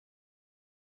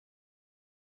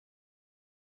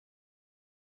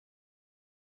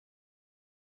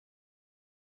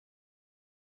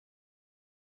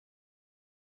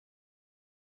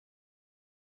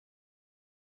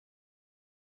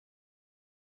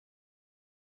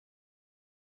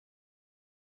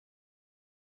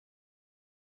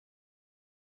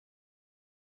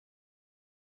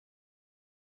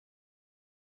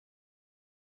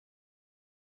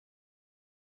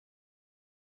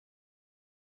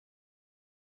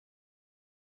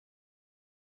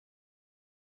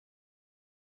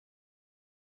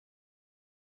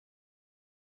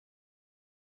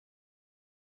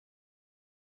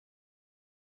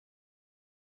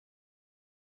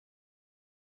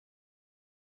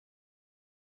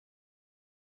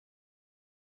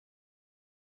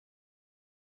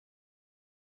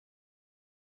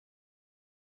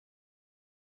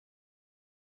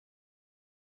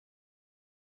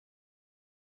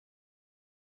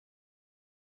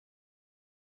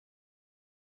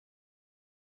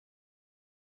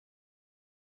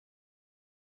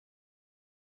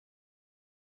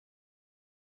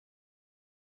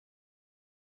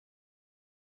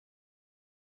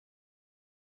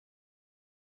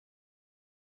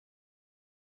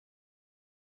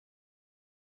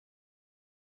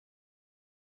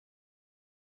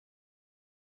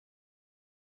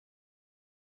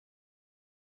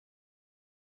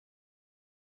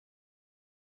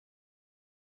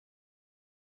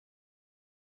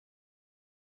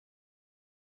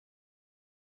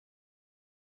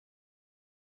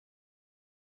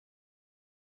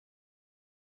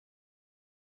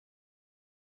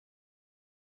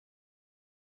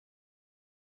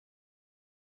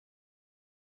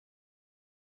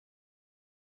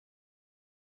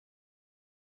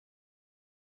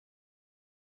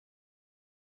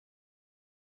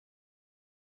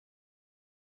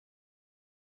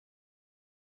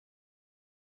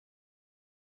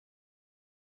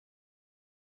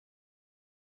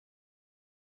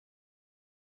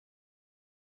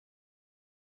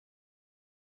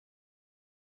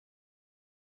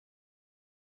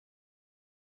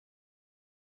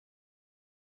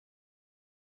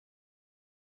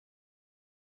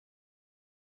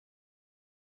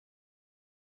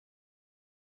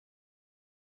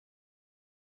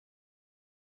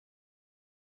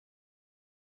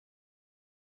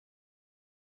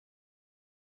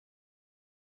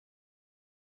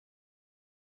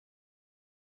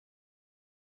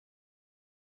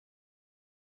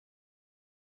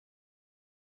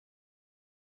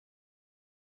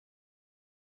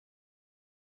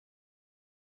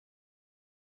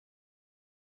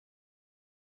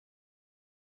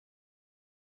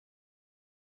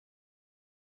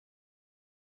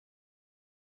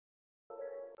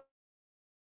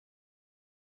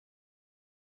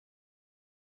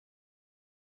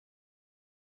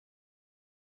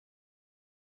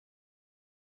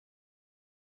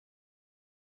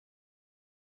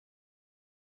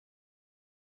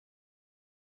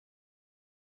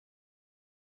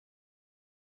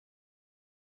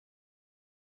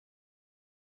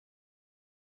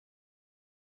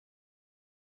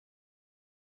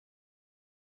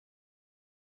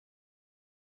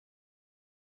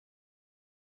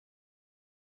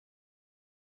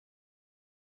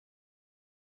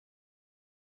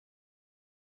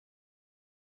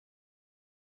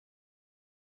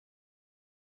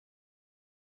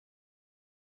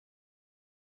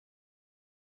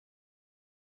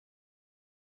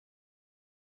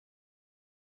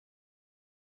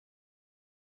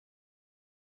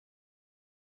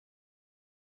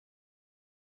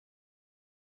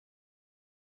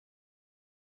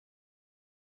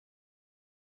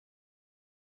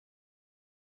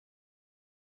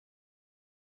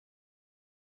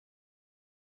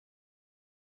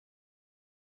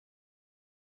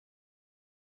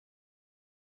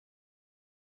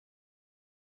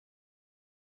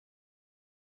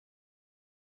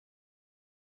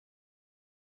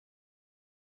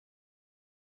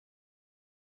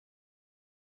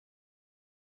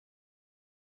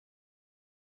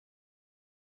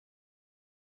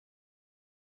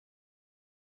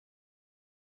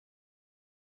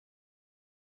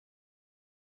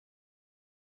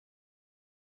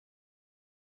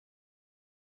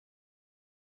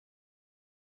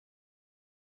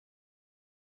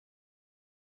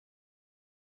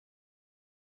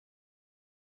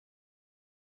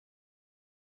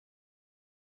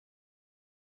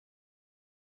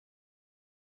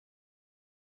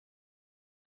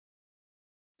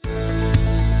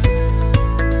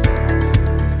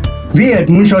We at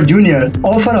Moonshot Jr.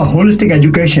 offer a holistic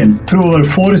education through our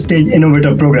 4-stage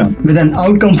innovator program with an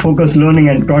outcome-focused learning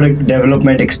and product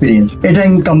development experience. It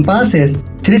encompasses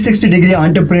 360-degree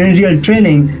entrepreneurial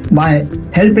training by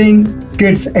helping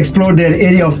kids explore their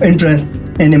area of interest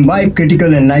and imbibe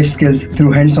critical and life skills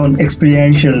through hands-on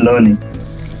experiential learning.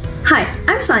 Hi,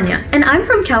 I'm Sanya, and I'm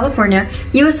from California,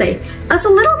 USA. As a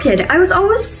little kid, I was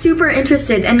always super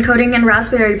interested in coding in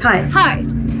Raspberry Pi. Hi,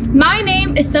 my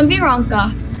name is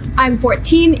Samviranka. I'm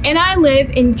 14 and I live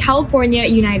in California,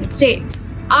 United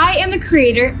States. I am the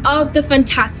creator of the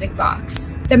Fantastic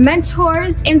Box. The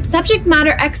mentors and subject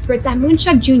matter experts at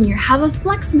Moonshot Jr. have a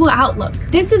flexible outlook.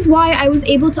 This is why I was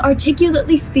able to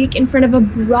articulately speak in front of a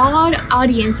broad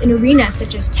audience in arenas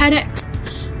such as TEDx,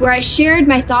 where I shared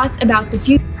my thoughts about the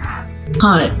future.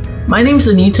 Hi, my name is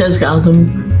Anitez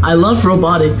Gautam. I love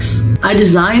robotics. I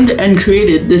designed and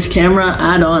created this camera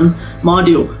add-on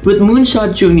module with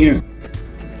Moonshot Jr.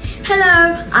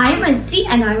 Hello, I'm Aditi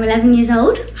and I'm 11 years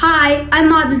old. Hi,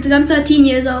 I'm Aditi and I'm 13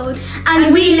 years old.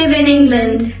 And we live in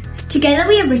England. Together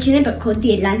we have written a book called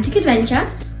The Atlantic Adventure.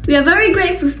 We are very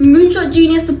grateful for Moonshot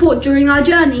Jr.'s support during our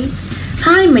journey.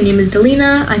 Hi, my name is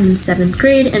Delina. I'm in 7th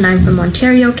grade and I'm from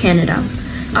Ontario, Canada.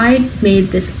 I made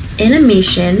this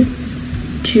animation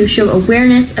to show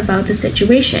awareness about the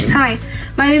situation. Hi,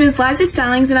 my name is Liza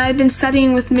Stallings and I have been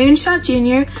studying with Moonshot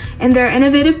Jr. and their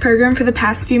innovative program for the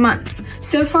past few months.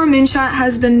 So far, Moonshot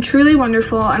has been truly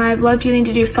wonderful and I've loved getting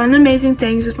to do fun and amazing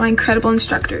things with my incredible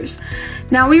instructors.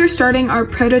 Now we are starting our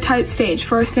prototype stage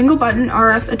for our single button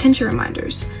RF attention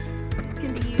reminders.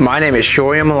 My name is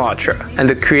Shoria Malhotra and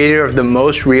the creator of the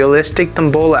most realistic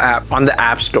Tombola app on the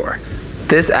App Store.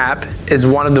 This app is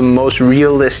one of the most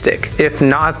realistic, if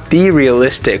not the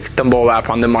realistic, Tombola app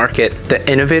on the market.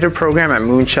 The innovator program at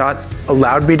Moonshot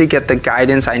allowed me to get the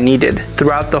guidance I needed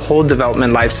throughout the whole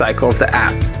development lifecycle of the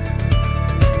app.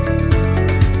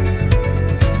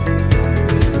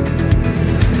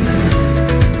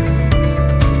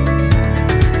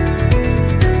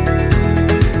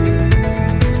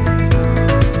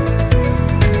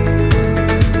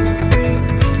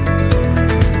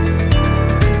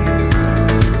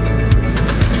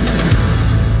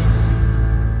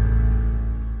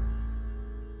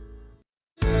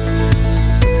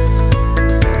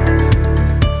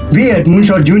 We at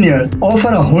Moonshot Jr. offer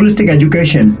a holistic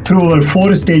education through our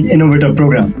 4-stage innovator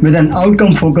program with an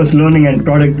outcome-focused learning and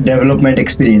product development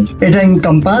experience. It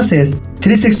encompasses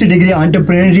 360-degree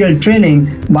entrepreneurial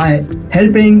training by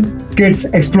helping kids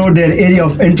explore their area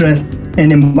of interest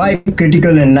and imbibe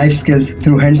critical and life skills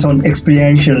through hands-on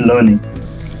experiential learning.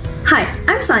 Hi,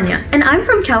 I'm Sanya, and I'm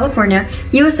from California,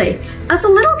 USA. As a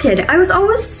little kid, I was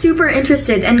always super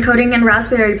interested in coding in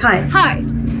Raspberry Pi. Hi,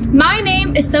 my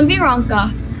name is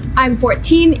Samviranka. I'm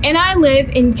 14 and I live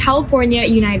in California,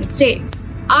 United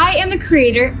States. I am the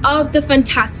creator of the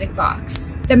Fantastic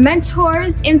Box. The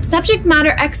mentors and subject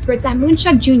matter experts at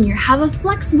Moonshot Jr. have a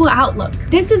flexible outlook.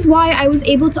 This is why I was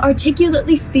able to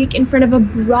articulately speak in front of a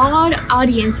broad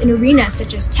audience in arenas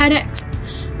such as TEDx,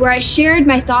 where I shared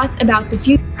my thoughts about the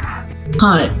future.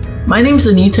 Hi, my name is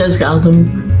Anitez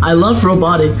Gautam. I love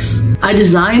robotics. I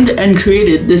designed and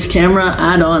created this camera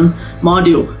add-on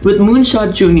module with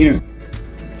Moonshot Jr.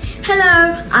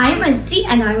 Hello, I'm Aditi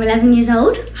and I'm 11 years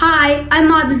old. Hi,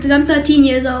 I'm Aditi and I'm 13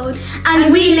 years old.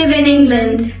 And we live in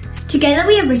England. Together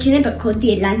we have written a book called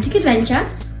The Atlantic Adventure.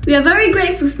 We are very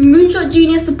grateful for Moonshot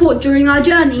Jr.'s support during our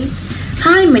journey.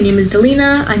 Hi, my name is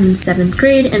Delina. I'm in 7th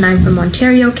grade and I'm from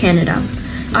Ontario, Canada.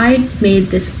 I made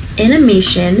this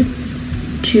animation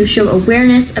to show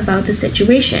awareness about the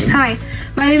situation. Hi,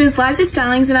 my name is Liza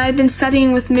Stallings and I have been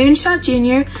studying with Moonshot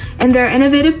Jr. and their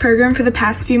innovative program for the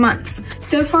past few months.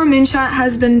 So far, Moonshot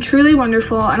has been truly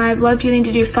wonderful and I've loved getting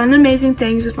to do fun and amazing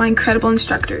things with my incredible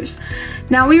instructors.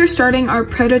 Now we are starting our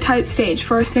prototype stage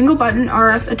for our single button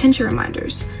RF attention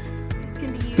reminders.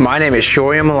 My name is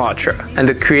Shoria Malhotra and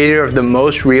the creator of the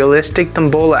most realistic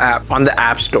Tombola app on the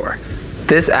App Store.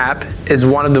 This app is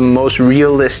one of the most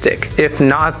realistic, if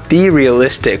not the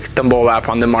realistic, Tombola app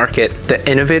on the market. The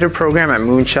innovator program at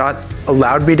Moonshot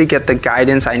allowed me to get the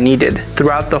guidance I needed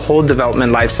throughout the whole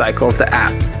development lifecycle of the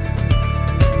app.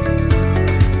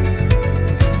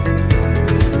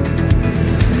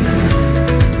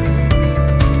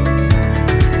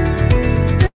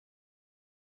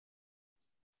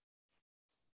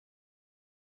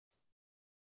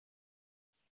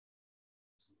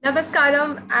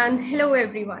 Namaskaram and hello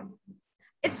everyone.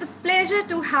 It's a pleasure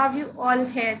to have you all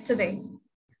here today.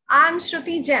 I'm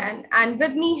Shruti Jain and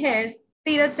with me here is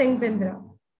Tirat Singh Bindra.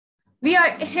 We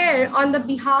are here on the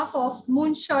behalf of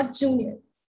Moonshot Jr.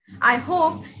 I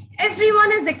hope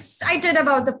everyone is excited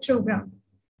about the program.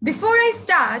 Before I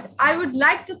start, I would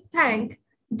like to thank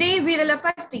Dave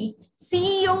Viralapatti,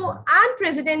 CEO and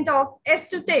President of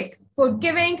S2 Tech, for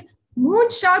giving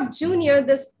Moonshot Jr.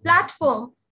 this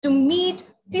platform to meet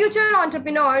future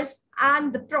entrepreneurs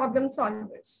and the problem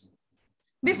solvers.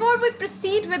 Before we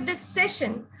proceed with this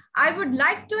session, I would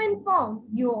like to inform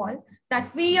you all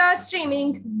that we are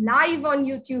streaming live on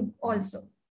YouTube also.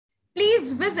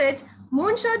 Please visit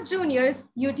Moonshot Jr.'s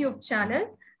YouTube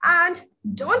channel and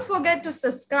don't forget to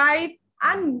subscribe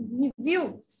and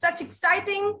view such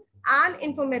exciting and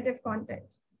informative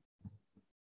content.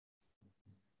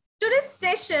 Today's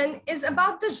session is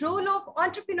about the role of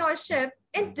entrepreneurship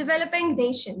in developing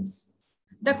nations.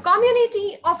 The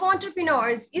community of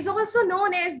entrepreneurs is also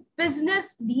known as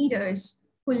business leaders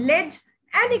who led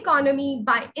an economy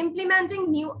by implementing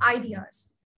new ideas,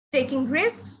 taking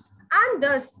risks, and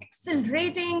thus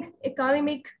accelerating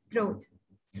economic growth.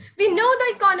 We know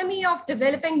the economy of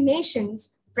developing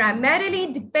nations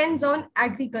primarily depends on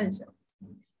agriculture.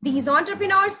 These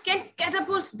entrepreneurs can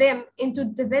catapult them into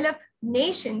developed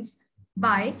nations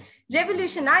by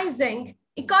revolutionizing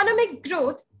economic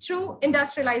growth through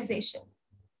industrialization.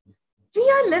 We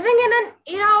are living in an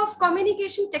era of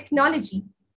communication technology,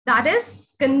 that is,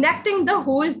 connecting the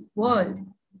whole world.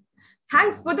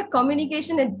 Thanks for the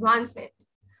communication advancement.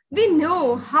 We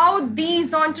know how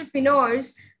these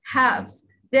entrepreneurs have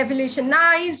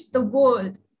revolutionized the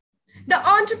world. The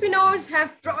entrepreneurs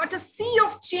have brought a sea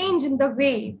of change in the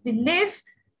way we live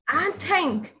and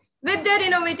think with their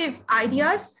innovative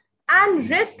ideas and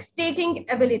risk-taking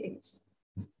abilities.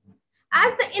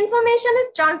 As the information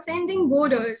is transcending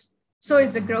borders, so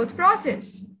is the growth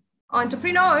process.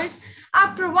 Entrepreneurs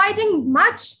are providing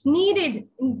much needed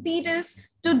impetus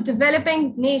to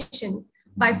developing nation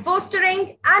by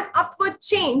fostering an upward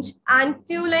change and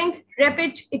fueling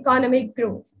rapid economic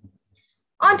growth.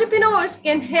 Entrepreneurs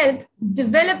can help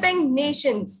developing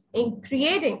nations in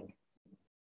creating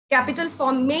capital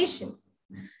formation.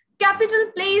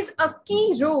 Capital plays a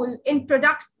key role in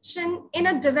production in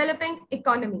a developing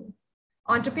economy.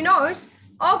 Entrepreneurs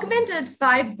augmented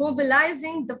by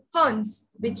mobilizing the funds,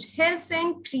 which helps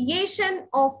in creation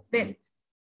of wealth.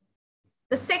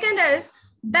 The second is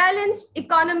balanced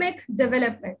economic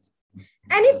development.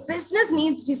 Any business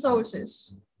needs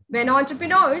resources. When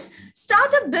entrepreneurs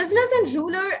start a business in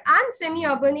rural and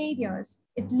semi-urban areas,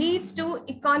 it leads to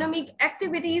economic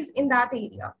activities in that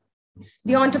area.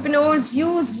 The entrepreneurs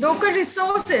use local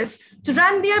resources to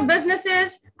run their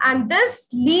businesses, and this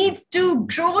leads to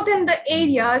growth in the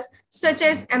areas such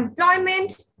as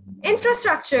employment,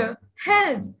 infrastructure,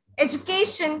 health,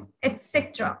 education,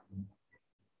 etc.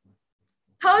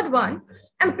 Third one,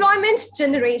 employment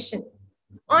generation.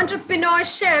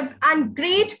 Entrepreneurship and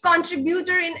great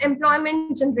contributor in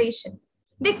employment generation.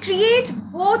 They create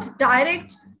both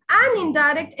direct and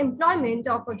indirect employment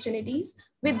opportunities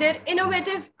with their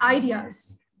innovative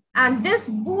ideas. And this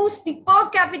boosts the per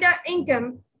capita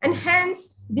income and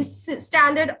hence the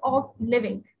standard of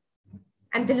living.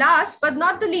 And the last but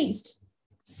not the least,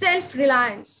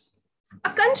 self-reliance. A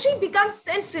country becomes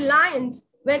self-reliant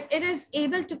when it is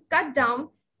able to cut down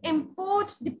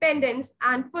import dependence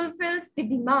and fulfills the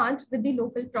demand with the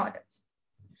local products.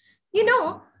 You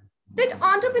know that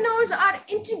entrepreneurs are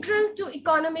integral to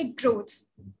economic growth.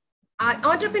 Our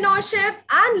entrepreneurship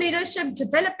and leadership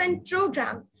development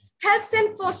program helps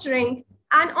in fostering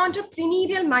an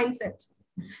entrepreneurial mindset.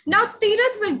 Now,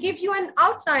 Tirath will give you an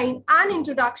outline and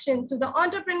introduction to the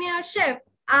entrepreneurship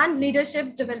and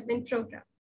leadership development program.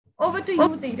 Over to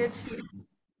you, Tirath.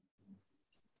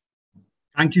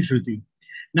 Thank you, Shruti.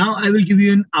 Now I will give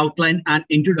you an outline and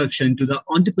introduction to the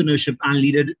Entrepreneurship and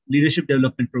Leadership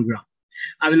Development Program.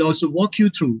 I will also walk you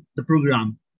through the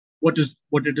program, what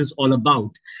it is all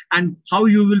about, and how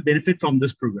you will benefit from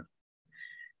this program.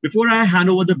 Before I hand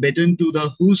over the baton to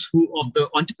the who's who of the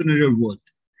entrepreneurial world,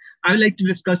 I would like to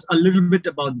discuss a little bit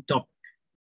about the topic.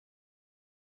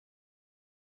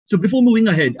 So before moving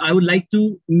ahead, I would like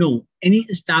to know any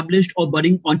established or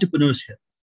budding entrepreneurs here.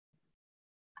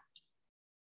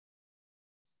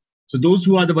 So those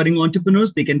who are the budding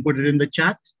entrepreneurs, they can put it in the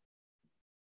chat.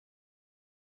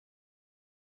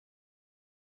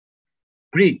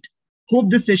 Great. Hope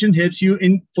this session helps you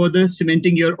in further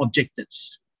cementing your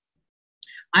objectives.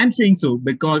 I'm saying so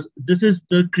because this is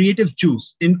the creative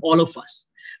juice in all of us,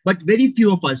 but very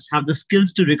few of us have the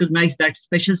skills to recognize that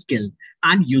special skill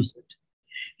and use it.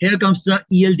 Here comes the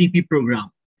ELDP program.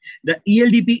 The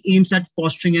ELDP aims at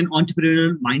fostering an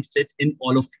entrepreneurial mindset in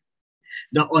all of you.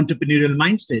 The entrepreneurial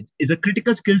mindset is a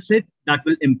critical skill set that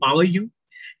will empower you.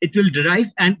 It will derive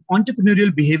an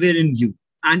entrepreneurial behavior in you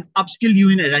and upskill you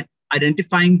in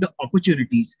identifying the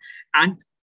opportunities and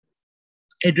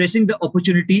addressing the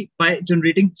opportunity by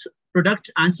generating products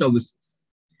and services.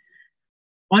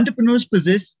 Entrepreneurs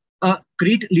possess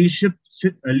great leadership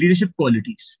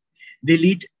qualities. They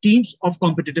lead teams of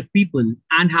competitive people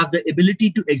and have the ability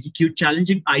to execute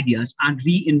challenging ideas and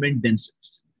reinvent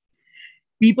themselves.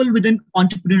 People with an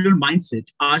entrepreneurial mindset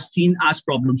are seen as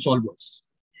problem solvers.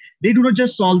 They do not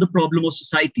just solve the problem of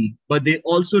society, but they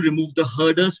also remove the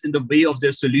hurdles in the way of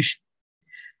their solution.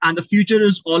 And the future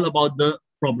is all about the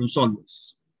problem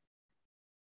solvers.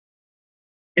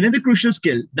 Another crucial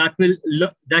skill that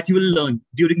you will learn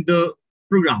during the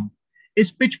program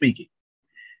is pitch making.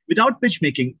 Without pitch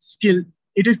making skill,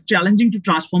 it is challenging to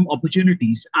transform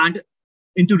opportunities and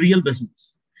into real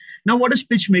business. Now, what is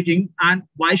pitch making and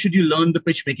why should you learn the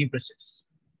pitch making process?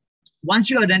 Once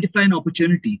you identify an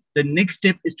opportunity, the next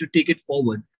step is to take it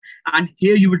forward. And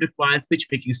here you would require pitch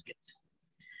making skills.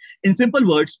 In simple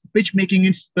words, pitch making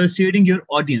is persuading your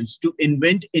audience to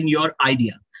invest in your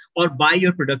idea or buy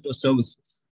your product or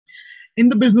services. In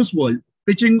the business world,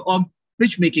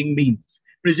 pitch making means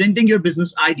presenting your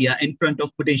business idea in front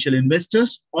of potential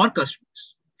investors or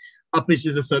customers. A pitch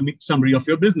is a summary of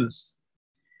your business.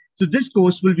 So this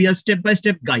course will be a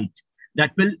step-by-step guide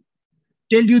that will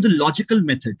tell you the logical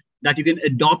method that you can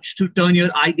adopt to turn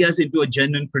your ideas into a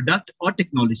genuine product or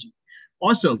technology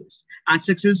or service and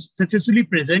successfully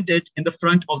present it in the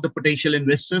front of the potential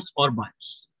investors or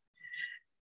buyers.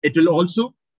 It will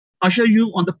also usher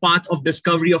you on the path of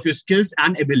discovery of your skills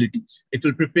and abilities. It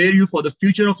will prepare you for the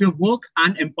future of your work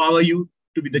and empower you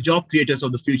to be the job creators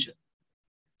of the future.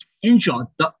 In short,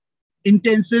 the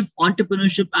intensive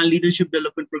entrepreneurship and leadership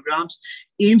development programs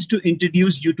aims to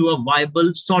introduce you to a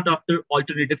viable, sought-after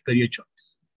alternative career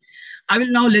choice. I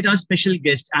will now let our special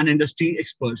guests and industry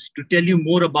experts to tell you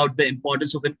more about the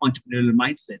importance of an entrepreneurial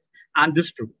mindset and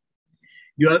this program.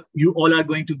 You all are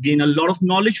going to gain a lot of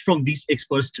knowledge from these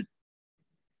experts today.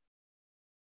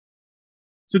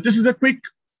 So this is a quick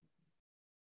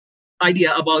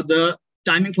idea about the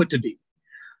timing for today.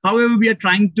 However, we are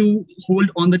trying to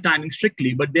hold on the timing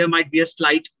strictly, but there might be a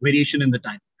slight variation in the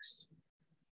timings.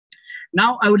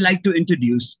 Now, I would like to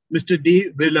introduce Mr.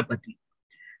 Dave Virlapati,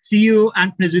 CEO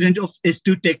and President of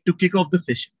S2 Tech, to kick off the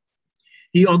session.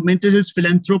 He augmented his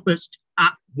philanthropist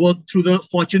work through the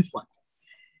Fortune Fund.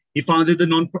 He founded the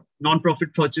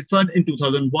non-profit Fortune Fund in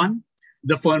 2001.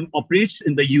 The firm operates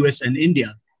in the US and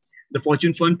India. The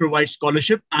Fortune Fund provides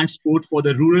scholarship and support for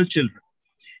the rural children.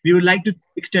 We would like to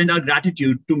extend our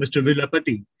gratitude to Mr.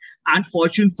 Virlapati and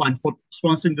Fortune Fund for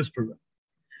sponsoring this program.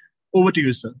 Over to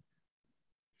you, sir.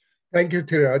 Thank you,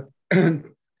 Tirath.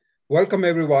 Welcome,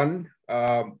 everyone.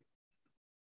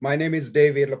 My name is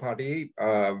Dave Virlapati.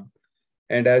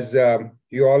 And as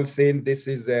you all seen, this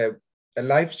is a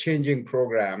life-changing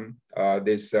program.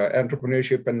 This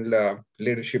entrepreneurship and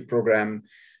leadership program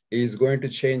is going to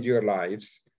change your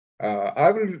lives.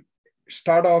 I will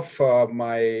start off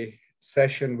my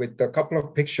session with a couple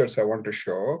of pictures I want to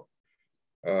show.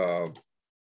 How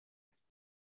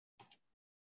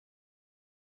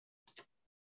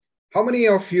many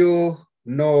of you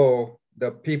know the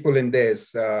people in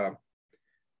this? The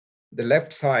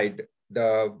left side,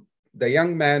 the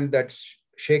young man that's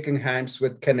shaking hands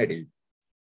with Kennedy.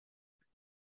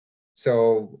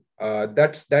 So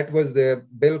that was the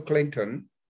Bill Clinton.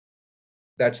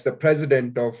 That's the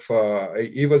president of,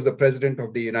 he was the president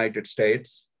of the United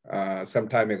States some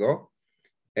time ago.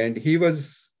 And he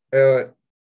was at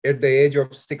the age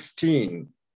of 16.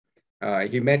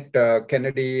 He met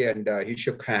Kennedy and he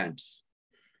shook hands.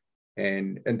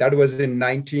 And that was in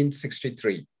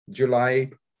 1963,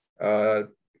 July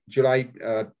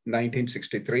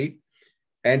 1963.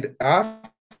 And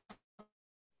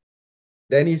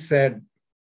then he said,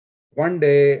 one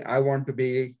day I want to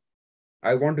get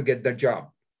the job.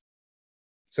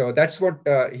 So that's what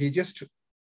he just,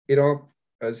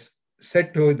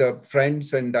 said to the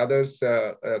friends and others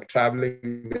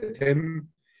traveling with him,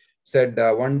 said,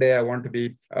 one day I want to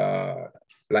be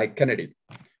like Kennedy.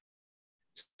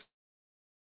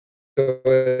 So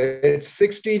it's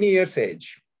 16 years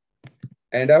age.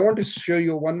 And I want to show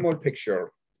you one more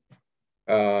picture.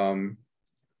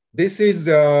 This is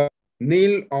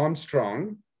Neil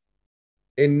Armstrong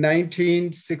in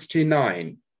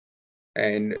 1969.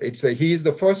 And he's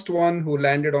the first one who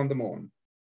landed on the moon.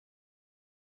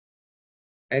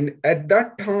 And at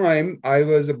that time, I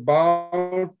was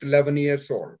about 11 years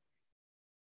old.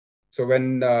 So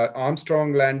when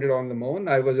Armstrong landed on the moon,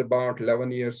 I was about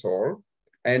 11 years old.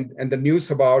 And the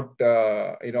news about,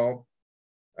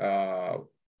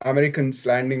 Americans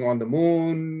landing on the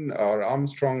moon or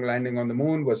Armstrong landing on the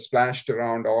moon was splashed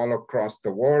around all across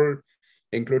the world,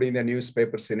 including the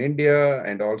newspapers in India.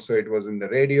 And also it was in the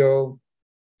radio.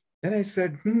 And I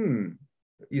said,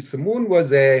 the moon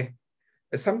was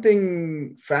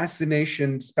something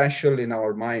fascination special in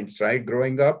our minds, right?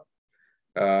 Growing up.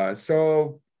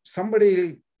 So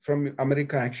somebody from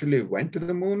America actually went to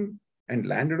the moon and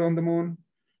landed on the moon.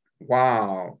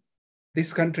 Wow,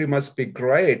 this country must be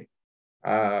great.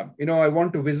 I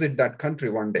want to visit that country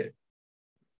one day.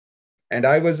 And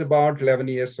I was about 11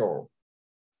 years old.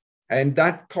 And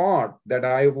that thought that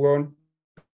I want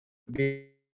to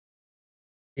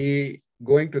be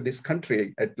going to this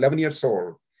country at 11 years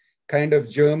old kind of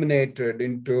germinated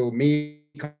into me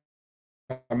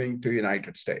coming to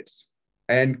United States.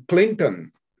 And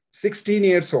Clinton, 16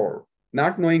 years old,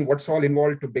 not knowing what's all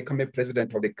involved to become a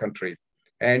president of the country.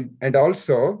 And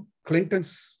also,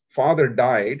 Clinton's father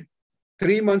died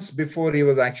 3 months before he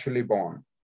was actually born.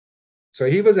 So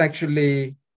he was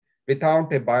actually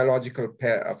without a biological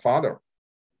father.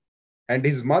 And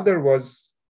his mother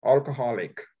was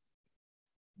alcoholic.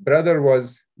 Brother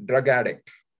was drug addict.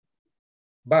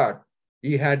 But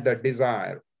he had the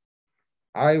desire.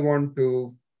 I want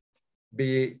to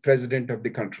be president of the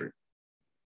country.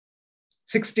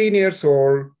 16 years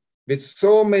old, with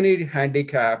so many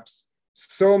handicaps,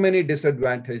 so many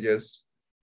disadvantages,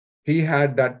 he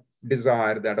had that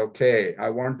desire that, okay, I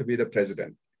want to be the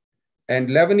president. And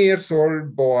 11 years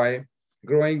old boy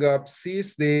growing up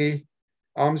sees the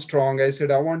Armstrong. I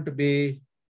said, I want to be,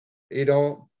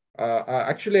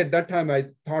 actually at that time, I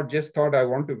just thought I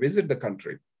want to visit the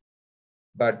country.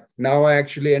 But now I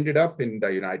actually ended up in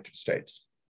the United States.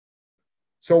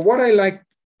 So what I like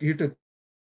you to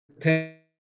think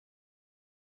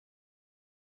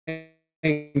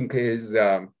is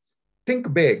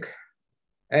think big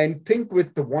and think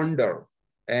with the wonder,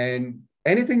 and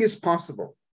anything is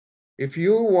possible. If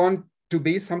you want to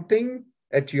be something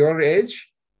at your age,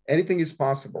 anything is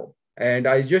possible. And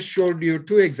I just showed you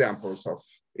 2 examples of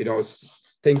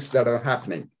things that are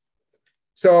happening.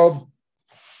 So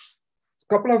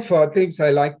a couple of things I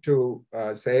like to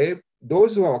say.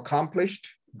 Those who have accomplished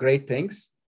great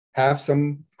things have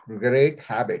some great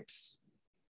habits.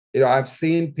 I've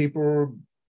seen people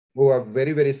who are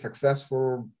very, very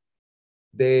successful.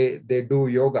 They do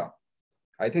yoga.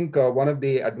 I think one of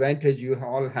the advantage you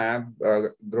all have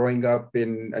growing up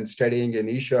and studying in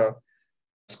Isha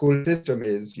school system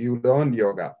is you learn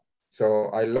yoga. So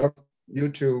I love you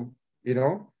to,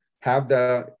 have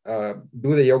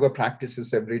do the yoga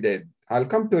practices every day. I'll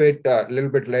come to it a little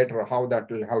bit later, how that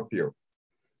will help you.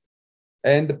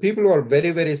 And the people who are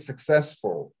very, very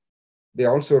successful, they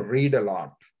also read a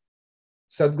lot.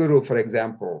 Sadhguru, for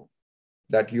example,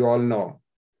 that you all know,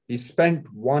 he spent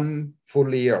 1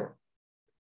 full year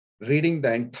reading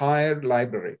the entire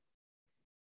library.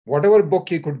 Whatever book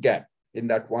he could get in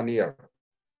that 1 year,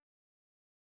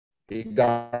 he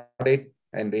got it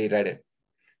and he read it.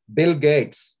 Bill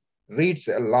Gates reads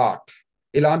a lot.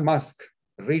 Elon Musk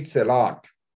reads a lot.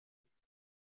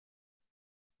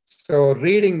 So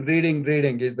reading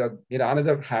is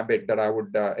another habit that I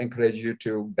would encourage you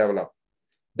to develop.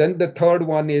 Then the third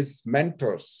one is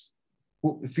mentors.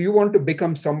 If you want to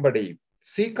become somebody,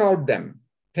 seek out them,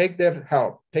 take their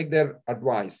help, take their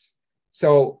advice.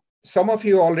 So some of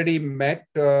you already met,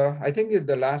 I think in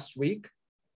the last week,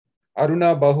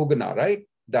 Aruna Bahuguna, right?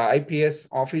 The IPS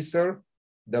officer,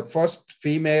 the first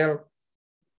female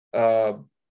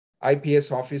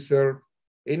IPS officer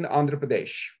in Andhra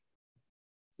Pradesh.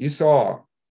 You saw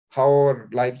how her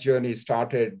life journey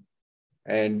started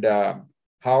and how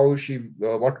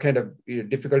what kind of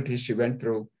difficulties she went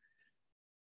through.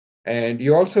 And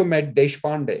you also met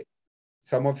Deshpande.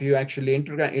 Some of you actually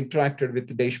interacted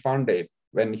with Deshpande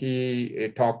when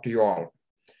he talked to you all.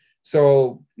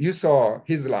 So you saw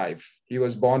his life. He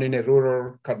was born in a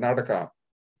rural Karnataka,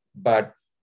 but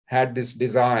had this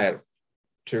desire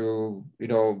to,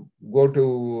 go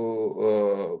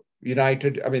to I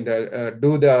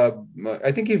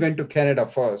think he went to Canada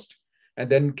first and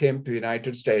then came to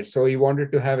United States. So he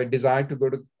wanted to have a desire to go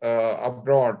to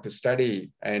abroad to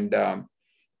study and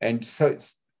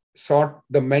sought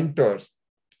the mentors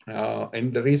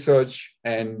in the research.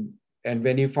 And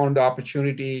when he found the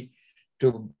opportunity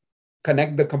to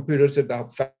connect the computers at a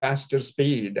faster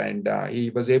speed, and he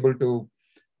was able to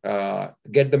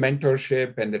get the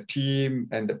mentorship and the team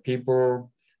and the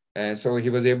people. And so he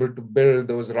was able to build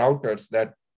those routers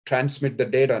that transmit the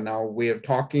data. Now we're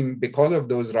talking because of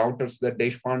those routers that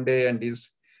Deshpande and his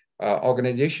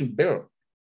organization built.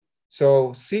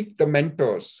 So seek the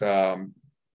mentors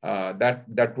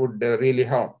that would really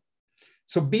help.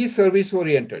 So be service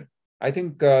oriented. I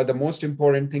think the most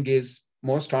important thing is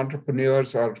most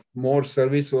entrepreneurs are more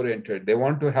service oriented. They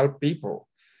want to help people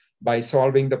by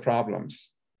solving the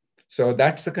problems. So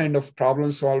that's the kind of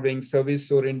problem-solving,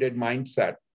 service-oriented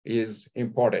mindset is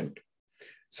important.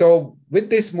 So with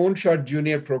this Moonshot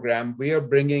Junior program, we are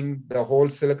bringing the whole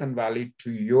Silicon Valley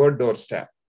to your doorstep.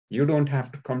 You don't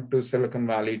have to come to Silicon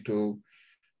Valley to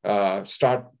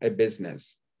start a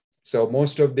business. So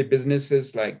most of the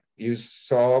businesses like you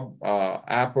saw,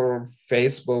 Apple,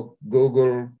 Facebook,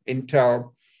 Google,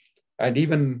 Intel, and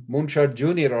even Moonshot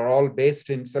Jr. are all based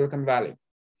in Silicon Valley.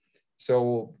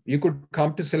 So you could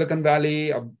come to Silicon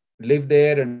Valley, live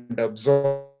there and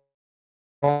absorb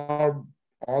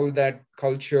all that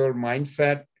culture,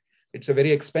 mindset. It's a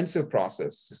very expensive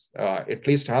process. At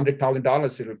least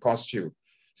 $100,000 it will cost you,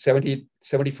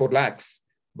 74 lakhs.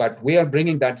 But we are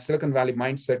bringing that Silicon Valley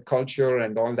mindset, culture,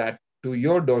 and all that to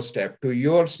your doorstep, to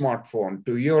your smartphone,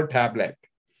 to your tablet.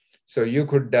 So you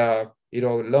could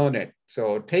learn it.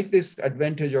 So take this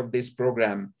advantage of this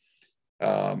program.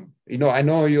 I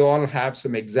know you all have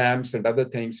some exams and other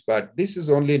things, but this is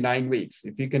only 9 weeks.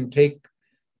 If you can take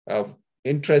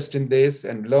interest in this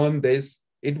and learn this,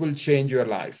 it will change your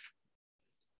life.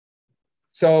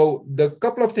 So the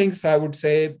couple of things I would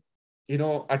say,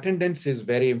 attendance is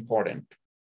very important.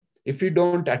 If you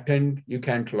don't attend, you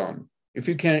can't learn. If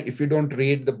you don't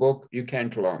read the book, you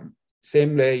can't learn.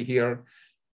 Same way here,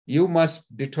 you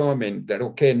must determine that,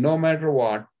 okay, no matter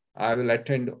what, I will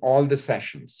attend all the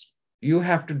sessions. You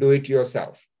have to do it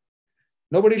yourself.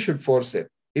 Nobody should force it.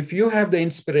 If you have the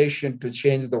inspiration to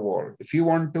change the world, if you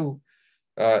want to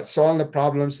solve the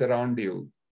problems around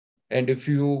you, and if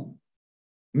you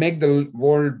make the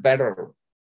world better,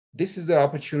 this is the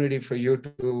opportunity for you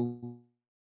to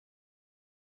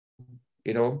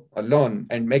learn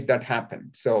and make that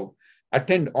happen. So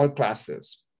attend all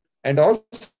classes, and also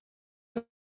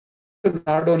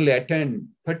not only attend,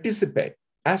 participate,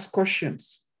 ask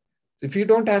questions. If you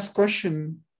don't ask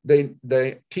questions,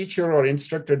 the teacher or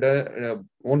instructor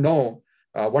won't know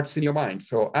what's in your mind.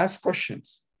 So ask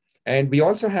questions. And we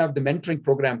also have the mentoring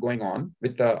program going on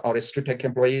with our Tech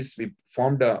employees. We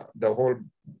formed the whole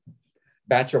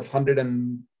batch of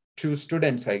 102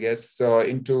 students, I guess, so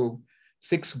into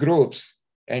 6 groups.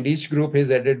 And each group is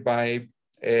headed by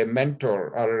a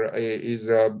mentor or is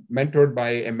mentored by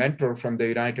a mentor from the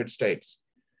United States.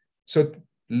 So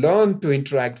learn to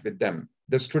interact with them.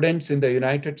 The students in the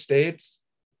United States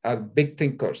are big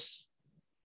thinkers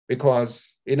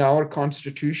because in our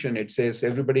Constitution, it says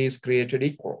everybody is created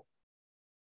equal.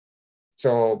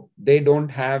 So they don't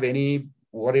have any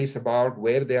worries about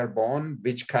where they are born,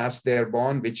 which caste they are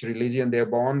born, which religion they're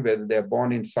born, whether they're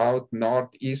born in South, North,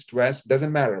 East, West,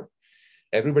 doesn't matter.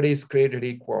 Everybody is created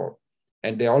equal.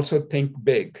 And they also think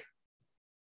big.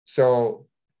 So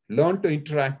learn to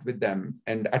interact with them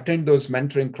and attend those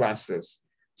mentoring classes.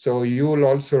 So you will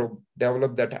also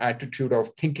develop that attitude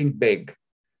of thinking big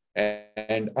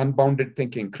and unbounded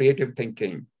thinking, creative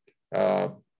thinking.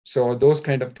 So those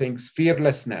kind of things,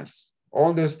 fearlessness,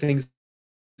 all those things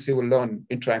you will learn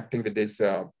interacting with these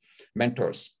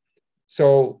mentors.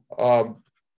 So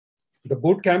the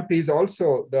boot camp is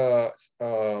also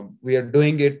we are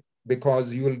doing it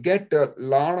because you will get a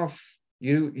lot of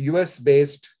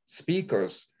US-based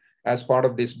speakers as part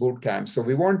of this boot camp. So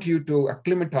we want you to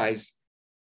acclimatize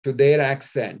to their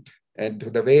accent and to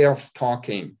the way of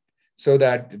talking so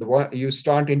that you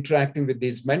start interacting with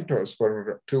these mentors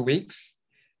for 2 weeks.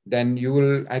 Then you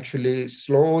will actually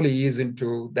slowly ease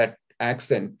into that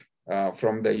accent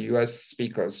from the US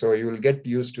speakers. So you will get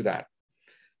used to that.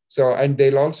 So, and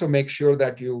they'll also make sure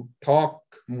that you talk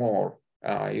more.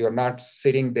 You're not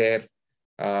sitting there,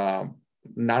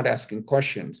 not asking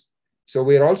questions. So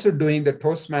we're also doing the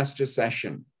Toastmaster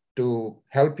session to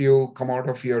help you come out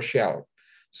of your shell.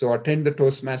 So attend the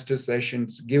Toastmaster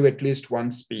sessions, give at least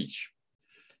one speech.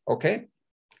 Okay.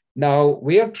 Now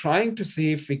we are trying to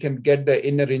see if we can get the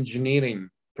inner engineering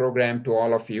program to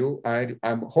all of you. I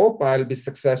hope I'll be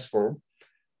successful.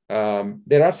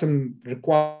 There are some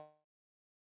requirements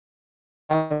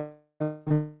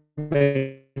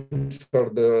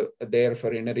there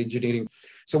for inner engineering.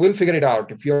 So we'll figure it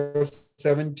out. If you're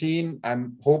 17,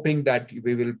 I'm hoping that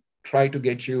we will try to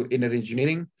get you inner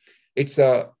engineering. It's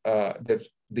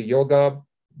the yoga,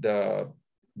 there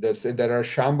are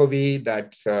Shambhavi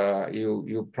that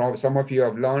some of you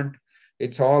have learned.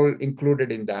 It's all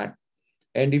included in that.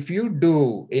 And if you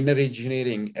do inner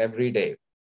engineering every day,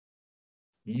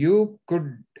 you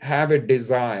could have a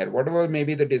desire, whatever may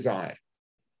be the desire,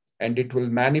 and it will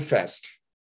manifest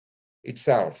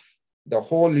itself. The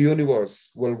whole universe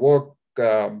will work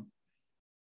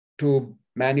to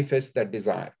manifest that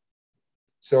desire.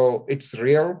 So it's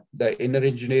real. The inner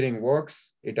engineering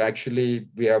works. It actually,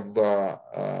 I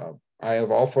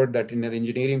have offered that inner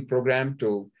engineering program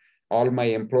to all my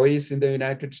employees in the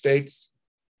United States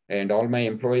and all my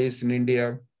employees in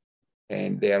India,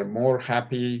 and they are more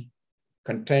happy,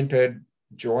 contented,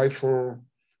 joyful,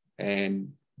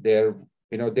 and their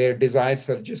desires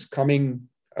are just coming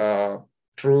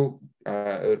true,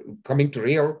 coming to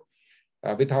real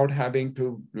without having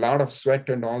to lot of sweat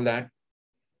and all that.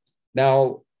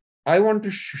 Now, I want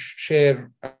to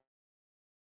share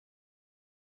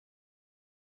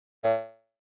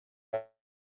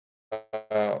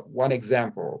one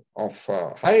example of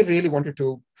I really wanted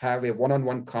to have a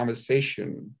one-on-one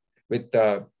conversation with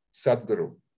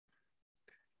Sadhguru.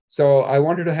 So I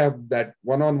wanted to have that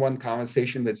one-on-one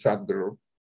conversation with Sadhguru.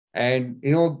 And,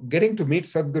 getting to meet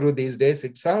Sadhguru these days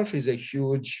itself is a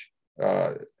huge,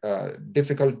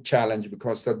 difficult challenge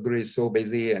because Sadhguru is so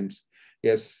busy and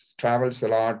he travels a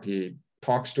lot. He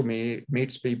talks to me,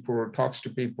 meets people, talks to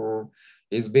people.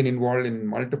 He's been involved in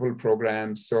multiple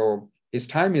programs. So his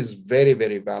time is very,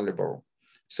 very valuable.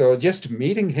 So just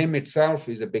meeting him itself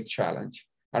is a big challenge.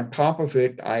 On top of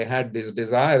it, I had this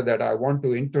desire that I want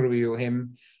to interview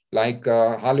him like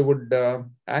Hollywood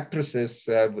actresses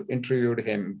interviewed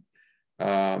him,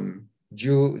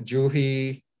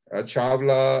 Juhi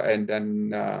Chawla, and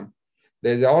then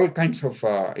there's all kinds of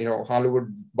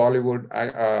Hollywood, Bollywood,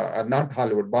 not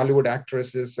Hollywood, Bollywood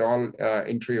actresses all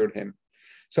interviewed him.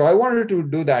 So I wanted to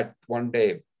do that one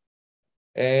day.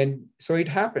 And so it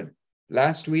happened.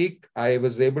 Last week, I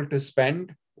was able to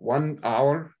spend 1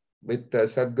 hour with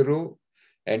Sadhguru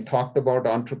and talked about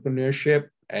entrepreneurship.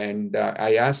 And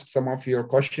I asked some of your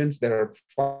questions. There are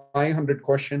 500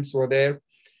 questions over there.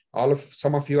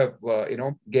 Some of you have,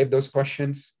 gave those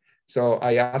questions. So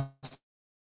I asked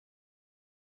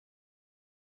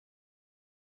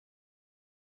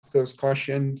those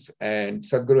questions and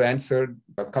Sadhguru answered,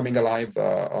 coming alive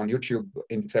on YouTube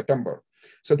in September.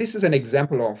 So this is an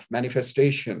example of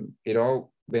manifestation.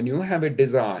 When you have a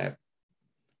desire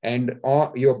and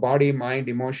all your body, mind,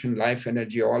 emotion, life,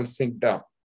 energy all synced up,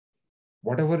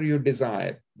 whatever you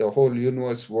desire, the whole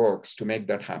universe works to make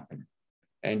that happen.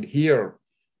 And here,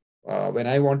 when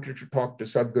I wanted to talk to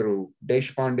Sadhguru,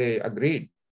 Deshpande agreed.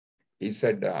 He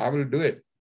said, I will do it.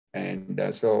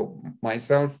 And so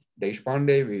myself,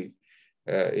 Deshpande, we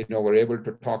were able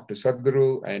to talk to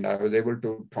Sadhguru, and I was able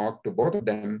to talk to both of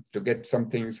them to get some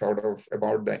things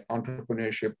about the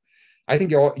entrepreneurship. I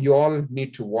think you all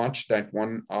need to watch that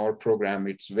 1 hour program.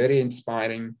 It's very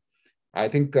inspiring. I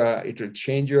think it will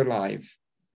change your life.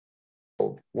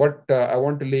 What I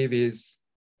want to leave is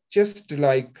just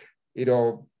like,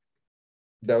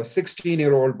 the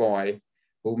 16-year-old boy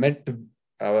who met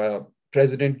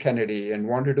President Kennedy and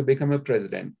wanted to become a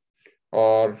president,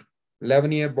 or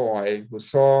 11-year boy who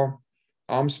saw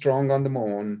Armstrong on the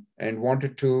moon and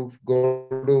wanted to go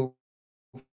to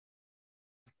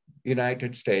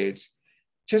United States.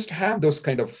 Just have those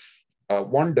kind of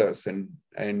wonders and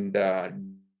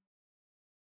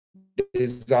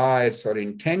desires or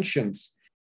intentions,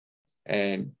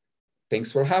 and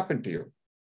things will happen to you.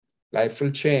 Life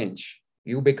will change.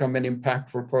 You become an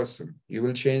impactful person. You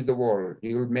will change the world.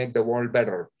 You will make the world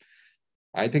better.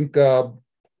 I think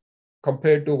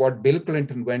compared to what Bill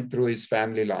Clinton went through his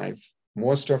family life,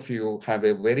 most of you have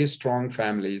a very strong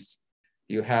families.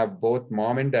 You have both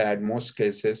mom and dad, most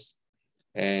cases.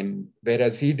 And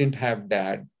whereas he didn't have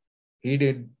dad,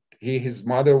 his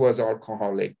mother was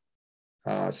alcoholic.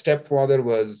 Stepfather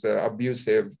was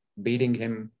abusive, beating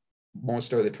him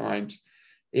most of the times.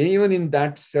 Even in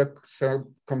that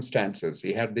circumstances,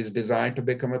 he had this desire to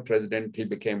become a president, he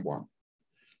became one.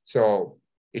 So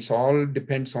it's all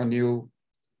depends on you.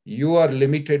 You are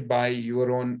limited by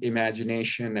your own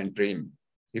imagination and dream.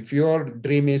 If your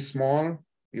dream is small,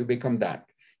 you become that.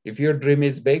 If your dream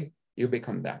is big, you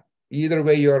become that. Either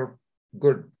way, you're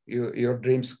good. Your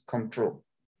dreams come true.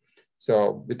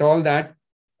 So with all that,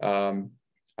 I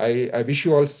wish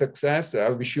you all success. I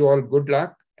wish you all good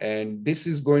luck. And this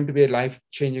is going to be a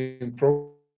life-changing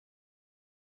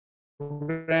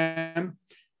program.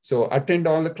 So attend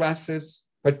all the classes,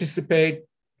 participate,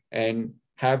 and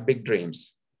have big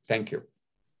dreams. Thank you.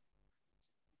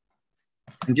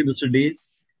 Thank you, Mr. Dave.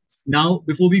 Now,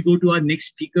 before we go to our next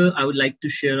speaker, I would like to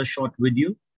share a short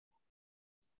video.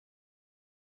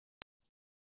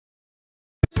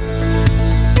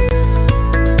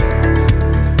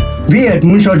 We at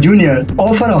Moonshot Jr.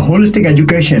 offer a holistic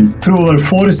education through our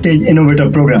 4-stage innovator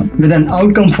program with an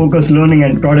outcome-focused learning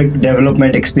and product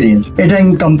development experience. It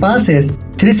encompasses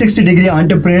 360-degree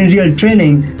entrepreneurial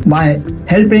training by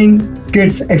helping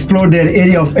kids explore their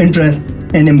area of interest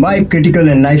and imbibe critical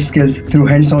and life skills through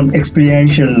hands-on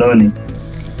experiential learning.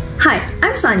 Hi,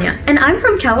 I'm Sonia, and I'm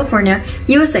from California,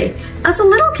 USA. As a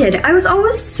little kid, I was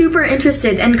always super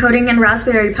interested in coding in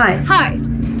Raspberry Pi. Hi,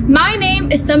 my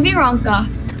name is Samviranka.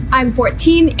 I'm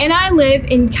 14 and I live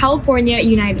in California,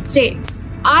 United States.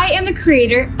 I am the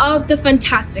creator of the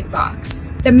Fantastic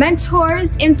Box. The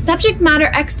mentors and subject matter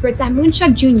experts at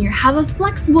Moonshot Jr. have a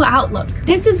flexible outlook.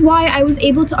 This is why I was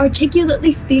able to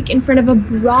articulately speak in front of a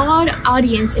broad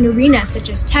audience in arenas such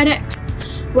as TEDx,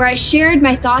 where I shared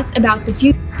my thoughts about the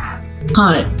future.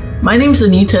 Hi, my name is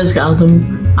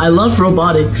Gautam. I love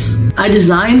robotics. I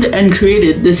designed and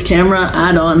created this camera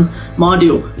add-on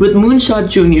module with Moonshot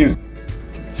Jr.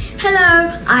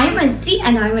 Hello, I'm Aditi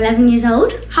and I'm 11 years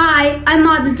old. Hi, I'm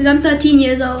Aditi and I'm 13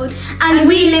 years old. And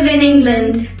we live in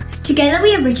England. Together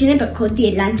we have written a book called The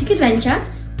Atlantic Adventure.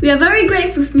 We are very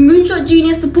grateful for Moonshot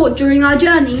Jr.'s support during our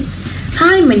journey.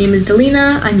 Hi, my name is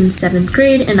Delina. I'm in 7th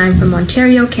grade and I'm from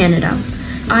Ontario, Canada.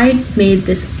 I made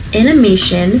this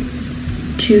animation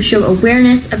to show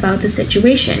awareness about the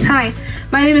situation. Hi,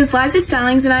 my name is Liza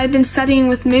Stallings and I have been studying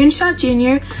with Moonshot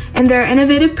Jr. and their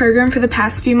innovative program for the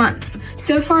past few months.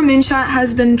 So far, Moonshot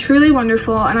has been truly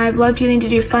wonderful and I've loved getting to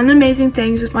do fun and amazing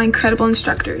things with my incredible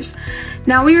instructors.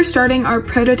 Now we are starting our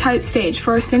prototype stage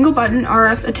for our single button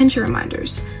RF attention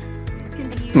reminders.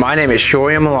 My name is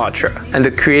Shoria Malhotra, and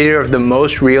the creator of the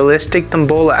most realistic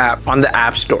Tombola app on the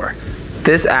App Store.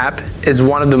 This app is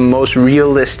one of the most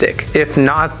realistic, if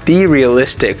not the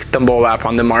realistic, Tombola app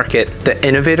on the market. The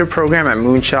innovative program at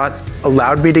Moonshot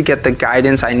allowed me to get the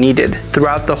guidance I needed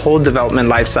throughout the whole development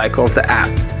lifecycle of the app.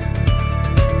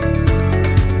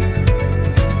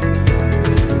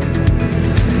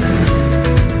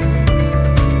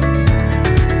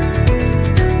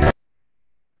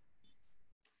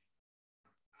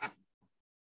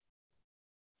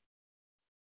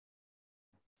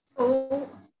 So,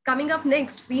 coming up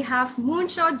next, we have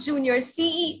Moonshot Jr.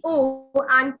 CEO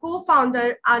and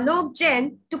co-founder Alok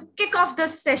Jain to kick off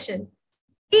this session.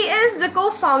 He is the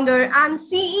co-founder and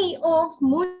CEO of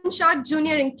Moonshot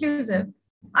Jr. Inclusive.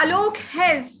 Alok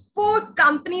has 4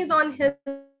 companies on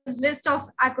his list of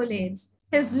accolades.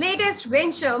 His latest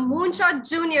venture, Moonshot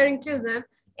Jr. Inclusive,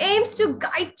 aims to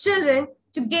guide children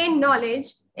to gain knowledge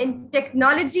in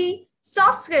technology,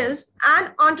 soft skills,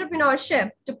 and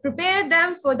entrepreneurship to prepare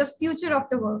them for the future of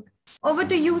the work. Over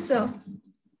to you, sir.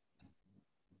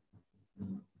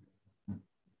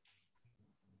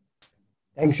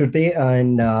 Thanks, Shruti,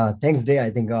 and thanks, Day. I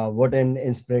think what an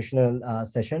inspirational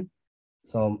session.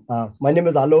 So my name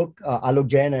is Alok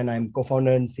Jain, and I'm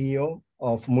co-founder and CEO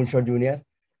of Moonshot Jr.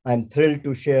 I'm thrilled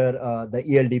to share the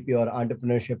ELDP or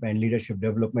Entrepreneurship and Leadership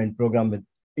Development Program with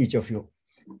each of you.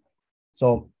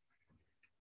 So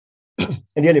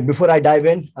really, before I dive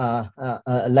in,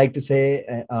 I'd like to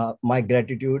say my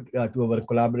gratitude to our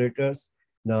collaborators,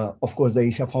 of course, the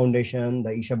Isha Foundation,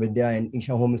 the Isha Vidya and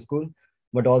Isha Homeschool,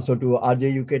 but also to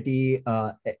RJ UKT,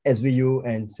 SVU,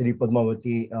 and Sri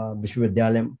Padmavati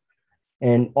Vishwavidyalayam,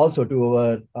 and also to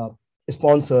our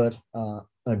sponsor,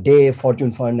 Day,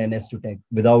 Fortune Fund, and S2 Tech.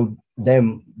 Without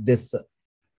them, this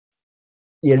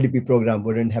ELDP program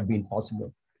wouldn't have been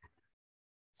possible.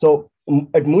 So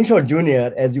at Moonshot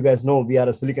Jr., as you guys know, we are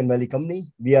a Silicon Valley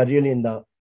company. We are really in the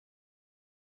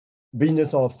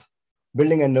business of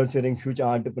building and nurturing future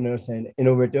entrepreneurs and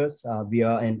innovators. We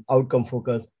are an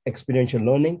outcome-focused experiential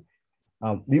learning.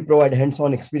 We provide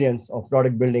hands-on experience of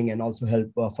product building and also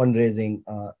help fundraising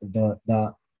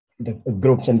the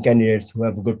groups and candidates who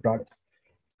have good products.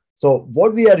 So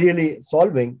what we are really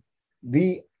solving,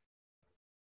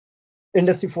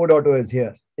 Industry 4.0 is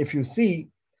here. If you see,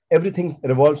 everything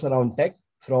revolves around tech,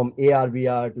 from AR,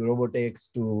 VR to robotics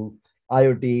to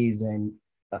IoTs and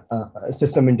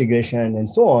system integration and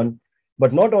so on.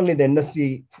 But not only the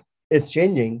industry is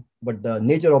changing, but the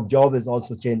nature of job is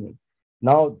also changing.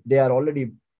 Now they are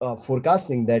already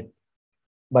forecasting that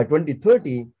by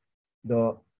 2030,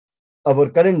 our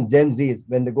current Gen Zs,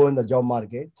 when they go in the job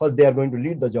market, first they are going to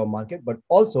lead the job market, but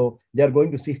also they are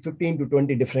going to see 15 to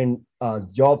 20 different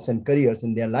jobs and careers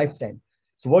in their lifetime.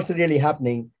 So what's really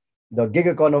happening? The gig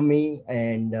economy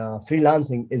and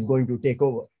freelancing is going to take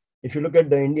over. If you look at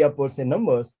the India per se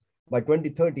numbers, by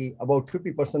 2030, about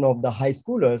 50% of the high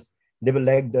schoolers, they will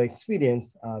lack the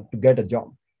experience to get a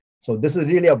job. So this is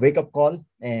really a wake-up call,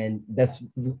 and that's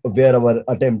where our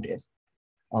attempt is.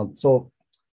 So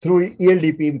through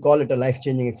ELDP, we call it a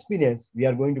life-changing experience. We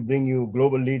are going to bring you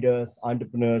global leaders,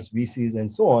 entrepreneurs, VCs, and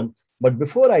so on. But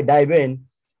before I dive in,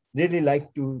 really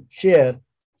like to share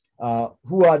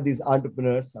who are these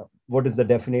entrepreneurs, what is the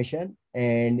definition.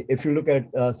 And if you look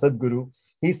at Sadhguru,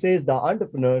 he says the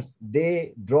entrepreneurs,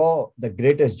 they draw the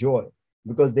greatest joy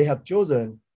because they have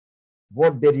chosen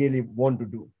what they really want to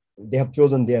do. they have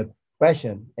chosen their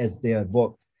passion as their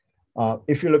work.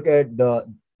 If you look at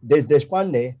Desh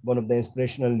Deshpande, one of the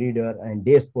inspirational leader, and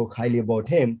they spoke highly about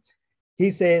him.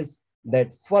 He says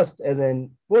that first, as a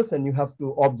person, you have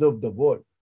to observe the world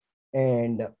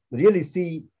and really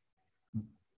see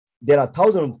there are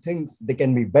thousands of things that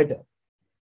can be better.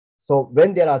 So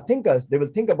when there are thinkers, they will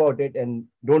think about it and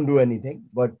don't do anything.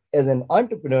 But as an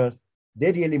entrepreneur,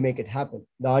 they really make it happen.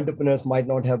 The entrepreneurs might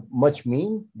not have much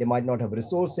mean, they might not have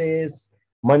resources,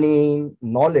 money,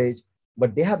 knowledge,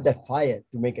 but they have that fire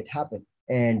to make it happen.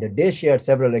 And they shared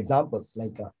several examples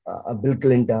like Bill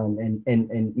Clinton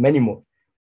and many more.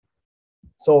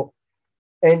 So,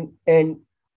 and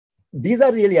these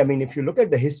are really, I mean, if you look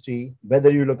at the history,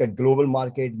 whether you look at global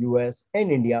market, US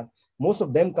and India, most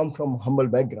of them come from humble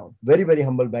background, very, very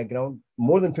humble background.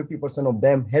 More than 50% of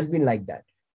them has been like that.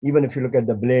 Even if you look at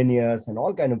the billionaires and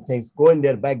all kind of things, go in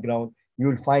their background, you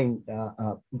will find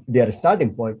their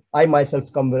starting point. I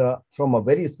myself come from a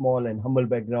very small and humble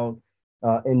background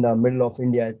in the middle of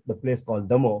India, the place called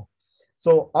Damo.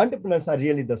 So entrepreneurs are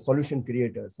really the solution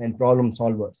creators and problem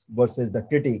solvers versus the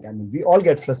critic. I mean, we all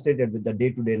get frustrated with the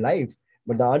day-to-day life,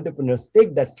 but the entrepreneurs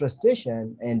take that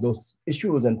frustration and those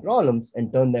issues and problems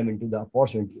and turn them into the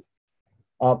opportunities.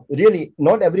 Really,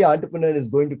 not every entrepreneur is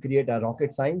going to create a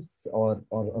rocket science or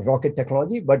rocket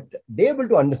technology, but they're able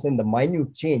to understand the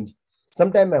minute change.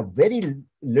 Sometimes a very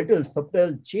little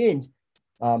subtle change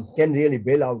can really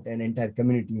bail out an entire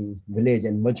community, village,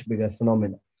 and much bigger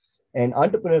phenomena. And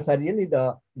entrepreneurs are really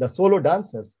the solo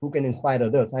dancers who can inspire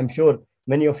others. I'm sure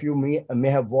many of you may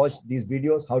have watched these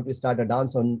videos, how to start a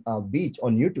dance on a beach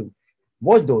on YouTube.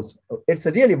 Watch those. It's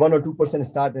a really 1 or 2%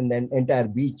 start and then entire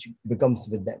beach becomes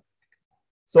with them.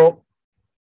 So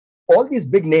all these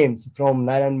big names from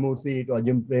Narayan Murthy to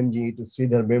Ajim Premji to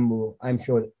Sridhar Bembu, I'm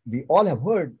sure we all have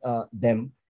heard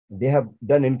them. They have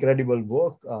done incredible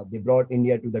work. They brought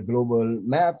India to the global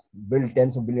map, built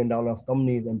tens of billion dollar of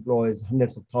companies, employs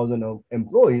hundreds of thousands of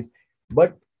employees.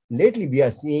 But lately we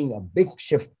are seeing a big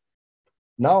shift.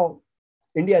 Now,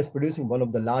 India is producing one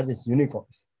of the largest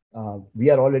unicorns. We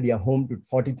are already a home to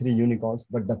 43 unicorns,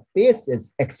 but the pace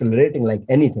is accelerating like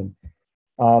anything.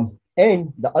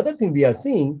 And the other thing we are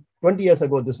seeing, 20 years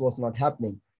ago, this was not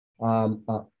happening.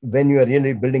 When you are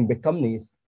really building big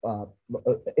companies,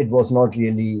 it was not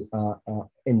really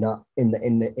in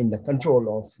the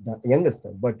control of the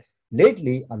youngster. But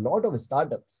lately, a lot of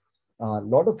startups, a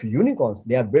lot of unicorns,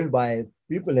 they are built by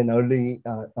people in early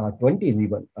 20s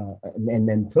even, and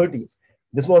then 30s.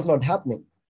 This was not happening.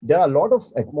 There are a lot of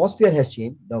atmosphere has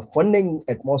changed. The funding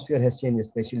atmosphere has changed,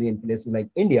 especially in places like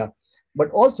India, but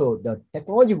also the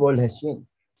technology world has changed.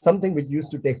 Something which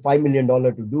used to take $5 million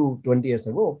to do 20 years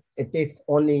ago, it takes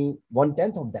only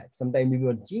 1/10 of that, sometimes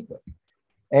even cheaper.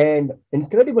 And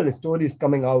incredible stories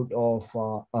coming out of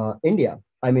India.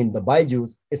 I mean, the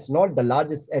Byju's, it's not the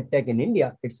largest edtech in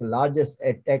India, it's the largest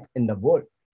edtech in the world.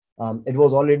 It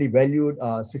was already valued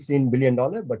 $16 billion,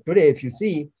 but today, if you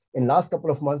see, in last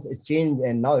couple of months, it's changed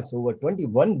and now it's over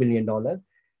 $21 billion.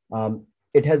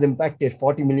 It has impacted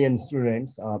 40 million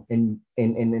students in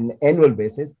an annual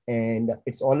basis, and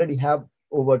it's already have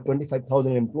over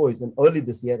 25,000 employees. And early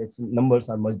this year, its numbers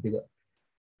are much bigger.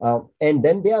 And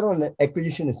then they are on an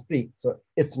acquisition spree. So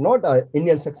it's not an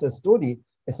Indian success story,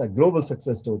 it's a global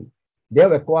success story. They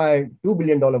have acquired $2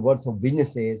 billion worth of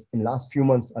businesses in last few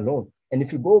months alone. And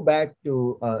if you go back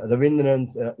to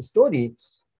Ravindran's story,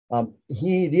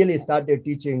 he really started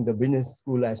teaching the business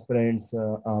school aspirants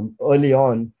early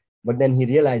on. But then he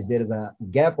realized there is a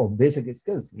gap of basic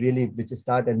skills, really, which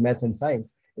started math and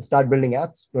science. Start building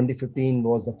apps. 2015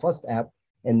 was the first app,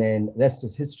 and then rest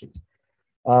is history.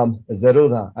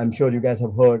 Zerodha, I'm sure you guys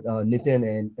have heard Nitin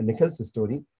and Nikhil's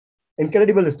story.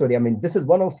 Incredible story. I mean, this is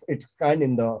one of its kind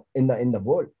in the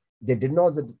world. They did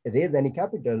not raise any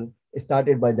capital.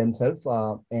 Started by themselves.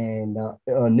 And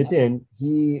Nitin,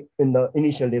 he in the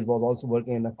initial days was also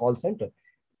working in a call center.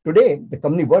 Today, the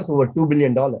company worth over $2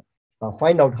 billion.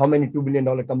 Find out how many $2 billion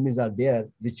companies are there,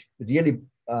 which really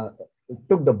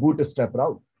took the bootstrap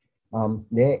route.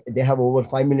 They have over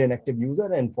 5 million active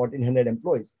users and 1,400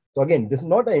 employees. So again, this is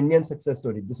not an Indian success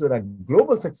story. This is a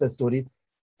global success story.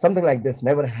 Something like this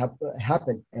never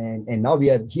happened. And now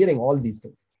we are hearing all these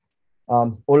things.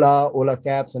 Ola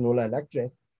Cabs and Ola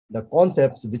Electric, the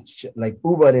concepts which like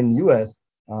Uber in US,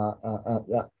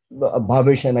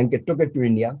 Bhavish and Ankit took it to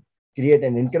India, create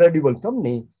an incredible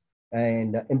company,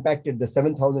 and impacted the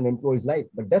 7,000 employees' life.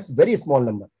 But that's a very small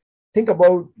number. Think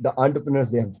about the entrepreneurs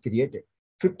they have created.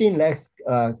 15 lakhs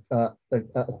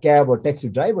cab or taxi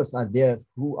drivers are there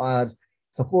who are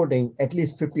supporting at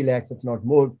least 50 lakhs, if not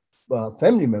more,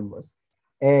 family members.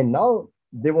 And now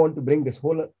they want to bring this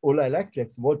whole Ola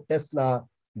Electrics, what Tesla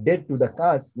did to the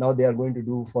cars, now they are going to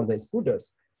do for the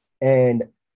scooters. And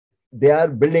they are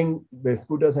building the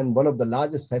scooters in one of the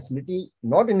largest facility,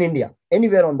 not in India,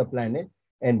 anywhere on the planet,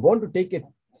 and want to take it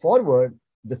forward.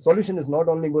 The solution is not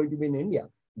only going to be in India.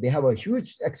 They have a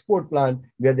huge export plan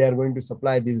where they are going to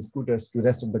supply these scooters to the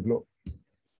rest of the globe.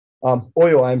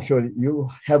 Oyo, I'm sure you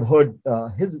have heard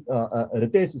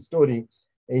Ritesh's story.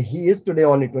 He is today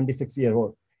only 26 years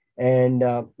old. And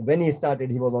when he started,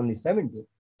 he was only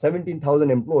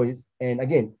 17,000 employees. And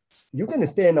again, you can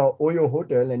stay in a Oyo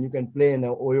hotel and you can play in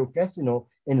a Oyo casino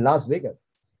in Las Vegas.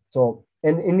 So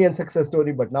an Indian success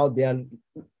story, but now they are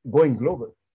going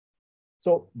global.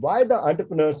 So why the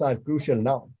entrepreneurs are crucial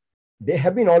now? They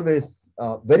have been always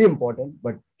very important,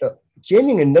 but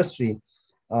changing industry,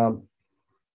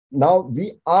 now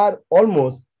we are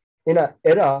almost in an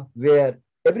era where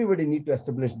everybody needs to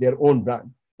establish their own brand.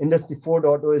 Industry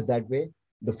 4.0 is that way.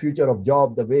 The future of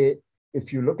job, the way,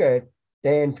 if you look at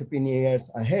 10, 15 years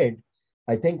ahead,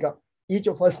 I think each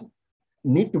of us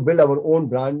need to build our own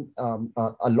brand.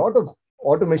 A lot of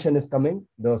automation is coming.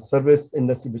 The service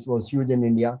industry, which was huge in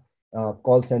India,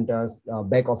 call centers,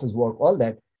 back office work, all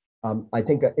that, I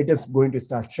think it is going to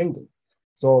start shrinking.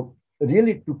 So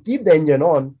really to keep the engine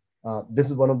on, this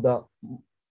is one of the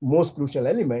most crucial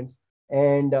elements.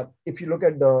 And if you look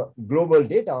at the global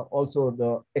data, also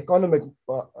the economic,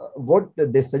 what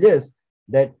they suggest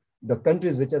that the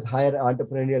countries which has higher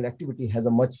entrepreneurial activity has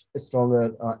a much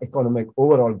stronger economic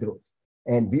overall growth.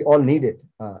 And we all need it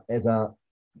as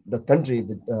the country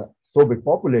with so big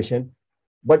population.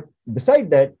 But beside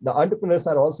that, the entrepreneurs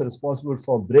are also responsible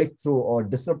for breakthrough or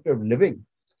disruptive living.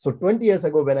 So 20 years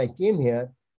ago, when I came here,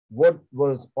 what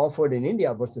was offered in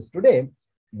India versus today,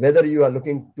 whether you are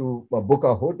looking to book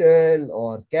a hotel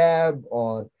or cab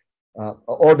or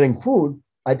ordering food,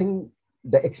 I think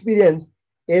the experience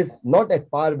is not at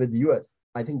par with the US.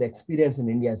 I think the experience in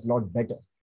India is a lot better.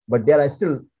 But there are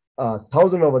still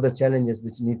thousands of other challenges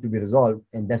which need to be resolved.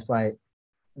 And that's why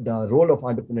the role of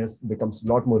entrepreneurs becomes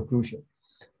a lot more crucial.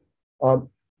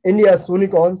 India's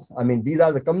unicorns, I mean, these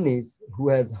are the companies who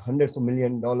has hundreds of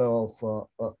 $millions of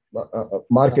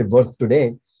market worth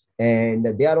today, and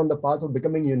they are on the path of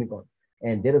becoming unicorn.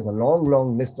 And there is a long,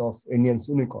 long list of Indian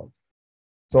unicorns.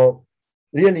 So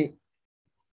really,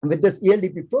 with this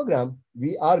ELDP program,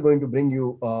 we are going to bring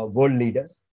you world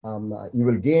leaders. You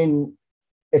will gain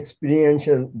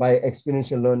experiential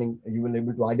learning. You will be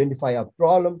able to identify a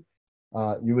problem.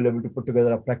 You will be able to put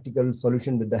together a practical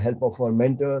solution with the help of our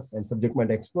mentors and subject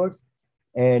matter experts.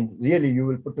 And really, you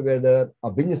will put together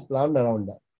a business plan around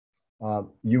that.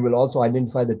 You will also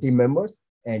identify the team members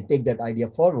and take that idea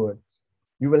forward.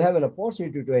 You will have an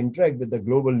opportunity to interact with the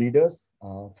global leaders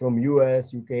from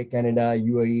US, UK, Canada,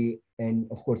 UAE, and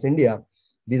of course, India.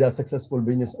 These are successful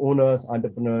business owners,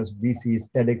 entrepreneurs,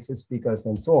 VCs, TEDx speakers,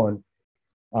 and so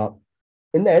on.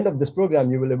 In the end of this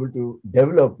program, you will be able to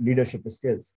develop leadership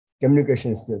skills,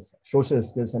 communication skills, social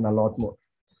skills, and a lot more.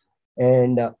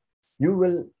 And you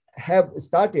will have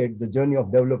started the journey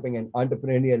of developing an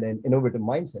entrepreneurial and innovative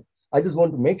mindset. I just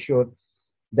want to make sure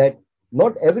that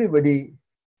not everybody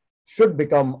should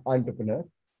become entrepreneur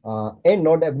and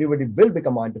not everybody will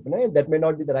become entrepreneur. That may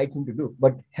not be the right thing to do,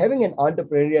 but having an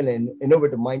entrepreneurial and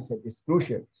innovative mindset is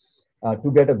crucial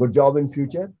to get a good job in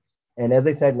future. And as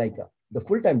I said, like the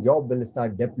full-time job will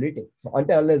start depleting. So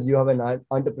unless you have an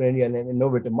entrepreneurial and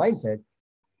innovative mindset,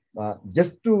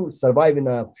 just to survive in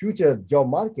a future job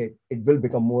market, it will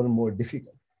become more and more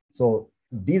difficult. So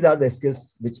these are the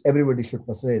skills which everybody should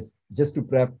possess just to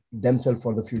prep themselves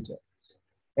for the future.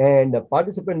 And the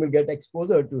participant will get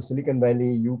exposure to Silicon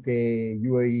Valley, UK,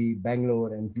 UAE,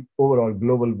 Bangalore, and overall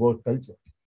global work culture.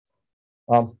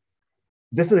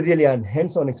 This is really a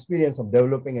hands-on experience of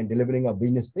developing and delivering a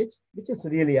business pitch, which is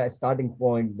really a starting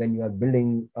point when you are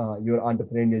building your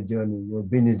entrepreneurial journey, your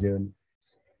business journey.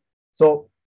 So,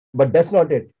 but that's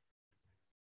not it.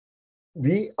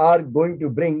 We are going to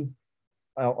bring,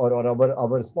 or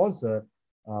our sponsor,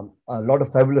 a lot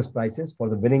of fabulous prizes for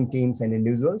the winning teams and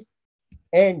individuals.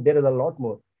 And there is a lot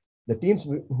more. The teams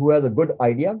who has a good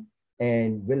idea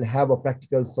and will have a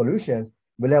practical solutions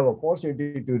will have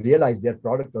opportunity to realize their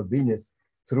product or business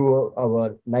through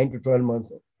our 9 to 12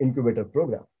 months incubator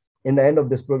program. In the end of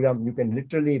this program, you can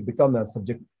literally become a small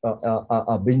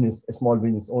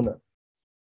business owner.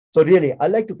 So really, I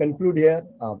like to conclude here.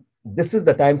 This is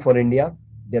the time for India.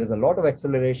 There is a lot of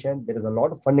acceleration. There is a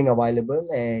lot of funding available.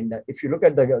 And if you look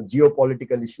at the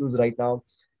geopolitical issues right now,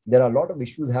 there are a lot of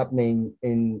issues happening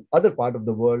in other part of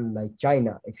the world, like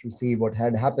China. If you see what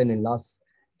had happened in last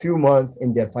few months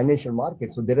in their financial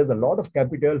market. So there is a lot of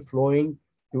capital flowing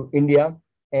to India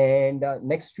And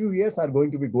next few years are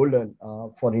going to be golden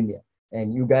for India.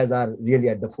 And you guys are really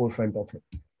at the forefront of it.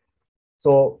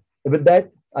 So with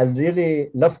that, I'd really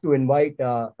love to invite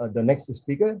the next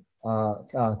speaker,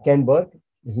 Ken Burke.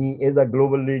 He is a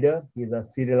global leader. He's a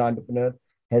serial entrepreneur,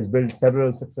 has built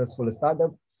several successful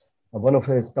startups. One of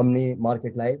his company,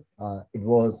 Market Life, it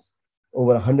was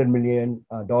over $100 million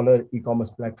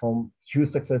e-commerce platform, huge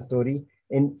success story.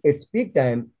 In its peak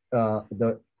time,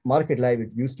 the Market Life, it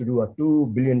used to do a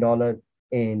 $2 billion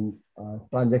in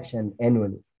transaction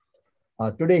annually.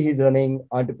 Today, he's running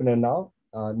Entrepreneur Now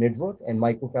network and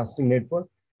microcasting network,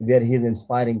 where he's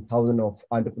inspiring thousands of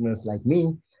entrepreneurs like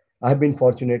me. I've been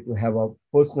fortunate to have a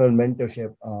personal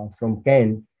mentorship from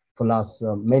Ken for last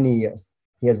many years.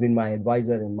 He has been my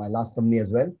advisor in my last company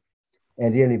as well.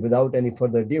 And really, without any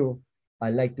further ado,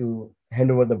 I'd like to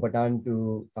hand over the baton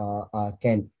to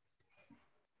Ken.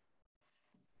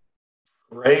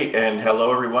 Great, and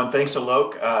hello everyone. Thanks,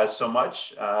 Alok, so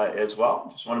much as well.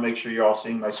 Just want to make sure you're all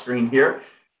seeing my screen here.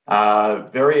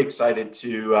 Very excited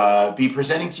to be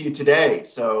presenting to you today.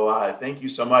 So thank you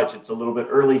so much. It's a little bit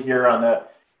early here on the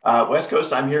West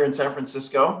Coast. I'm here in San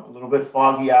Francisco, a little bit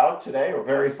foggy out today, or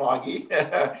very foggy,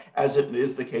 as it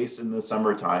is the case in the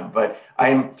summertime. But I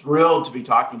am thrilled to be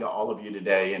talking to all of you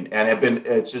today, and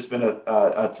it's just been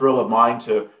a thrill of mine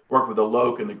to work with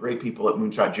Alok and the great people at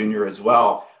Moonshot Jr. as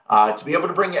well. To be able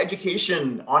to bring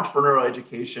education, entrepreneurial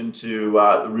education to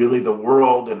really the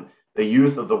world and the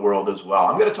youth of the world as well.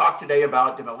 I'm going to talk today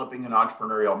about developing an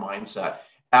entrepreneurial mindset.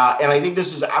 And I think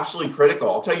this is absolutely critical.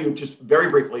 I'll tell you just very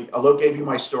briefly, Alok gave you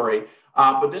my story,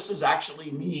 but this is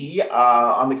actually me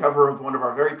on the cover of one of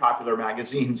our very popular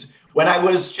magazines when I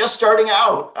was just starting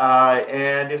out.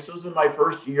 And this was in my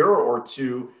first year or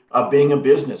two of being a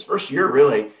business, first year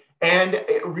really. And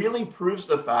it really proves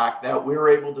the fact that we were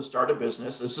able to start a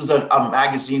business. This is a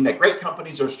magazine that great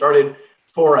companies are started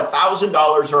for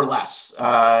 $1,000 or less,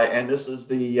 and this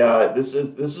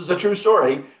is a true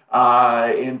story.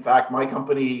 In fact, my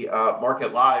company,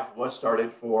 Market Live, was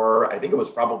started for, I think it was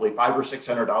probably $500 or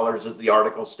 $600, as the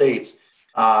article states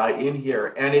in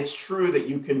here. And it's true that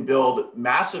you can build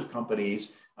massive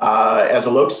companies. As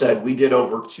Alok said, we did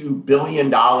over $2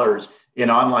 billion in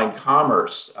online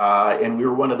commerce, and we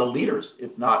were one of the leaders,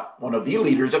 if not one of the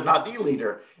leaders, if not the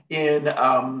leader in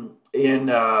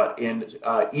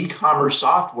e-commerce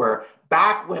software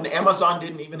back when Amazon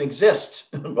didn't even exist.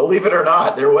 Believe it or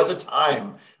not, there was a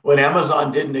time when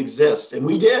Amazon didn't exist, and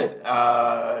we did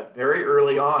very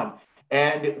early on.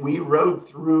 And we rode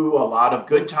through a lot of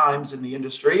good times in the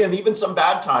industry and even some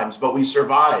bad times, but we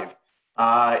survived.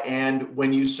 And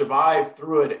when you survive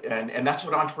through it, and that's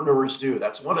what entrepreneurs do.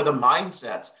 That's one of the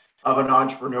mindsets of an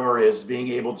entrepreneur, is being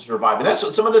able to survive. And that's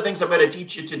some of the things I'm going to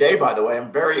teach you today, by the way.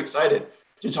 I'm very excited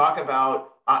to talk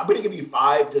about. I'm going to give you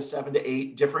 5 to 7 to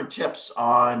 8 different tips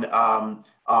on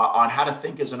how to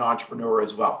think as an entrepreneur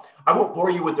as well. I won't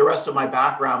bore you with the rest of my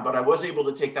background, but I was able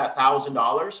to take that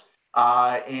 $1,000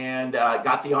 and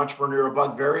got the entrepreneur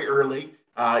bug very early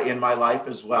in my life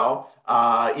as well.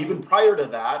 Even prior to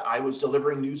that, I was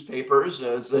delivering newspapers.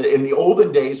 In the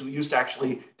olden days, we used to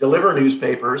actually deliver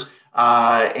newspapers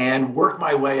and work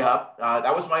my way up.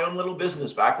 That was my own little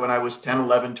business back when I was 10,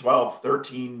 11, 12,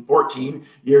 13, 14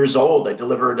 years old. I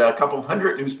delivered a couple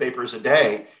hundred newspapers a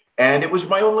day. And it was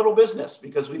my own little business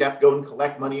because we'd have to go and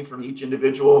collect money from each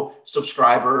individual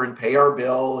subscriber and pay our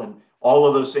bill and all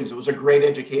of those things. It was a great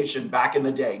education back in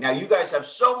the day. Now, you guys have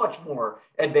so much more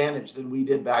advantage than we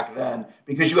did back then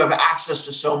because you have access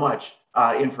to so much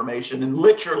information. And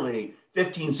literally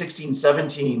 15, 16,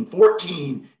 17,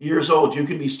 14 years old, you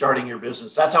can be starting your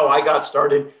business. That's how I got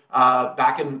started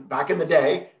back in the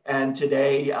day. And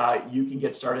today you can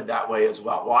get started that way as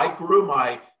well. Well, I grew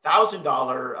my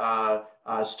 $1,000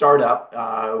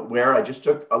 startup where I just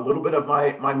took a little bit of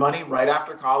my money right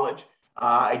after college.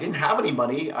 I didn't have any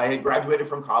money. I had graduated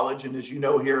from college. And as you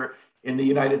know, here in the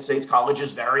United States, college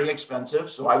is very expensive.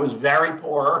 So I was very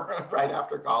poor right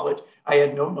after college. I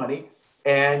had no money.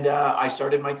 And I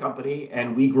started my company,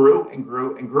 and we grew and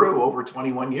grew and grew over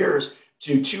 21 years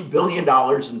to $2 billion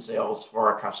in sales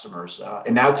for our customers.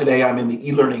 And now today I'm in the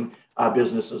e-learning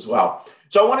business as well.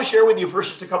 So I want to share with you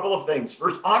first just a couple of things.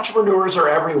 First, entrepreneurs are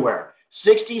everywhere.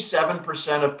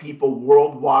 67% of people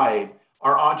worldwide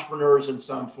are entrepreneurs in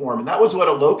some form. And that was what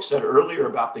Alok said earlier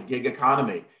about the gig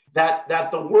economy,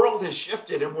 that the world has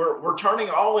shifted and we're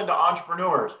turning all into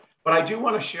entrepreneurs. But I do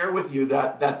want to share with you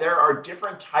that there are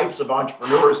different types of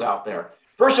entrepreneurs out there.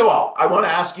 First of all, I want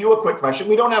to ask you a quick question.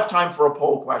 We don't have time for a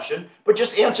poll question, but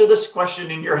just answer this question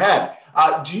in your head.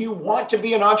 Do you want to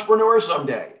be an entrepreneur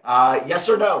someday? Yes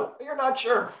or no? You're not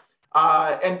sure.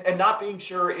 And not being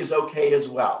sure is okay as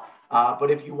well.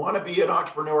 But if you want to be an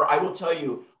entrepreneur, I will tell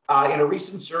you, in a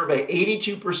recent survey,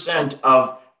 82%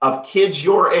 of kids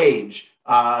your age,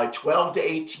 12 to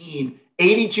 18,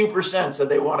 82% said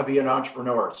they want to be an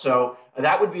entrepreneur. So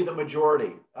that would be the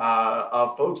majority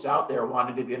of folks out there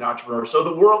wanting to be an entrepreneur. So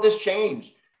the world has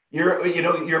changed.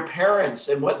 Your parents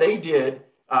and what they did,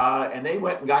 and they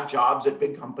went and got jobs at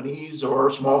big companies or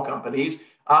small companies.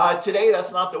 Today,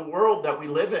 that's not the world that we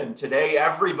live in. Today,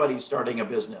 everybody's starting a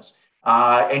business,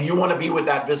 and you want to be with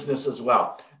that business as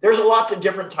well. There's lots of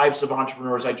different types of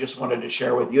entrepreneurs I just wanted to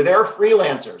share with you. There are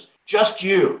freelancers, just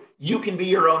you. You can be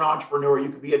your own entrepreneur. You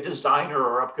could be a designer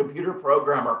or a computer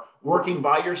programmer working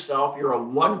by yourself. You're a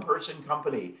one-person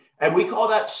company. And we call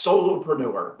that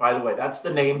solopreneur, by the way. That's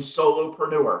the name,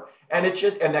 solopreneur. And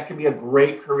that can be a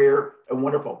great career and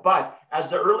wonderful. But as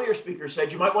the earlier speaker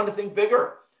said, you might want to think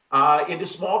bigger. Into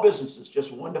small businesses,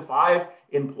 just 1 to 5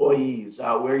 employees,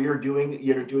 where you're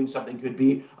doing something, could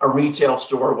be a retail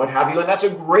store, what have you. And that's a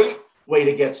great way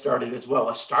to get started as well.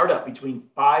 A startup between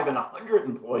 5 and 100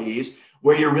 employees,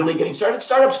 where you're really getting started.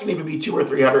 Startups can even be 200 or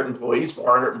 300 employees,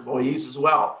 400 employees as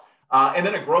well. And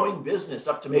then a growing business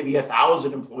up to maybe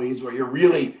 1,000 employees, where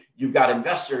you've got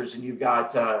investors, and you've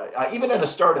got, even in a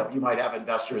startup, you might have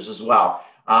investors as well.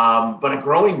 But a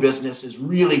growing business is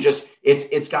really just,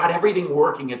 it's got everything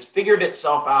working. It's figured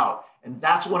itself out. And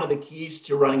that's one of the keys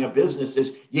to running a business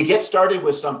is you get started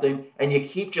with something and you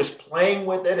keep just playing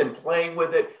with it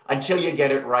until you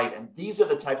get it right. And these are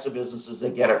the types of businesses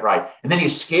that get it right. And then you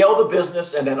scale the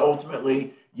business, and then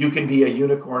ultimately you can be a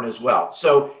unicorn as well.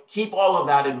 So keep all of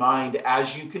that in mind,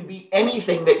 as you can be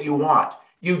anything that you want.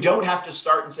 You don't have to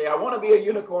start and say, I want to be a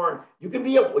unicorn. You can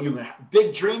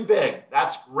dream big.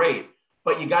 That's great.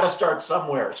 But you got to start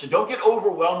somewhere. So don't get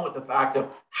overwhelmed with the fact of,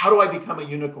 how do I become a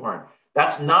unicorn?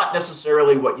 That's not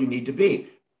necessarily what you need to be.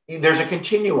 There's a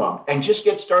continuum, and just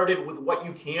get started with what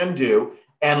you can do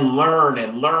and learn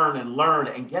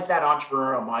and get that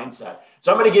entrepreneurial mindset.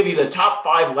 So I'm going to give you the top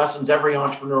 5 lessons every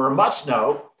entrepreneur must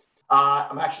know.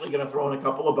 I'm actually going to throw in a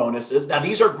couple of bonuses. Now,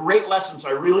 these are great lessons. So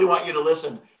I really want you to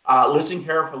listen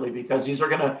carefully, because these are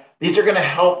going to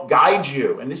help guide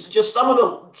you. And this is just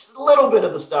just a little bit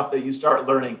of the stuff that you start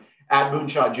learning at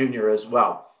Moonshot Jr. as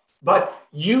well. But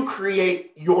you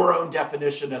create your own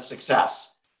definition of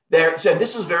success. So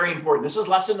this is very important. This is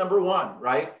lesson number 1,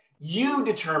 right? You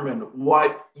determine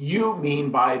what you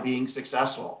mean by being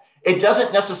successful. It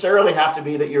doesn't necessarily have to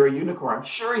be that you're a unicorn.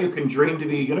 Sure, you can dream to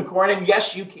be a unicorn, and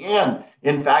yes, you can,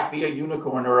 in fact, be a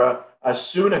unicorn or a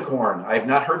soonicorn. I've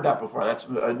not heard that before. That's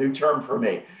a new term for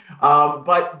me.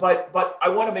 But I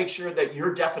want to make sure that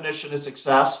your definition of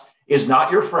success is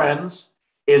not your friends',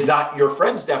 is not your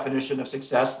friend's definition of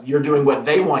success. You're doing what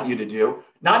they want you to do.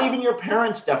 Not even your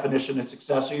parents' definition of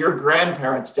success or your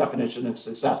grandparents' definition of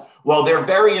success. While they're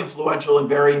very influential and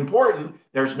very important,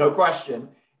 there's no question,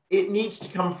 it needs to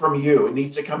come from you. It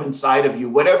needs to come inside of you.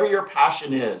 Whatever your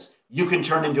passion is, you can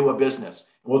turn into a business.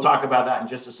 We'll talk about that in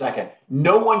just a second.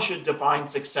 No one should define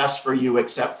success for you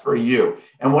except for you.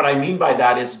 And what I mean by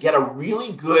that is to be a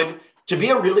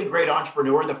really great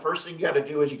entrepreneur, the first thing you got to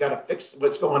do is you got to fix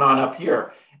what's going on up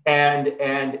here. And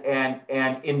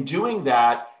in doing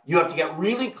that, you have to get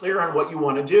really clear on what you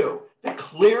want to do. The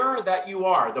clearer that you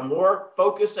are, the more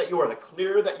focused that you are, the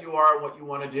clearer that you are on what you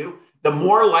want to do, the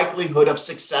more likelihood of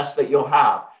success that you'll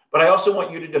have. But I also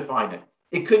want you to define it.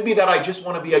 It could be that I just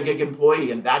want to be a gig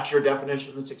employee, and that's your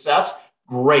definition of success.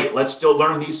 Great. Let's still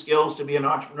learn these skills to be an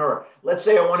entrepreneur. Let's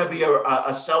say I want to be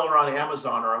a seller on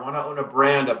Amazon, or I want to own a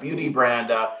brand, a beauty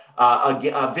brand,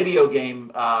 a video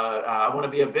game. I want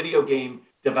to be a video game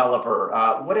developer,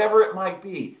 whatever it might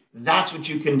be. That's what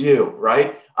you can do,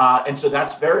 right? And so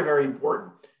that's very, very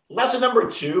important. Lesson number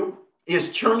 2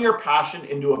 is turn your passion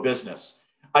into a business.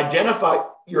 Identify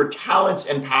your talents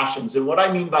and passions. And what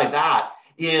I mean by that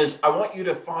is I want you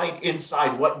to find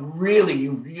inside what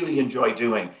you really enjoy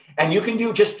doing. And you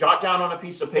can just jot down on a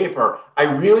piece of paper, I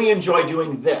really enjoy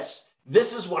doing this.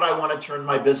 This is what I want to turn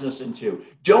my business into.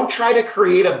 Don't try to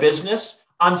create a business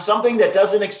on something that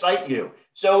doesn't excite you.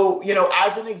 So,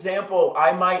 as an example,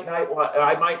 I might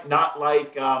not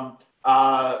like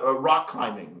rock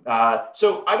climbing.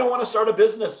 So I don't want to start a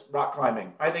business rock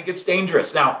climbing. I think it's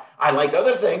dangerous. Now, I like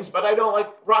other things, but I don't like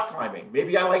rock climbing.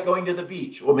 Maybe I like going to the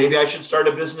beach. Well, maybe I should start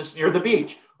a business near the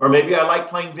beach. Or maybe I like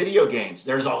playing video games.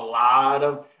 There's a lot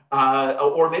of,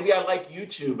 or maybe I like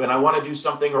YouTube and I want to do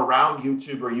something around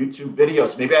YouTube or YouTube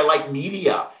videos. Maybe I like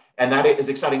media and that is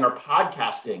exciting, or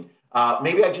podcasting.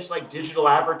 Maybe I just like digital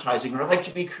advertising, or I like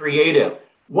to be creative.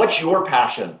 What's your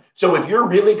passion? So if you're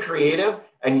really creative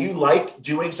and you like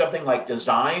doing something like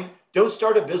design, don't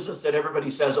start a business that everybody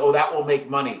says, oh, that will make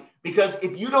money. Because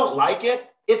if you don't like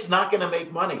it, it's not going to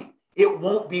make money. It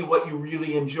won't be what you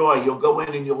really enjoy. You'll go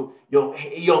in and you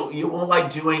won't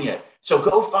like doing it. So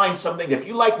go find something. If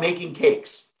you like making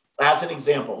cakes, as an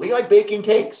example, you like baking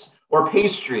cakes or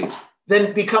pastries,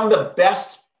 then become the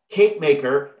best cake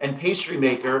maker and pastry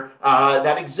maker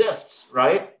that exists,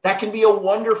 right? That can be a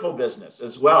wonderful business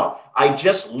as well. I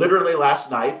just literally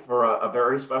last night for a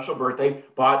very special birthday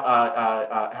bought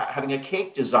having a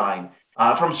cake design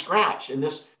from scratch. And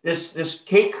this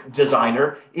cake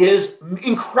designer is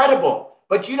incredible.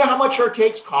 But do you know how much her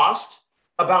cakes cost?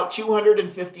 About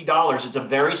 $250. It's a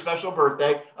very special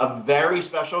birthday, a very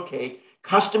special cake,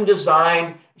 custom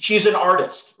design. She's an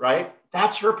artist, right?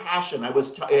 That's her passion. I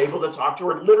was able to talk to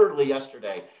her literally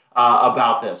yesterday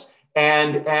about this.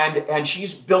 And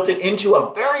she's built it into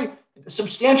a very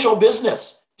substantial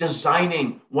business,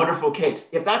 designing wonderful cakes.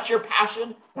 If that's your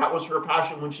passion, that was her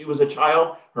passion when she was a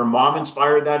child, her mom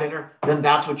inspired that in her, then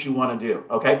that's what you want to do,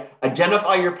 okay?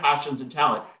 Identify your passions and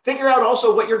talent. Figure out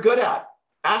also what you're good at.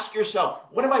 Ask yourself,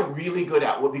 what am I really good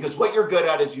at? Well, because what you're good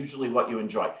at is usually what you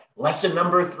enjoy. Lesson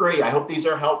number 3, I hope these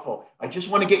are helpful. I just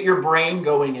want to get your brain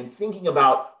going and thinking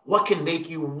about what can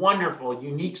make you wonderful,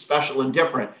 unique, special, and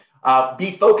different.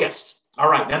 Be focused.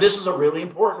 All right, now this is a really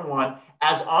important one.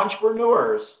 As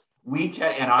entrepreneurs, we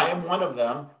tend, and I am one of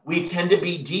them, we tend to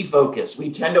be defocused.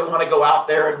 We tend to want to go out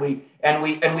there and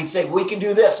we say, we can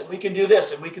do this, and we can do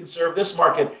this, and we can serve this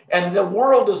market, and the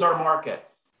world is our market.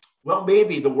 Well,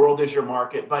 maybe the world is your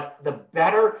market, but the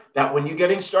better that when you're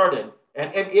getting started,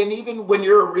 and even when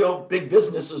you're a real big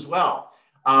business as well,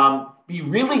 be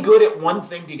really good at one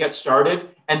thing to get started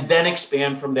and then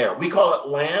expand from there. We call it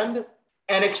land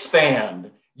and expand.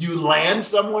 You land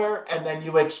somewhere and then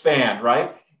you expand,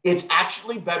 right? It's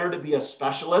actually better to be a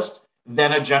specialist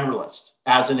than a generalist,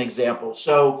 as an example.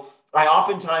 So I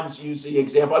oftentimes use the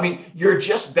example, you're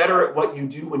just better at what you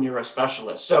do when you're a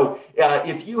specialist. So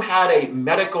if you had a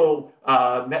medical,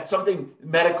 something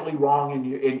medically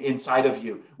wrong inside of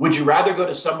you, would you rather go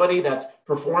to somebody that's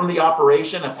performed the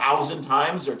operation 1,000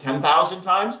 times or 10,000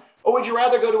 times? Or would you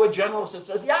rather go to a generalist that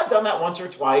says, yeah, I've done that once or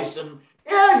twice, and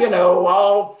yeah,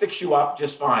 I'll fix you up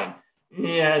just fine?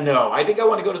 Yeah, no, I think I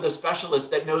want to go to the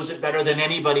specialist that knows it better than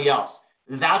anybody else.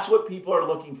 That's what people are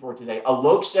looking for today.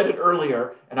 Alok said it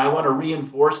earlier, and I want to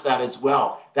reinforce that as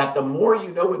well, that the more you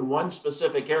know in one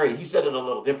specific area, he said it a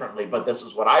little differently, but this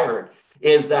is what I heard,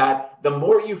 is that the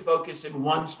more you focus in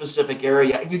one specific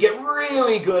area and you get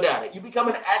really good at it, you become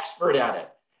an expert at it,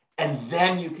 and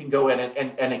then you can go in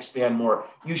and expand more.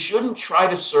 You shouldn't try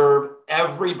to serve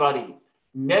everybody.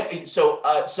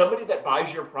 So somebody that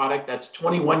buys your product that's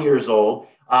 21 years old,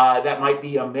 that might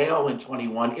be a male in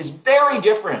 21, is very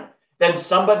different than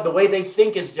somebody. The way they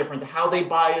think is different. How they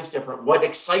buy is different. What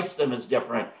excites them is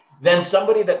different than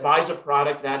somebody that buys a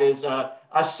product that is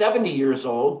 70 years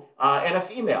old and a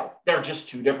female. They're just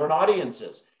two different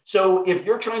audiences. So if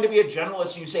you're trying to be a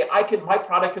generalist and you say, my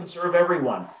product can serve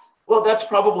everyone, well, that's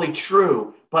probably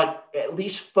true, but at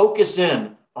least focus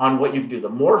in on what you can do. The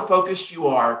more focused you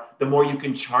are, the more you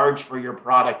can charge for your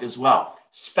product as well.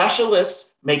 Specialists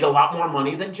make a lot more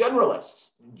money than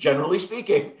generalists, generally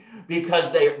speaking,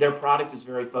 because their product is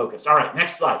very focused. All right,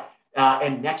 next slide.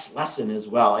 And next lesson as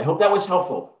well. I hope that was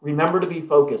helpful. Remember to be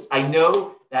focused. I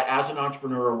know that as an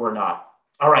entrepreneur, we're not.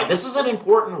 All right, this is an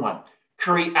important one.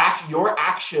 Your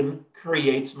action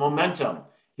creates momentum.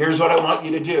 Here's what I want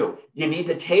you to do. You need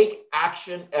to take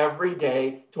action every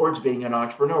day towards being an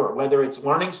entrepreneur, whether it's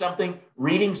learning something,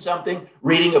 reading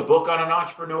a book on an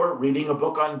entrepreneur, reading a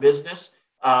book on business,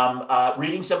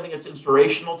 reading something that's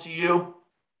inspirational to you,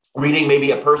 reading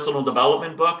maybe a personal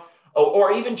development book,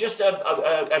 or even just and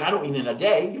I don't mean in a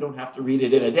day, you don't have to read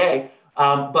it in a day,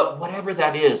 but whatever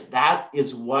that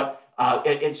is what,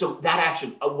 and so that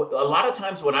action, a lot of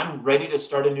times when I'm ready to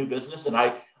start a new business, and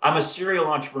I'm a serial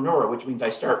entrepreneur, which means I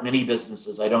start many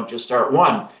businesses. I don't just start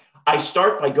one. I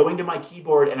start by going to my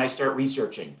keyboard and I start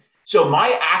researching. So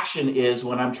my action is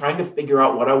when I'm trying to figure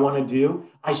out what I want to do,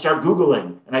 I start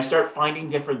Googling and I start finding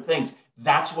different things.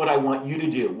 That's what I want you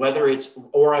to do, whether it's,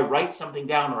 or I write something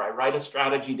down, or I write a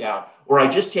strategy down, or I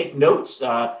just take notes,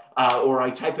 or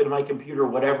I type it in my computer,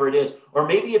 whatever it is. Or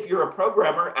maybe if you're a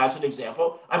programmer, as an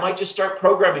example, I might just start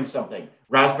programming something,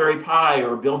 Raspberry Pi,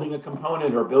 or building a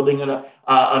component, or building an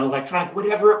electronic,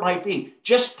 whatever it might be.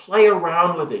 Just play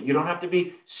around with it. You don't have to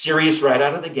be serious right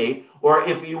out of the gate. Or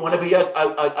if you want to be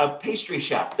a pastry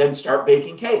chef, then start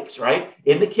baking cakes, right?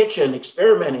 In the kitchen,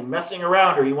 experimenting, messing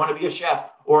around, or you want to be a chef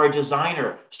or a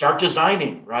designer, start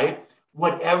designing, right?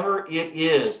 Whatever it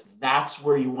is, that's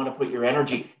where you want to put your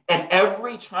energy. And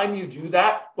every time you do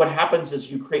that, what happens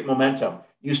is you create momentum.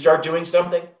 You start doing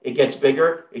something, it gets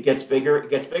bigger, it gets bigger, it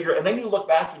gets bigger. And then you look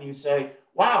back and you say,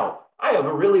 wow, I have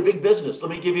a really big business.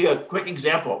 Let me give you a quick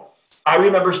example. I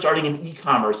remember starting in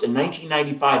e-commerce in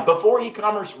 1995, before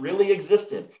e-commerce really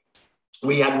existed.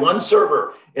 We had one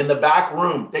server in the back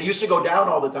room that used to go down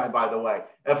all the time, by the way,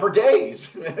 for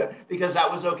days, because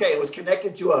that was okay. It was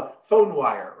connected to a phone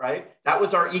wire, right? That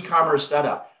was our e-commerce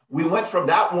setup. We went from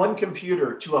that one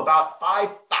computer to about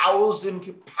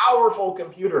 5,000 powerful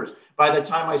computers by the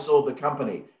time I sold the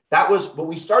company. But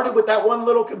we started with that one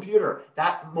little computer.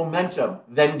 That momentum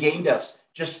then gained us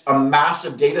just a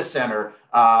massive data center.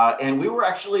 And we were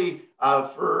actually,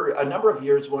 for a number of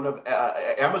years, one of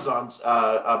Amazon's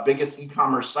biggest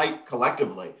e-commerce site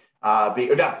collectively.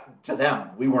 Not to them,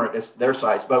 we weren't their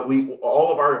size, but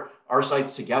all of our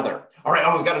sites together. All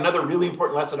right, we've got another really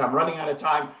important lesson. I'm running out of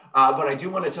time, but I do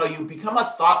want to tell you, become a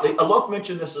thought leader. Alok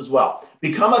mentioned this as well.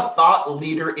 Become a thought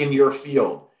leader in your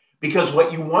field. Because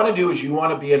what you want to do is you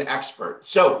want to be an expert.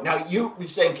 So now you're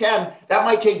saying, Ken, that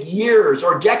might take years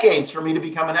or decades for me to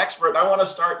become an expert. I want to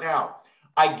start now.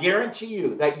 I guarantee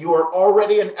you that you are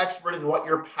already an expert in what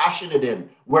you're passionate in,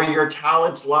 where your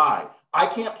talents lie. I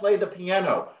can't play the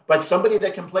piano, but somebody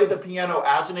that can play the piano,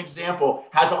 as an example,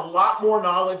 has a lot more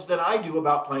knowledge than I do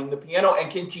about playing the piano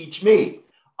and can teach me.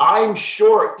 I'm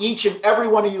sure each and every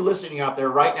one of you listening out there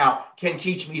right now can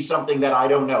teach me something that I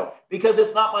don't know, because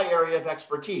it's not my area of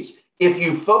expertise. If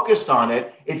you've focused on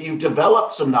it, if you've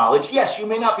developed some knowledge, yes, you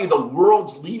may not be the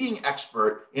world's leading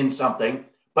expert in something,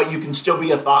 but you can still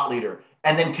be a thought leader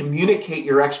and then communicate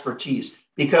your expertise.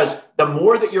 Because the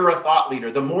more that you're a thought leader,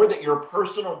 the more that your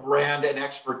personal brand and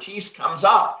expertise comes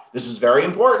up, this is very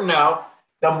important now,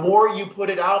 the more you put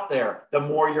it out there, the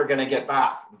more you're going to get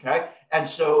back, okay? And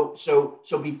so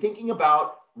be thinking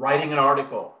about writing an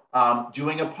article,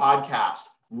 doing a podcast,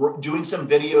 doing some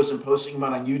videos and posting them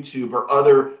on YouTube or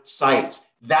other sites.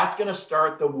 That's going to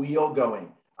start the wheel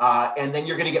going. And then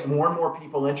you're going to get more and more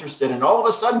people interested. And all of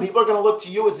a sudden, people are going to look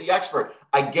to you as the expert.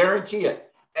 I guarantee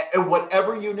it. And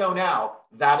whatever you know now,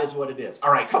 that is what it is.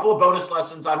 All right, couple of bonus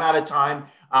lessons. I'm out of time.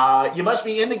 You must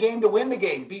be in the game to win the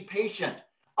game. Be patient.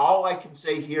 All I can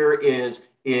say here is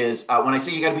when I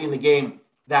say you got to be in the game,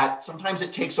 that sometimes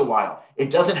it takes a while. It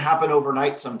doesn't happen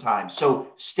overnight sometimes. So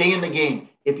stay in the game.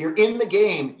 If you're in the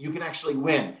game, you can actually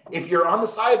win. If you're on the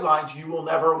sidelines, you will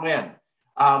never win.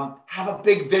 Have a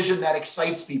big vision that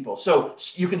excites people. So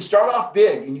you can start off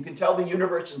big and you can tell the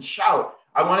universe and shout,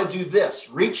 I want to do this.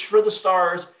 Reach for the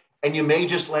stars and you may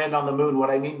just land on the moon.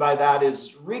 What I mean by that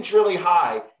is reach really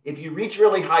high. If you reach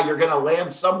really high, you're going to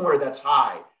land somewhere that's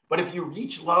high. But if you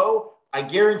reach low, I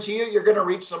guarantee you, you're going to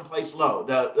reach someplace low.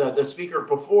 The speaker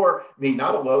before me,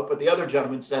 not Alok, but the other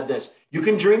gentleman said this. You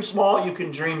can dream small, you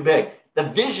can dream big. The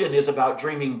vision is about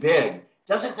dreaming big.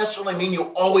 Doesn't necessarily mean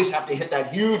you always have to hit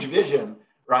that huge vision,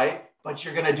 right? But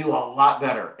you're going to do a lot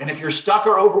better. And if you're stuck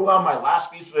or overwhelmed, my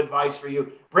last piece of advice for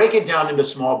you, break it down into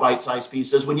small bite-sized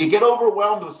pieces. When you get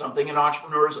overwhelmed with something, and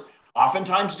entrepreneurs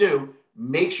oftentimes do,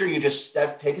 make sure you just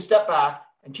take a step back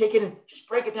and take it and just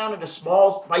break it down into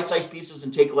small bite-sized pieces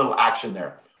and take a little action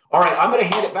there. All right, I'm going to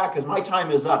hand it back because my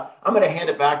time is up. I'm going to hand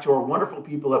it back to our wonderful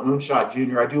people at Moonshot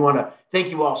Jr. I do want to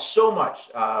thank you all so much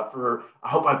I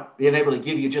hope I've been able to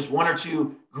give you just one or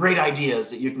two great ideas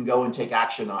that you can go and take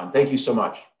action on. Thank you so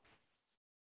much.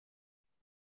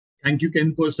 Thank you,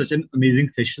 Ken, for such an amazing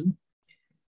session.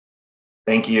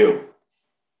 Thank you.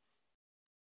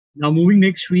 Now, moving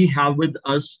next, we have with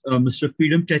us Mr.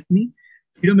 Freedom Chetney.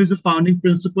 Freedom is the founding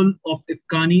principal of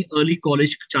Ipkani Early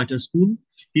College Charter School.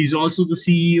 He's also the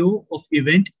CEO of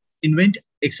Invent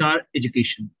XR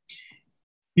Education.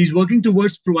 He's working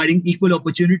towards providing equal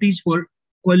opportunities for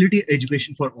quality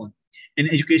education for all. An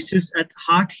educationist at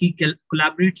heart, he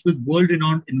collaborates with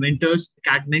world-renowned inventors,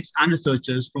 academics, and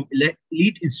researchers from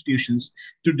elite institutions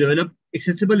to develop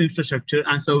accessible infrastructure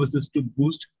and services to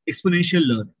boost exponential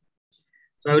learning.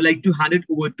 So I would like to hand it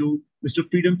over to Mr.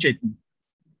 Freedom Chetney.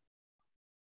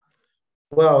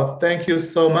 Well, thank you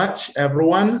so much,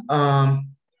 everyone.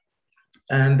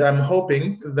 And I'm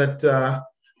hoping that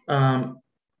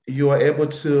you are able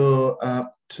to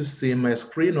see my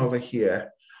screen over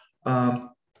here.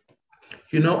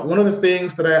 You know, one of the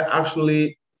things that I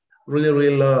actually really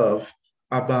love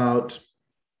about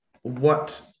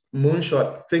what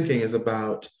Moonshot Thinking is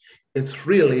about, it's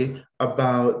really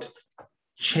about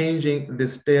changing the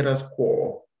status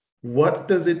quo. What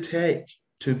does it take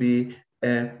to be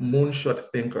a moonshot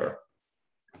thinker?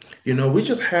 You know, we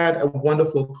just had a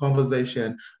wonderful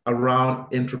conversation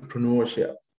around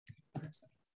entrepreneurship.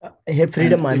 Hey,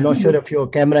 Freedom, I'm not sure if your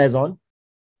camera is on.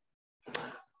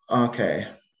 Okay.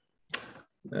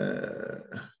 But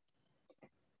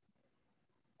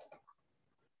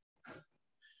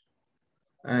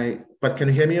can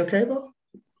you hear me okay though?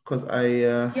 Because I...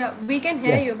 yeah, we can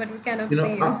hear you, but we cannot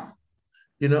see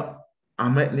you. I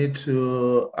might need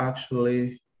to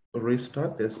actually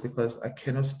restart this because I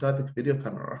cannot start the video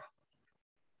camera.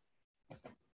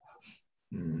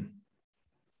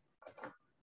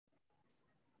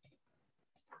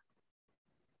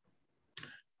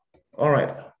 All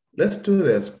right, let's do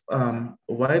this.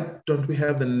 Why don't we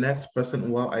have the next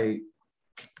person while I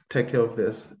take care of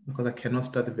this, because I cannot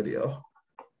start the video.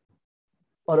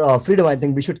 Or Freedom, I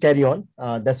think we should carry on.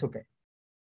 That's okay.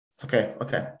 Okay,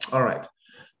 all right.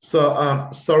 So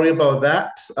sorry about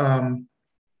that.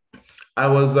 I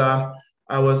was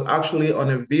actually on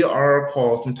a VR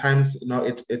call. Sometimes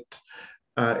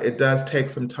it does take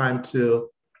some time to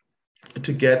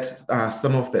get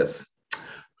some of this.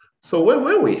 So where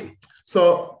were we?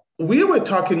 So we were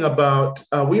talking about,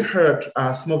 we heard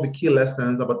some of the key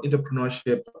lessons about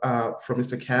entrepreneurship from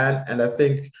Mr. Khan, and I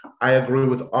think I agree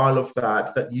with all of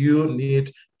that you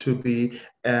need to be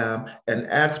an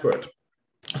expert.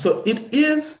 So it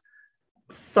is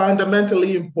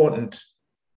fundamentally important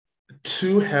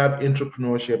to have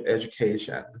entrepreneurship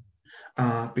education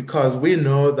because we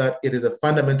know that it is a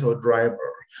fundamental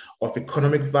driver of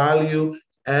economic value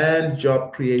and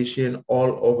job creation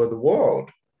all over the world.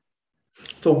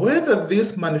 So whether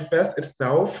this manifests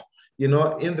itself, in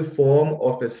the form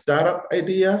of a startup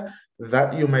idea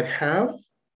that you might have,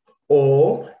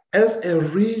 or as a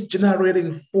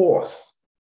regenerating force,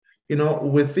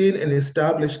 within an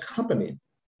established company,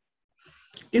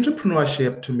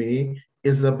 entrepreneurship to me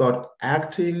is about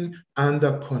acting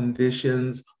under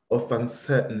conditions of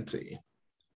uncertainty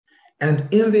and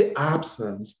in the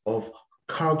absence of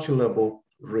calculable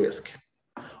risk.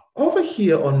 Over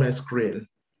here on my screen,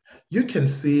 you can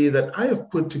see that I have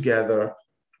put together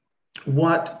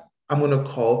what I'm going to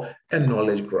call a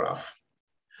knowledge graph.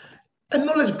 A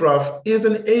knowledge graph is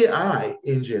an AI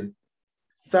engine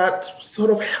that sort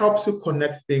of helps you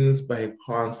connect things by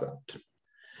concept.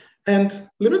 And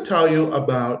let me tell you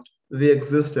about the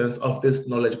existence of this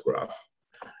knowledge graph.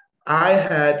 I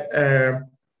had a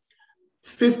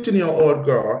 15-year-old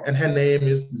girl, and her name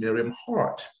is Miriam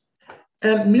Hart.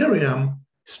 And Miriam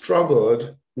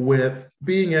struggled with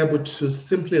being able to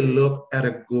simply look at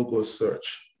a Google search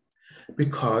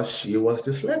because she was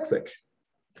dyslexic.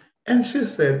 And she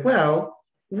said, well,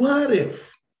 what if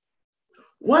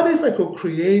I could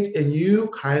create a new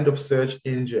kind of search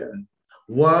engine,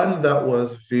 one that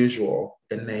was visual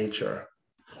in nature,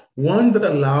 one that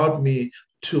allowed me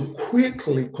to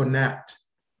quickly connect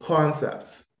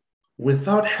concepts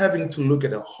without having to look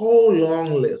at a whole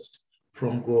long list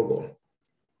from Google.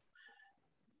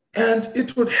 And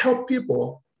it would help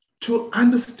people to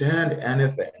understand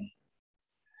anything.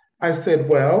 I said,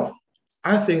 well,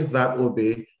 I think that will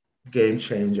be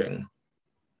game-changing.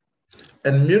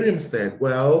 And Miriam said,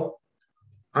 well,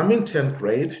 I'm in 10th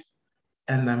grade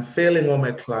and I'm failing all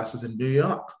my classes in New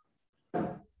York.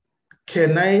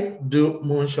 Can I do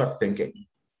moonshot thinking?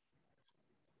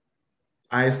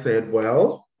 I said,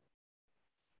 well,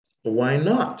 why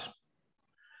not?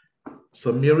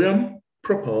 So Miriam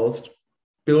proposed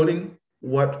building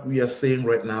what we are seeing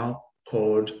right now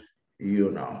called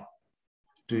YouKnow.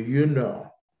 Do you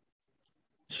know?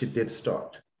 She did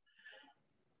start.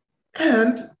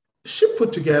 And she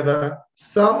put together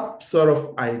some sort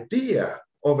of idea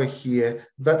over here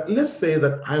that, let's say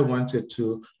that I wanted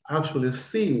to actually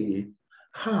see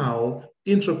how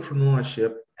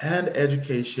entrepreneurship and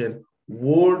education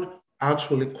would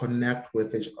actually connect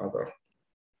with each other,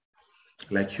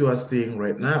 like you are seeing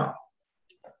right now.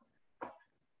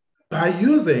 By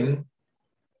using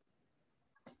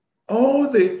all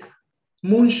the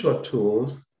moonshot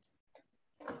tools,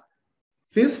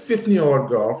 this 15-year-old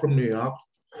girl from New York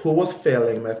who was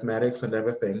failing mathematics and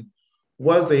everything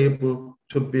was able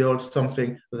to build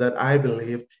something that I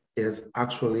believe is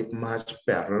actually much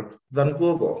better than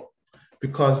Google.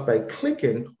 Because by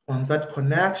clicking on that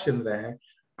connection there,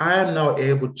 I am now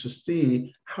able to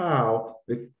see how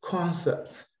the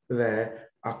concepts there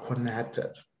are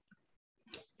connected.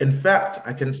 In fact,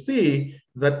 I can see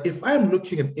that if I'm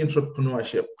looking at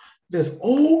entrepreneurship, there's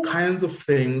all kinds of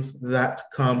things that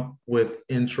come with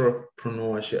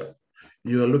entrepreneurship.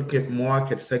 You're looking at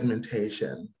market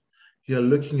segmentation. You're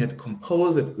looking at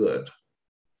composite good.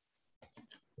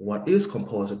 What is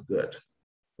composite good,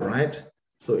 right?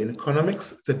 So in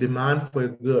economics, it's a demand for a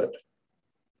good,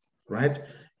 right?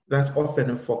 That's often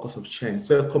a focus of change.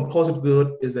 So composite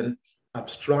good is an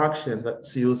abstraction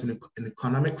that's used in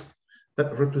economics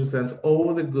that represents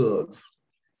all the goods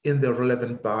in the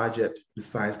relevant budget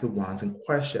besides the ones in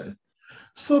question.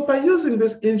 So by using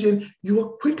this engine, you are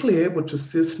quickly able to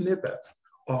see snippets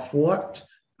of what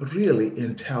really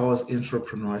entails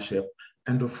entrepreneurship.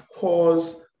 And of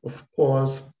course,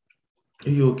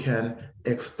 you can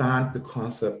expand the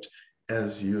concept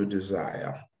as you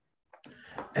desire.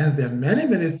 And there are many,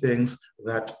 many things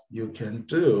that you can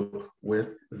do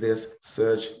with this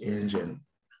search engine.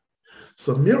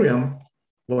 So Miriam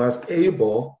was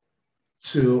able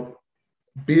to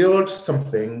build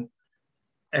something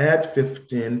at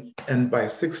 15, and by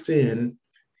 16,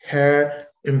 her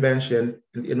invention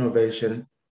and innovation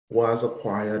was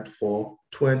acquired for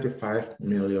 $25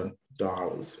 million.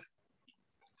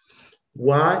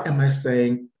 Why am I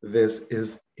saying this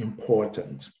is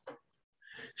important?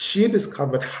 She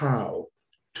discovered how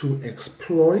to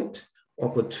exploit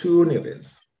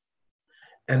opportunities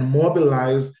and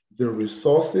mobilize the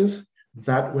resources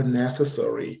that were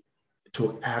necessary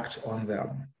to act on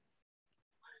them.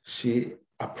 She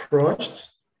approached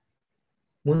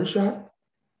Moonshot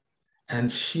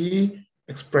and she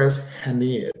expressed her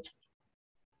need.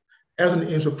 As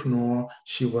an entrepreneur,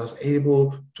 she was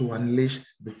able to unleash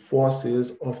the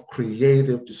forces of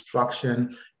creative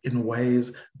destruction in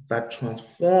ways that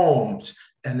transformed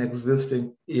an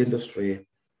existing industry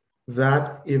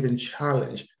that even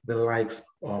challenged the likes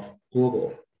of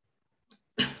Google.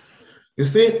 You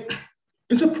see,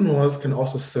 entrepreneurs can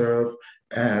also serve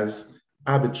as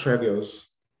arbitrators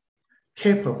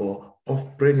capable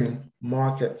of bringing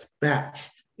markets back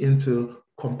into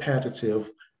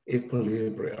competitive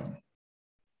equilibrium.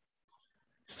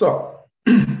 So,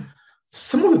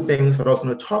 some of the things that I was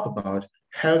going to talk about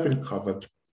have been covered.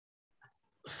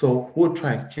 So we'll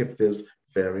try and keep this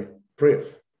very brief.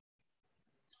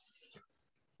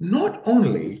 Not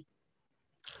only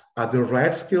are the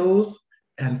right skills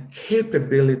and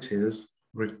capabilities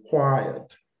required,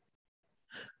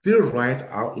 the right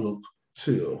outlook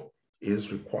too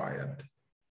is required.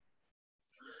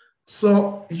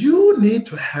 So you need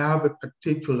to have a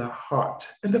particular heart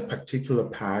and a particular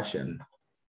passion,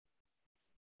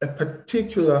 a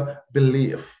particular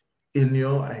belief in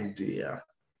your idea.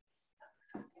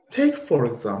 Take, for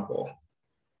example,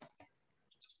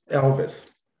 Elvis.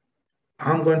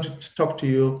 I'm going to talk to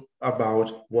you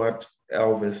about what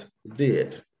Elvis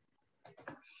did.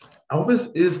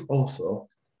 Elvis is also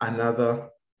another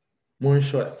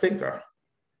moonshot thinker.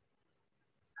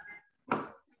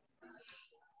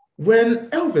 When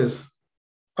Elvis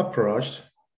approached,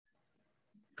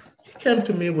 he came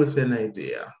to me with an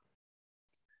idea.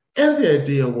 And the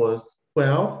idea was,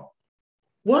 well,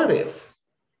 what if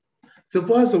there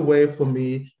was a way for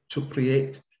me to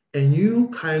create a new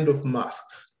kind of mask?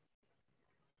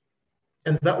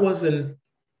 And that was in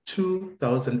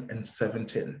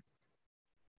 2017.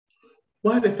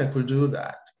 What if I could do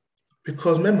that?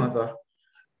 Because my mother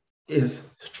is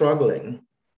struggling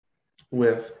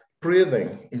with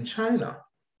breathing in China.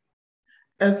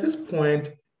 At this point,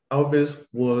 Elvis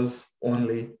was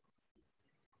only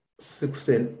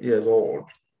 16 years old.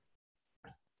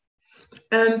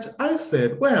 And I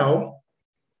said, well,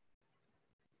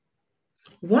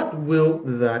 what will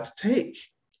that take?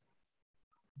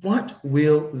 What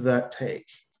will that take?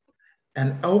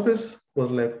 And Elvis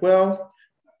was like, well,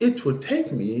 it would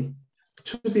take me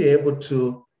to be able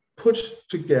to put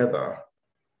together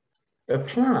a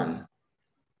plan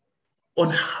on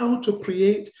how to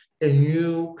create a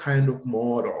new kind of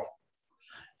model.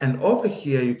 And over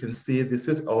here, you can see this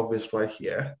is Elvis right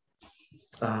here.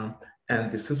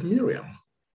 And this is Miriam.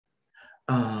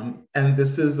 And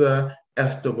this is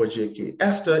Esther Wojcicki.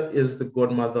 Esther is the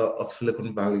godmother of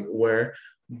Silicon Valley, where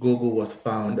Google was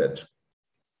founded,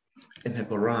 in her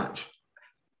garage.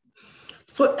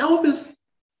 So Elvis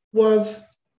was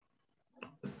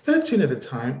 13 at the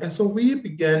time, and so we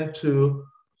began to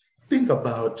think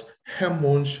about her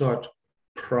moonshot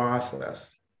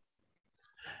process.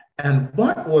 And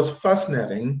what was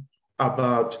fascinating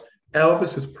about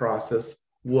Elvis's process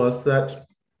was that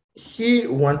he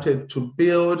wanted to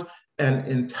build an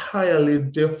entirely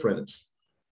different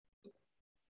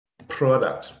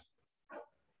product.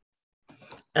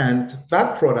 And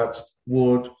that product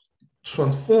would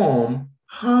transform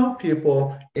how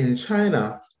people in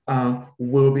China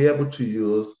will be able to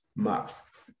use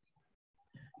masks.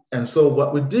 And so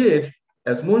what we did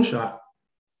as Moonshot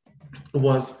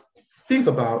was think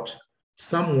about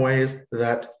some ways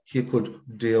that he could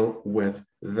deal with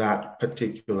that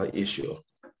particular issue.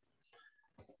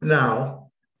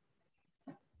 Now,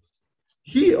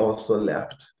 he also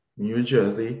left New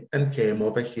Jersey and came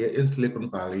over here in Silicon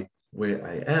Valley, where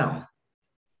I am.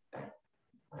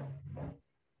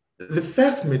 The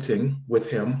first meeting with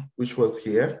him, which was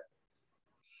here,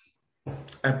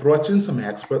 I brought in some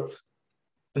experts,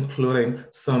 including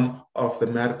some of the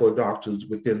medical doctors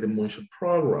within the Moonshot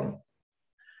program.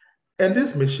 And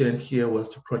this mission here was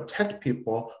to protect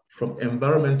people from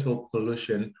environmental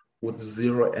pollution with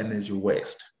zero energy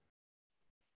waste.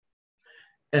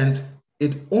 And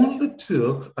it only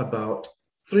took about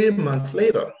 3 months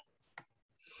later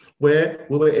where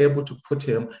we were able to put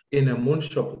him in a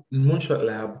moonshot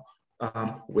lab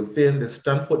within the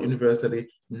Stanford University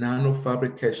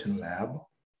nanofabrication lab.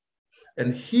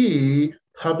 And he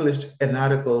published an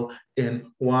article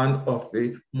in one of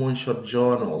the Moonshot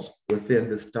journals within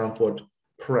the Stanford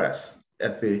Press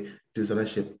at the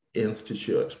Designership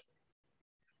Institute.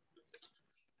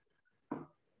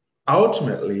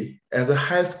 Ultimately, as a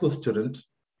high school student,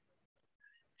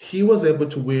 he was able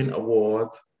to win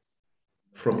awards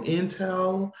from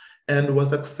Intel and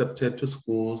was accepted to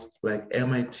schools like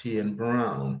MIT and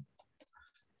Brown.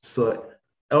 So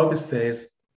Elvis says,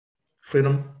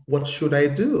 Freedom, what should I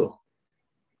do?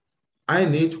 I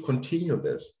need to continue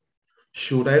this.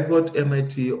 Should I go to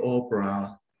MIT or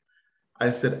Brown?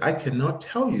 I said, I cannot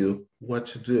tell you what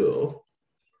to do,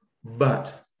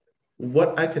 but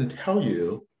what I can tell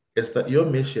you is that your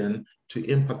mission to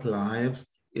impact lives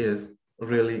is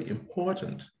really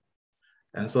important.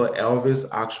 And so Elvis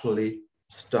actually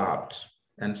stopped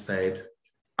and said,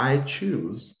 I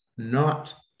choose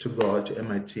not to go to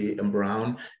MIT and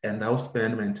Brown, and I'll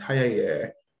spend my entire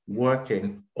year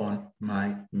working on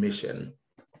my mission.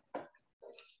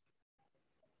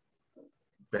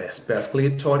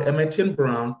 Basically told MIT and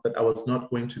Brown that I was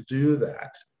not going to do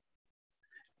that.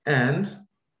 And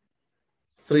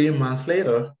 3 months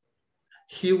later,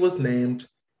 he was named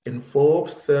in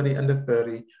Forbes 30 Under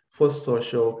 30 for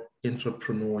social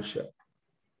entrepreneurship.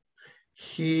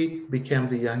 He became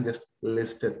the youngest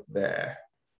listed there.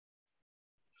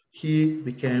 He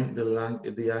became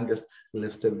the youngest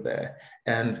listed there.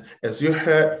 And as you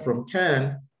heard from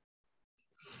Ken,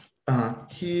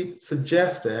 he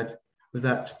suggested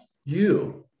that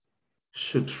you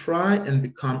should try and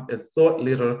become a thought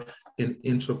leader in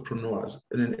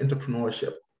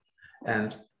entrepreneurship.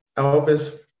 And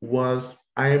Elvis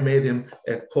I made him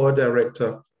a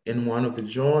co-director in one of the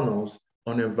journals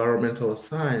on environmental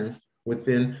science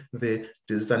within the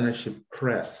Designership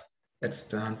Press at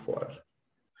Stanford.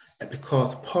 And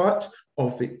because part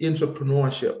of the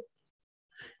entrepreneurship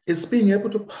is being able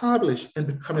to publish and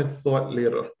become a thought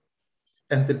leader.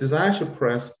 And the Designership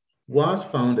Press was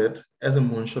founded as a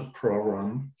Moonshot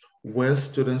program where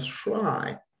students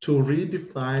try to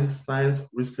redefine science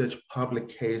research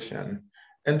publication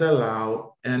and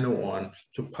allow anyone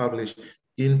to publish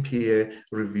in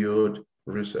peer-reviewed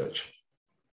research.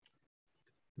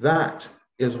 That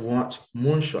is what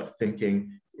Moonshot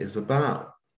thinking is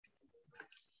about.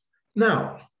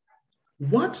 Now,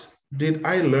 what did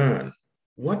I learn?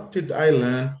 What did I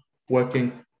learn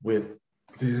working with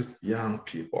these young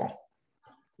people?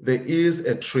 There is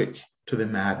a trick to the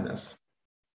madness.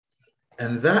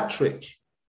 And that trick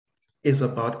is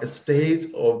about a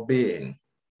state of being.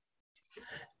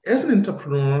 As an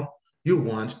entrepreneur, you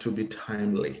want to be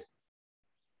timely.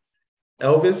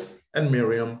 Elvis and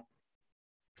Miriam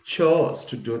chose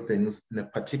to do things in a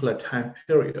particular time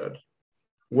period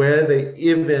where they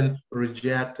even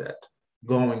rejected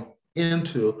going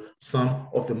into some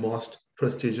of the most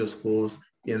prestigious schools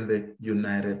in the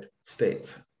United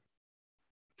States.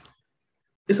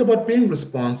 It's about being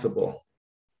responsible.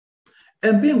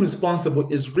 And being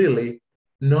responsible is really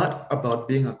not about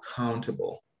being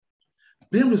accountable.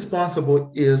 Being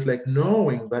responsible is like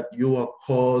knowing that you are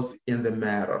cause in the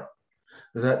matter,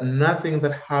 that nothing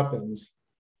that happens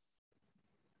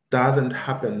doesn't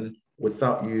happen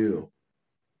without you.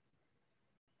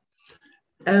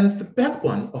 And the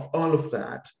backbone of all of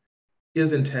that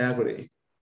is integrity.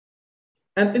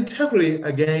 And integrity,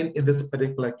 again, in this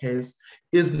particular case,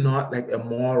 is not like a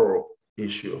moral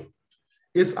issue.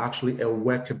 It's actually a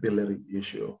workability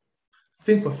issue.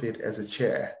 Think of it as a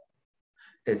chair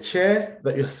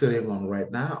that you're sitting on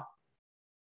right now.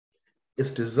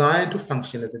 It's designed to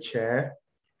function as a chair.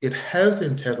 It has the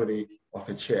integrity of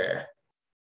a chair.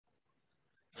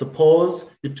 Suppose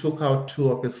you took out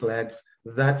 2 of its legs,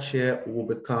 that chair will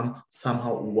become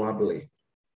somehow wobbly.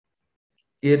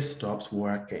 It stops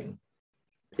working.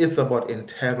 It's about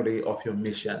integrity of your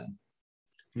mission.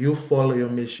 You follow your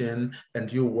mission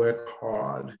and you work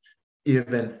hard,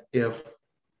 even if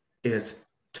it's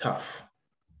tough.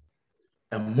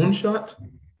 A moonshot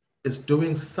is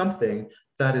doing something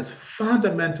that is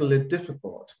fundamentally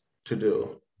difficult to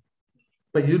do,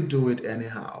 but you do it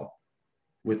anyhow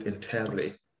with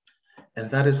integrity. And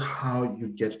that is how you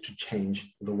get to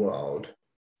change the world.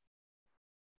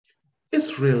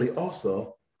 It's really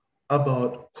also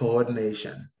about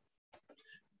coordination.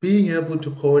 Being able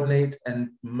to coordinate and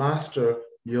master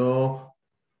your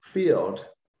field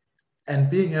and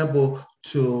being able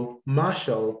to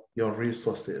marshal your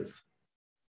resources.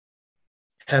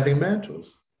 Having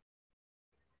mentors.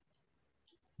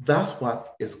 That's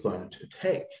what it's going to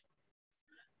take.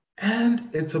 And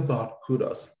it's about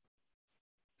kudos.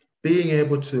 Being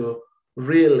able to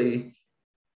really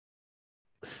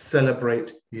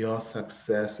celebrate your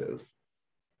successes.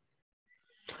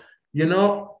 You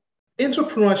know,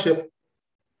 entrepreneurship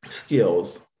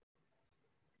skills,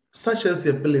 such as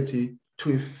the ability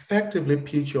to effectively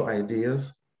pitch your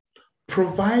ideas,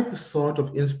 provide the sort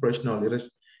of inspirational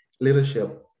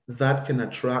leadership that can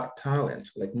attract talent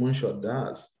like Moonshot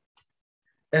does,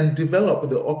 and develop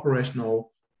the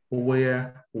operational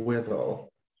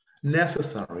wherewithal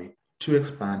necessary to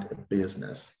expand a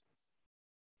business.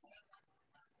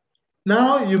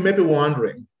 Now you may be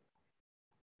wondering,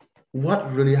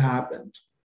 what really happened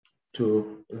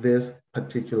to this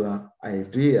particular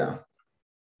idea?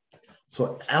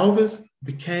 So Elvis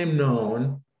became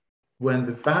known when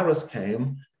the virus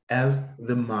came as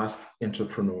the mask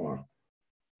entrepreneur,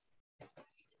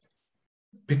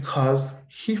 because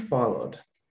he followed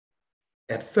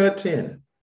at 13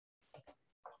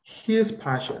 his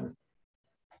passion.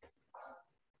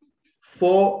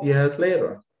 4 years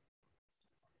later,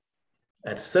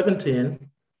 at 17,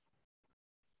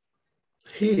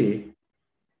 he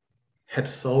had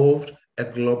solved a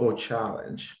global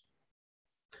challenge.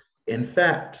 In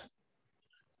fact,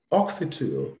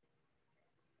 Oxy2,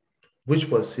 which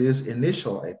was his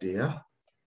initial idea,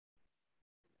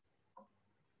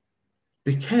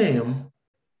 became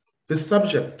the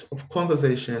subject of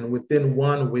conversation within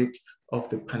 1 week of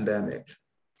the pandemic.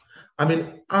 I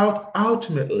mean,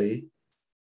 ultimately,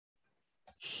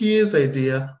 his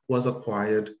idea was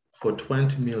acquired for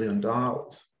 $20 million.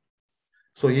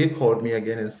 So he called me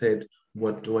again and said,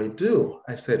 what do I do?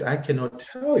 I said, I cannot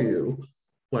tell you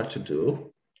what to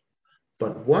do,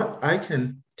 but what I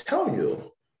can tell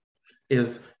you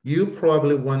is you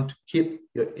probably want to keep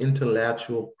your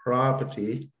intellectual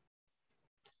property,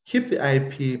 keep the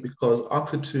IP, because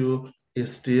Oxy2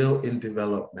 is still in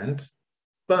development.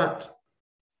 But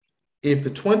if the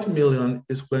 20 million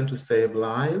is going to save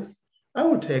lives, I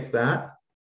would take that,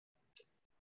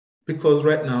 because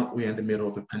right now we're in the middle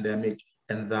of a pandemic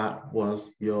and that was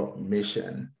your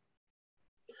mission.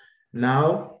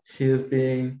 Now he is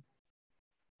being,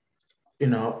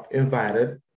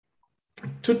 invited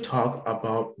to talk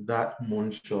about that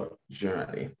moonshot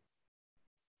journey.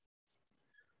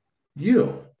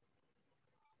 You,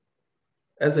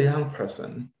 as a young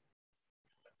person,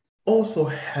 also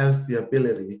has the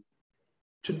ability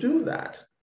to do that.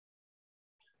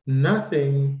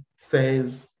 Nothing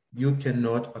says you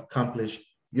cannot accomplish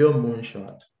your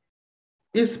moonshot,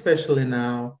 especially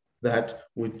now that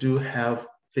we do have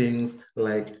things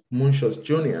like Moonshot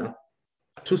Jr.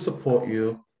 to support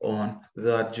you on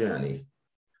that journey,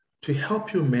 to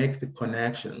help you make the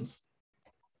connections,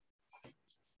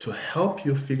 to help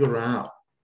you figure out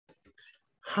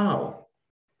how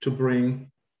to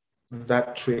bring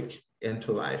that trick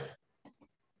into life.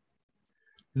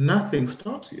 Nothing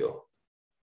stops you.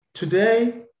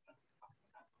 Today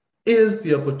is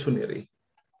the opportunity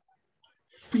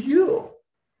for you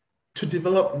to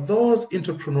develop those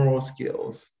entrepreneurial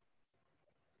skills,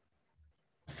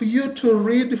 for you to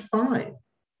redefine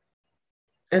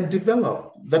and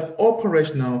develop that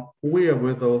operational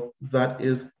wherewithal that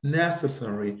is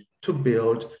necessary to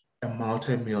build a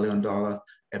multi-million dollar,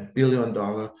 a billion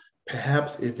dollar,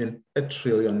 perhaps even $1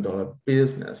 trillion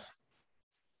business.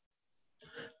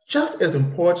 Just as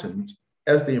important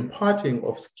as the imparting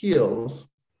of skills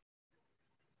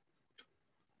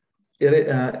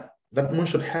that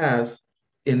Moonshot has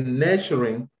in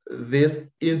nurturing this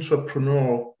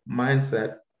entrepreneurial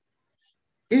mindset,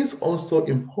 is also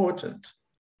important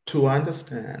to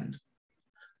understand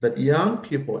that young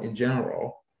people in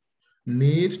general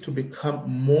need to become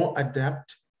more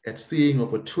adept at seeing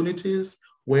opportunities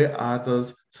where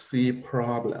others see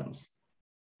problems.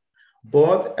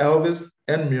 Both Elvis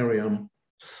and Miriam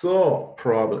saw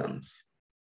problems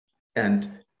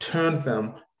and turned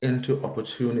them into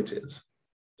opportunities.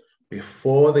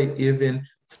 Before they even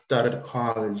started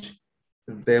college,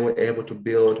 they were able to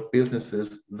build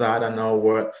businesses that are now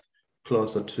worth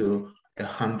closer to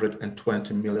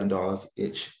 $120 million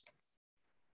each.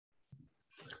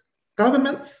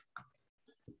 Governments,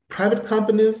 private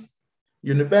companies,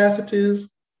 universities,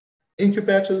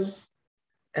 incubators,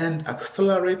 and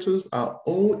accelerators are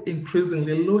all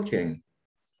increasingly looking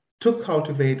to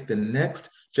cultivate the next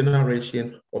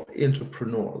generation of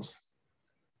entrepreneurs.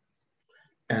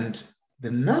 And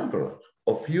the number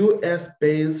of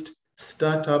US-based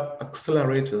startup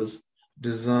accelerators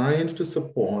designed to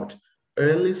support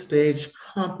early stage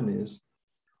companies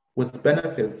with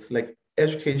benefits like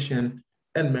education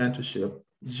and mentorship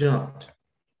jumped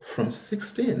from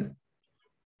 16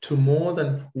 to more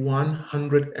than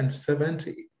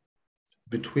 170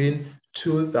 between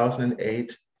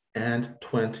 2008 and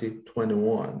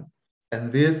 2021.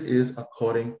 And this is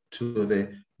according to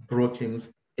the Brookings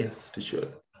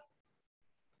Institute.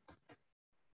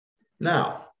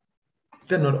 Now,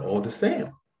 they're not all the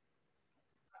same.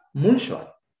 Moonshot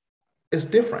is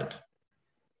different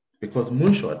because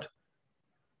Moonshot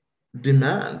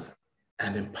demands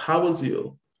and empowers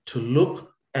you to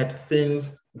look at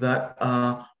things that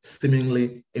are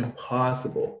seemingly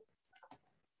impossible.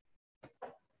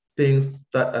 Things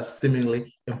that are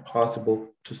seemingly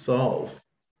impossible to solve.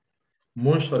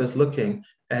 Moonshot is looking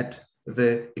at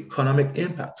the economic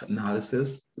impact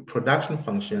analysis, the production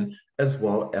function, as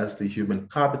well as the human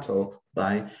capital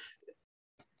by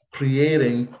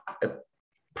creating a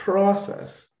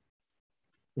process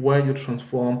where you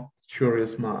transform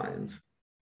curious minds.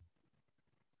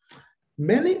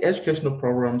 Many educational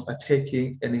programs are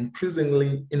taking an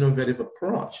increasingly innovative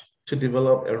approach to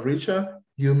develop a richer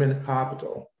human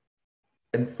capital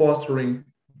and fostering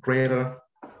greater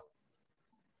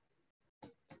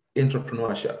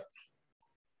entrepreneurship.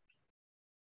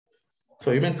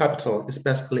 So human capital is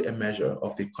basically a measure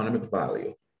of the economic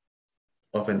value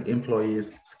of an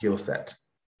employee's skill set.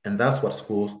 And that's what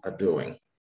schools are doing.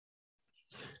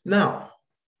 Now,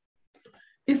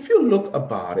 if you look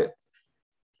about it,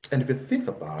 and if you think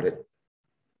about it,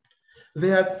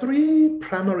 there are three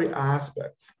primary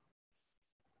aspects.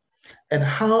 And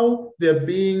how they're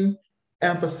being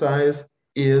emphasized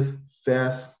is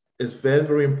very,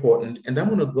 very important. And I'm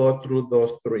going to go through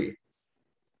those three.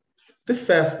 The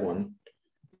first one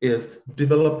is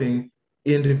developing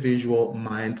individual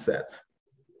mindsets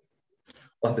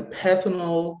on the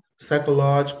personal,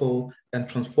 psychological, and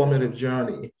transformative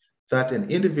journey that an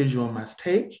individual must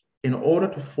take in order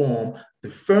to form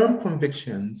the firm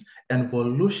convictions and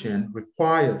volition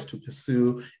required to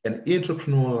pursue an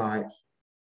entrepreneurial life.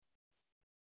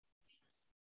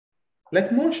 Like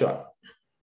Moonshot,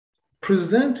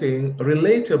 presenting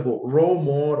relatable role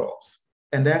models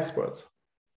and experts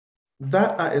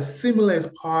that are as similar as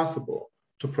possible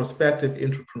to prospective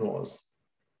entrepreneurs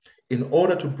in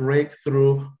order to break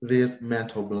through these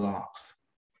mental blocks.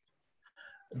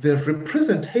 The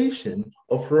representation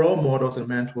of role models and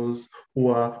mentors who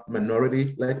are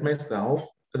minority, like myself,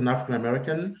 as an African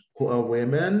American, who are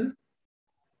women,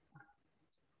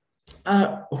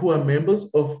 who are members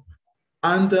of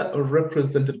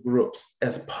underrepresented groups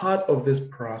as part of this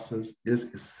process is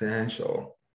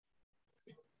essential.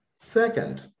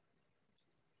 Second,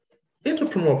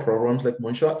 entrepreneurial programs like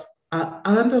Moonshot are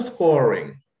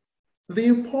underscoring the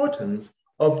importance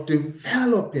of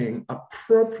developing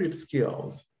appropriate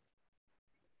skills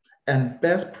and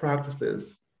best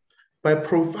practices by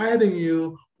providing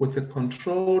you with a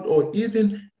controlled or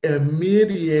even a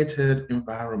mediated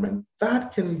environment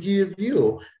that can give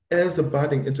you, as a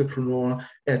budding entrepreneur,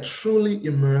 a truly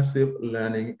immersive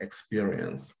learning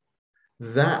experience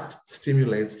that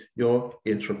stimulates your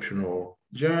entrepreneurial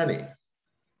journey.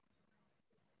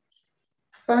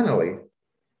 Finally,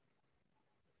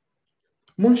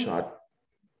 Moonshot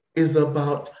is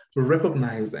about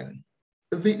recognizing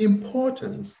the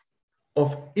importance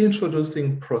of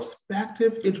introducing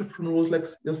prospective entrepreneurs like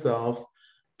yourselves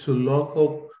to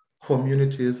local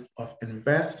communities of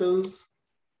investors,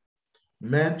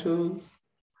 mentors,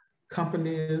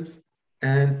 companies,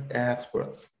 and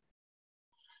experts.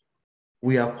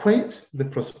 We acquaint the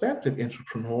prospective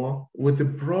entrepreneur with the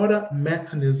broader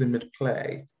mechanism at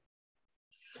play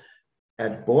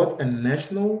at both a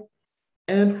national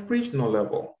and regional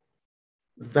level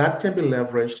that can be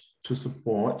leveraged to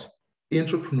support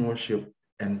entrepreneurship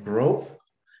and growth,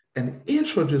 and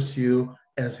introduce you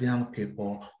as young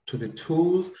people to the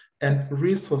tools and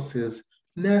resources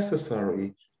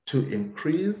necessary to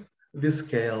increase the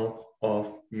scale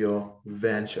of your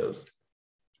ventures.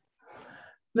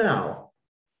 Now,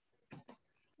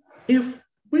 if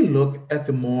we look at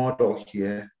the model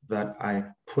here that I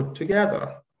put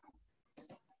together,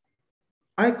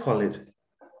 I call it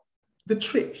the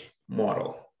trick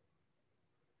model.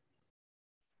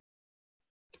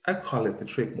 I call it the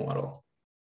trick model.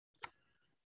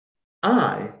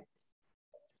 I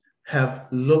have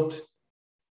looked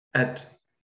at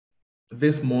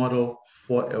this model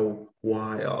for a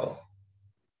while.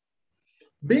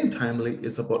 Being timely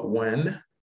is about when.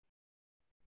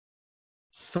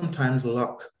 Sometimes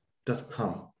luck does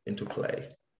come into play.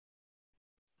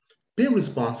 Being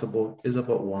responsible is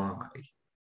about why.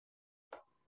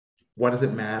 What does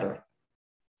it matter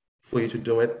for you to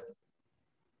do it?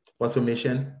 What's your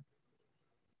mission?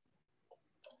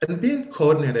 And being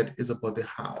coordinated is about the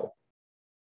how.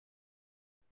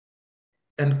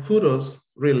 And kudos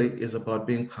really is about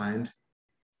being kind.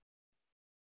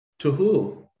 To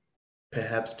who?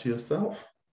 Perhaps to yourself.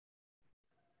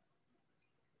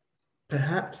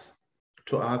 Perhaps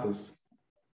to others.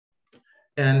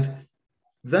 And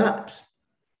that,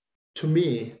 to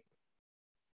me,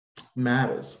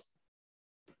 matters.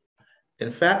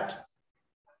 In fact,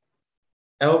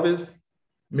 Elvis,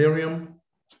 Miriam,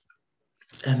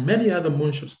 and many other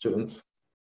Moonshot students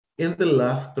in the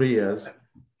last 3 years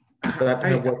that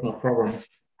have worked on a program.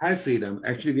 Hi, Freedom.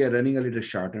 Actually, we are running a little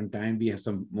short on time. We have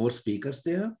some more speakers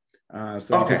there.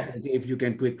 So Okay. if you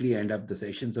can quickly end up the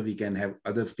session so we can have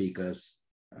other speakers.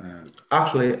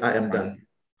 Actually, I am done.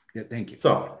 Yeah, thank you.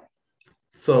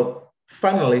 So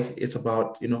finally, it's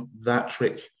about, that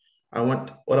trick.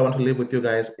 What I want to leave with you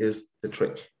guys is the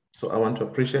trick. So I want to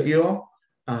appreciate you all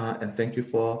and thank you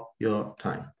for your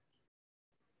time.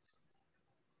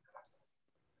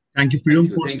 Thank you, Freedom,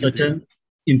 for such an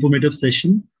informative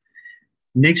session.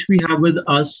 Next, we have with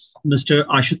us Mr.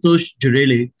 Ashutosh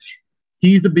Jurele.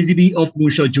 He is the busy bee of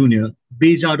Moonshot Jr.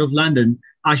 Based out of London,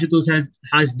 Ashutosh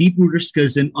has deep-rooted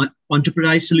skills in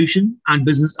enterprise solution and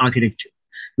business architecture,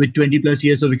 with 20 plus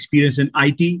years of experience in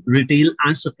IT, retail,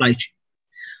 and supply chain.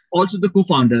 Also the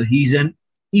co-founder, he's an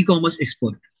e-commerce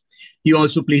expert. He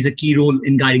also plays a key role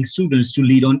in guiding students to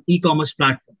lead on e-commerce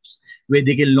platforms, where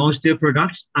they can launch their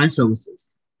products and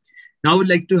services. Now I would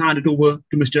like to hand it over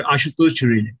to Mr. Ashutosh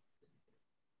Jurele.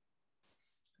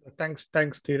 Thanks,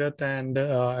 Tirath, and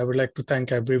I would like to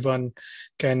thank everyone,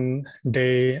 Ken,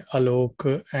 Day,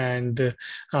 Alok, and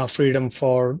Freedom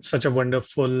for such a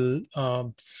wonderful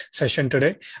session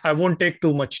today. I won't take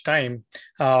too much time,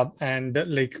 and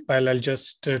I'll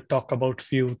just talk about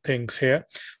few things here.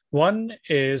 One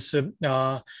is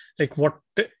what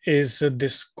is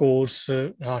this course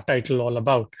title all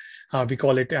about? We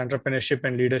call it Entrepreneurship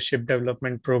and Leadership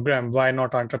Development Program. Why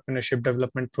not Entrepreneurship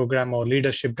Development Program or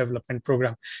Leadership Development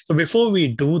Program? So before we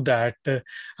do that,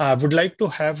 I would like to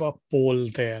have a poll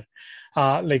there.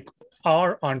 Are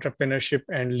entrepreneurship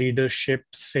and leadership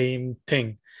same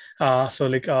thing? Tirath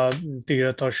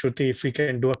or Shruti, if we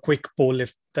can do a quick poll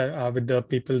with the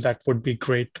people, that would be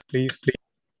great, please.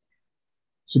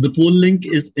 So the poll link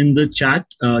is in the chat.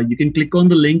 You can click on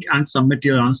the link and submit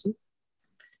your answer.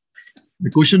 The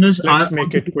question is... Let's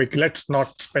make it quick. Let's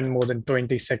not spend more than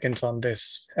 20 seconds on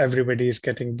this. Everybody is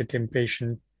getting a bit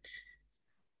impatient.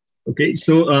 Okay,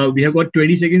 so we have got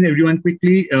 20 seconds. Everyone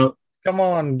quickly. Come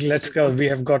on, let's go. We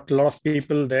have got a lot of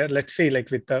people there. Let's see,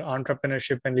 with the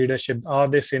entrepreneurship and leadership, are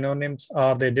they synonyms?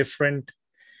 Are they different?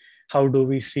 How do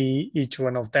we see each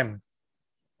one of them?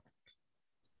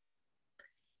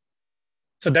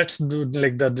 So that's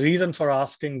the reason for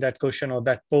asking that question or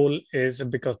that poll is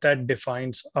because that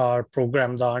defines our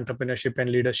program, the Entrepreneurship and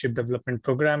Leadership Development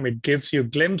Program. It gives you a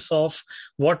glimpse of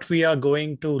what we are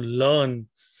going to learn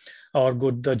or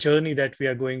the journey that we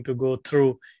are going to go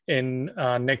through in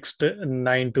next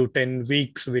 9 to 10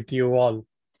 weeks with you all.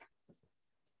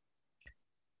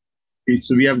 Okay,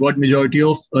 so we have got majority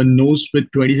of no's with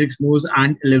 26 no's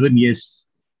and 11 yes.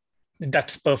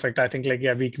 That's perfect. I think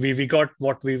we got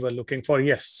what we were looking for.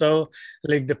 Yes. So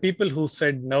the people who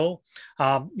said no,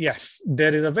 yes,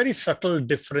 there is a very subtle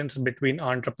difference between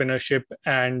entrepreneurship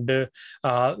and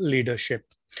leadership.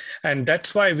 And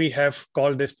that's why we have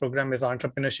called this program as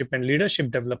Entrepreneurship and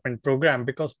Leadership Development Program,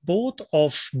 because both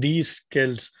of these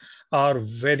skills are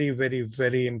very, very,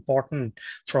 very important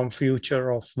from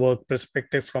future of work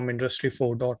perspective, from Industry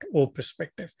 4.0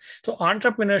 perspective. So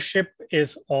entrepreneurship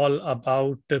is all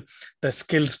about the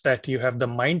skills that you have, the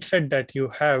mindset that you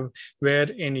have,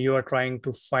 wherein you are trying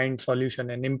to find solution,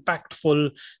 an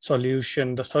impactful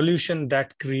solution, the solution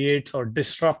that creates or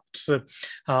disrupts a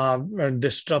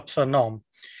norm.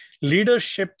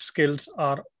 Leadership skills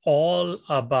are all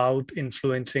about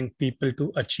influencing people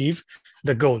to achieve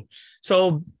the goal.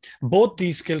 So both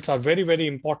these skills are very, very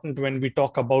important when we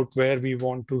talk about where we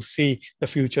want to see the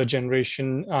future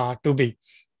generation to be.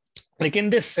 In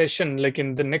this session,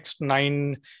 in the next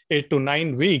 8 to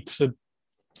 9 weeks,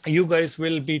 you guys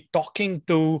will be talking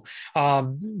to a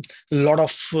lot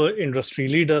of industry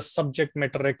leaders, subject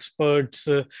matter experts,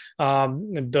 not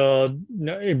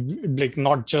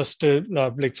just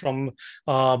from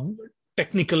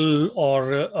technical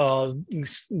or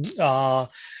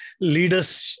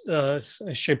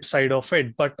leadership side of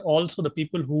it, but also the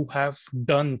people who have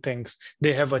done things,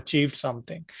 they have achieved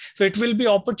something. So it will be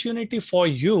opportunity for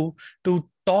you to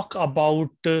talk about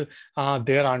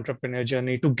their entrepreneur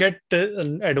journey, to get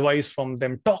advice from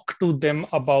them, talk to them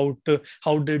about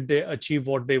how did they achieve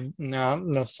what they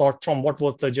sought from, what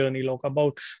was the journey like,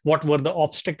 about what were the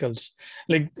obstacles.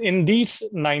 Like in these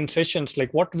 9 sessions,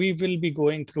 like what we will be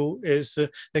going through is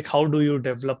like how do you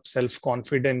develop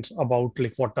self-confidence about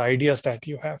like what the ideas that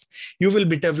you have. You will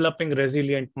be developing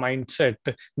resilient mindset.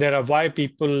 There are why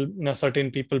people,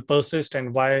 certain people persist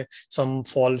and why some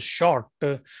fall short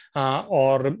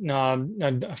or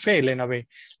fail in a way.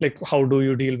 Like how do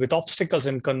you deal with obstacles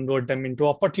and convert them into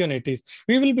opportunities.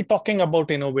 We will be talking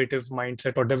about innovative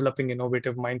mindset or developing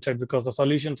innovative mindset, because the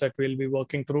solutions that we'll be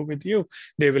working through with you,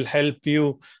 they will help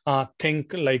you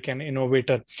think like an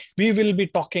innovator. We will be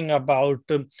talking about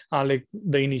like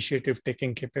the initiative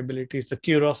taking capabilities, the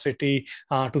curiosity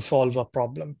to solve a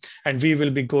problem. And we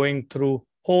will be going through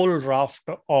whole raft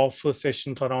of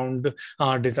sessions around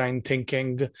design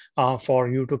thinking for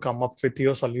you to come up with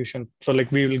your solution. So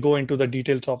like we will go into the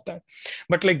details of that.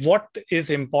 But like what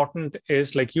is important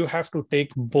is like you have to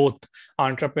take both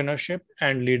entrepreneurship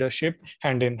and leadership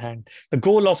hand in hand. The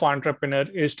goal of entrepreneur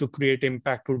is to create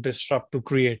impact, to disrupt, to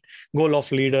create. Goal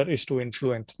of leader is to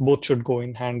influence. Both should go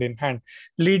in hand in hand.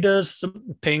 Leaders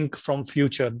think from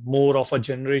future, more of a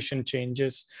generation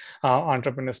changes.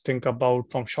 Entrepreneurs think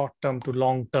about from short term to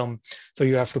long term. So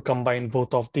you have to combine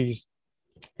both of these.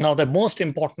 Now, the most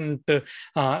important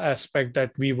aspect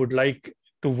that we would like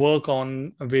to work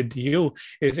on with you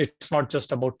is it's not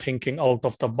just about thinking out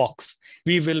of the box.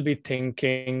 We will be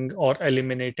thinking or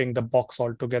eliminating the box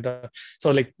altogether.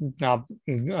 So like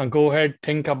go ahead,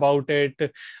 think about it.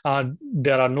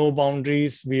 There are no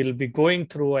boundaries. We'll be going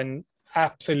through an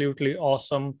absolutely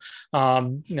awesome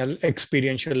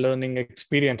experiential learning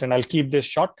experience, and I'll keep this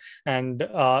short, and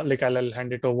like I'll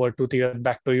hand it over to Tia,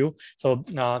 back to you. So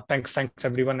thanks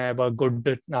everyone. Have a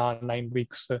good 9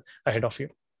 weeks ahead of you.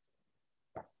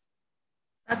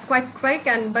 That's quite quick,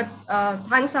 but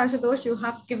thanks, Ashutosh. You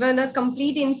have given a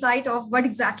complete insight of what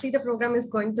exactly the program is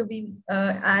going to be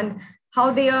and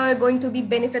how they are going to be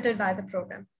benefited by the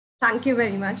program. Thank you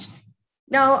very much.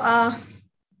 Now,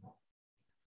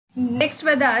 next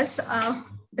with us,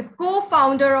 the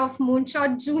co-founder of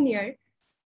Moonshot Jr,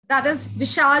 that is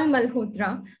Vishal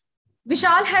Malhotra.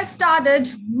 Vishal has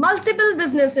started multiple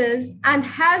businesses and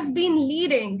has been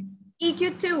leading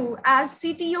EQ2 as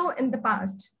CTO in the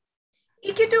past.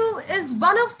 EQ2 is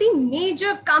one of the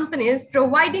major companies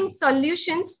providing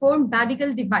solutions for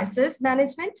medical devices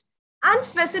management and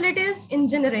facilities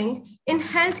engineering in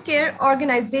healthcare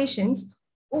organizations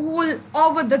all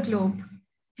over the globe.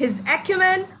 His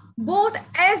acumen, both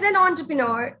as an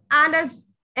entrepreneur and as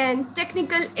a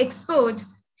technical expert,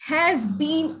 has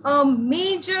been a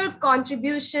major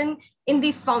contribution in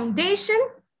the foundation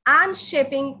and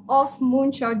shaping of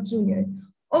Moonshot Jr.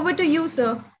 Over to you,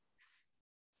 sir.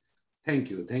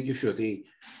 Thank you, Shruti.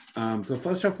 So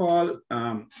first of all,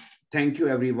 thank you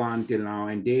everyone till now.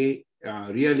 And they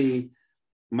really,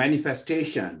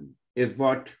 manifestation is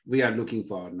what we are looking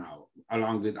for now,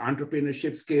 along with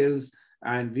entrepreneurship skills.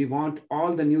 And we want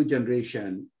all the new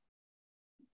generation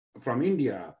from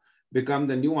India become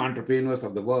the new entrepreneurs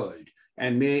of the world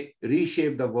and may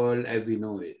reshape the world as we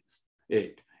know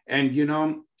it. And you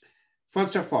know,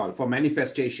 first of all, for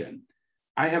manifestation,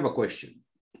 I have a question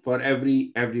for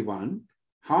everyone.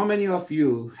 How many of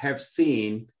you have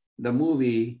seen the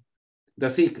movie The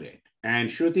Secret? And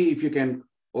Shruti, if you can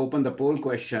open the poll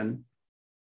question,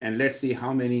 and let's see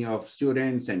how many of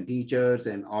students and teachers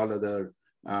and all other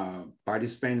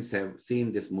participants have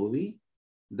seen this movie,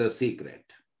 The Secret.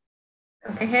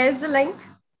 Okay, here's the link.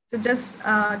 So just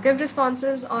give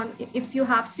responses on if you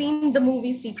have seen the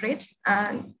movie Secret,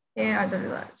 and here are the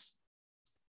results.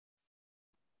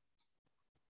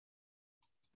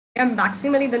 Yeah,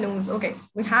 maximally the no's. Okay,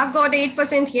 we have got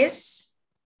 8% yes.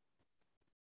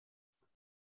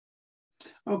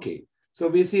 Okay, so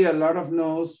we see a lot of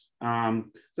no's.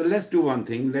 So let's do one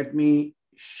thing. Let me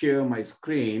share my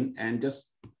screen and just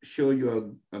show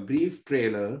you a brief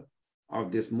trailer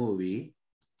of this movie.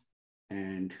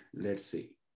 And let's see.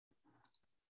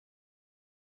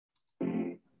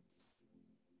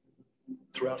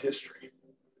 Throughout history,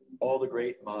 all the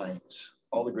great minds,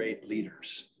 all the great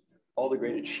leaders, all the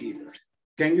great achievers.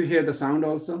 Can you hear the sound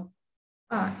also?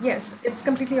 Yes, it's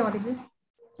completely audible.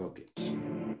 Okay.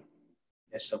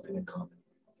 Has something in common.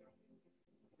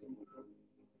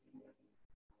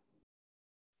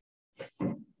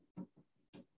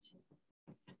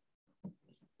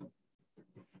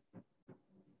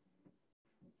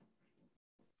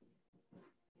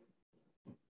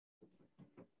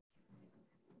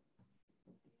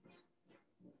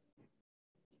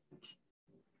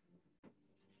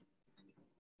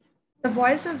 The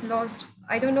voice is lost.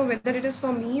 I don't know whether it is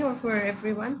for me or for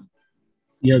everyone.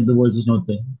 Yeah, the voice is not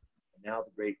there. Now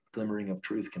the great glimmering of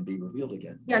truth can be revealed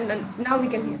again. Yeah, now we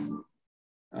can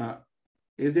hear.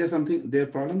 Is there their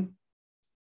problem?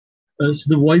 So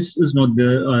the voice is not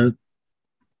there.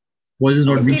 Voice is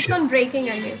not It being keeps on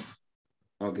breaking, I guess.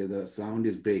 Okay, the sound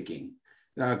is breaking.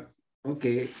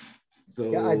 Okay,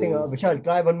 so Yeah, I think we shall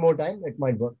try one more time. It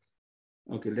might work.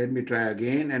 Okay, let me try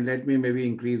again, and let me maybe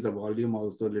increase the volume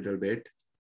also a little bit.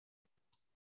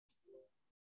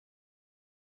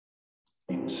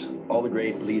 All the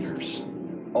great leaders,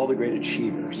 all the great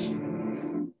achievers.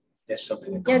 That's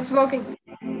something. Yeah, it's working.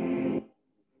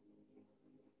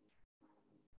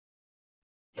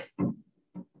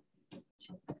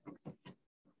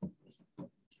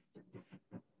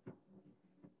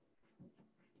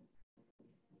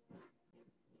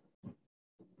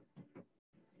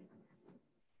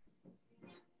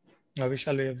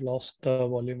 Vishal, we have lost the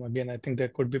volume again. I think there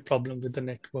could be problem with the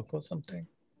network or something.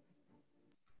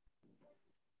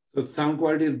 So sound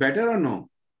quality is better or no?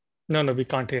 No, we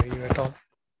can't hear you at all.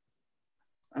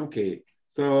 Okay,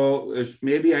 so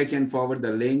maybe I can forward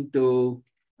the link to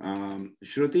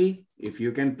Shruti, if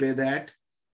you can play that.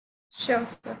 Sure,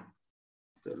 sir.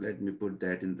 So let me put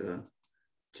that in the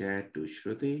chat to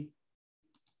Shruti.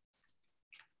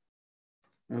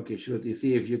 Okay, Shruti,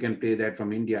 see if you can play that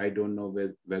from India. I don't know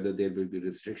whether there will be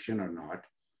restriction or not.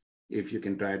 If you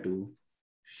can try to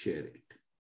share it.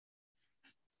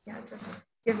 Yeah, just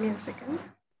give me a second.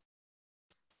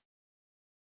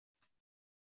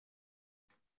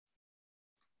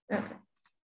 Okay.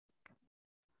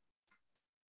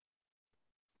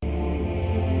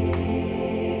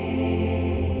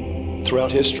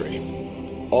 Throughout history,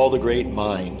 all the great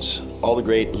minds, all the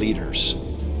great leaders,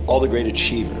 all the great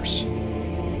achievers,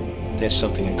 they have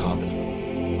something in common.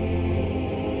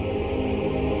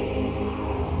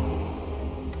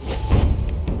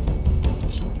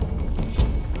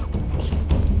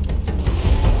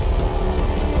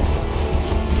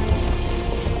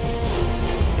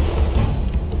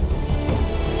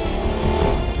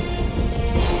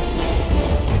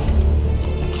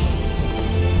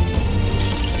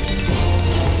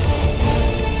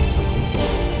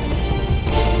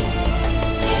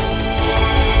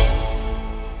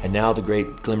 And now the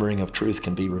great glimmering of truth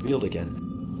can be revealed again.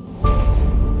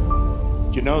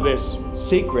 You know, this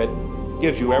secret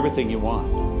gives you everything you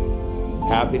want.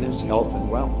 Happiness, health, and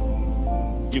wealth.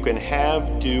 You can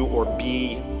have, do, or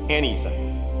be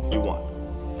anything you want.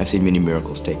 I've seen many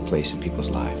miracles take place in people's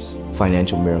lives.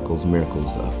 Financial miracles,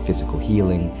 miracles of physical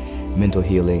healing, mental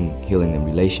healing, healing in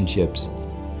relationships.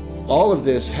 All of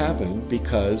this happened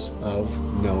because of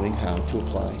knowing how to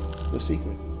apply the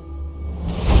secret.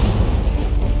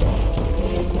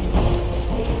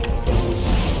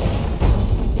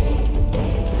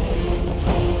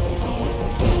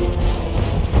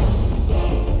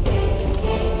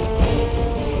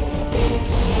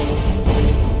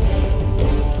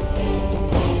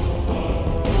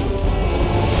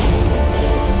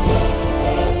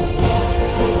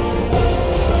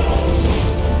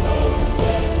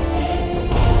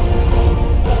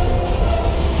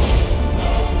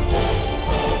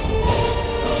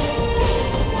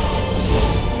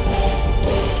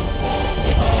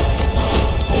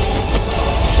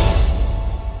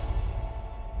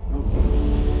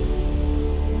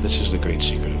 This is the great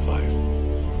secret of life.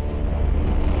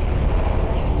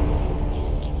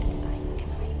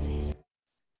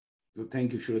 So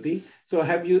thank you, Shruti. So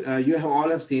have you have all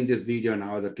have seen this video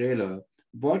now, the trailer.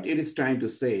 What it is trying to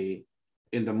say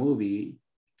in the movie,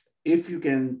 if you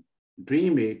can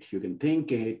dream it, you can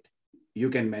think it, you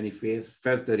can manifest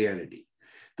the reality.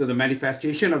 So the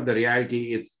manifestation of the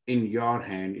reality is in your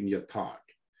hand, in your thought.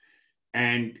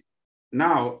 And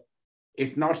now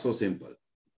it's not so simple.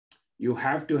 You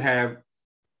have to have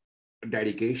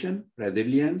dedication,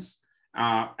 resilience,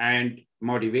 and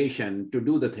motivation to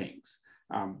do the things.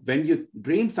 When you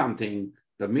dream something,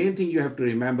 the main thing you have to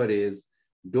remember is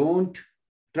don't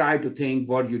try to think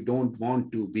what you don't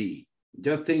want to be.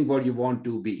 Just think what you want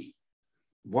to be.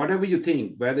 Whatever you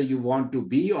think, whether you want to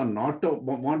be or not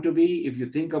want to be, if you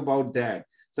think about that,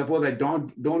 suppose I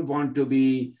don't want to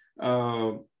be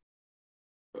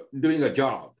doing a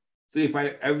job. So if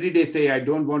I every day say I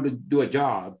don't want to do a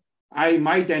job, I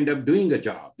might end up doing a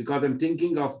job because I'm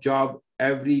thinking of job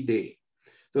every day.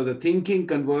 So the thinking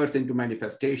converts into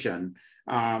manifestation,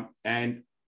 and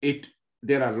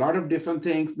there are a lot of different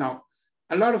things. Now,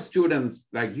 a lot of students,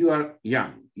 like you are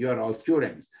young, you are all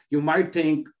students. You might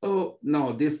think, oh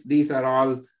no, these are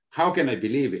all, how can I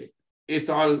believe it? It's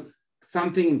all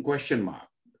something in question mark.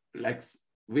 Like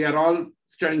we are all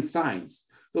studying science.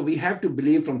 So we have to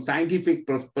believe from scientific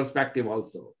perspective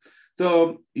also.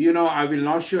 So, I will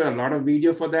not show a lot of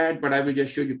video for that, but I will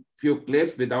just show you a few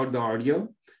clips without the audio.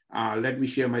 Let me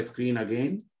share my screen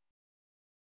again.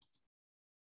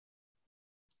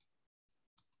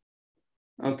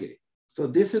 Okay, so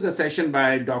this is a session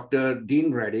by Dr.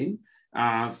 Dean Redding.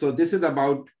 So this is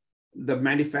about the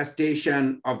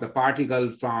manifestation of the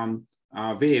particle from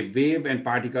wave and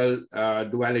particle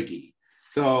duality.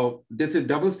 So this is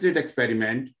double slit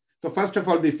experiment. So first of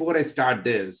all, before I start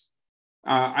this,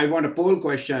 I want a poll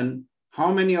question.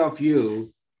 How many of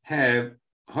you have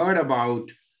heard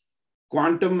about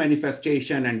quantum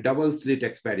manifestation and double slit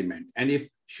experiment? And if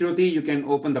Shruti, you can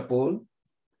open the poll.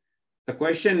 The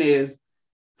question is,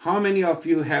 how many of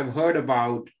you have heard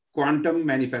about quantum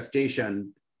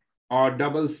manifestation or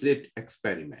double slit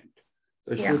experiment?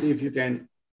 So Shruti, if you can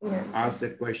ask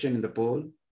that question in the poll.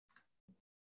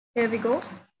 Here we go.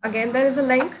 Again, there is a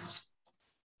link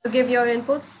to give your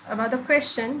inputs about the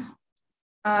question.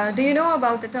 Do you know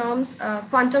about the terms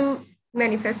quantum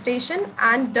manifestation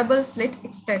and double slit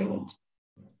experiment?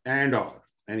 And or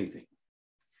anything.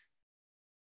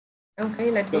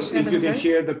 Okay, let me share if the you result. Can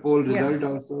share the poll result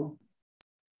also.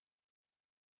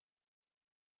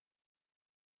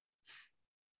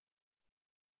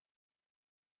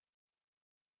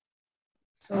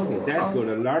 Okay, that's good.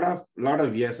 A lot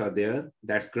of yes are there.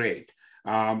 That's great.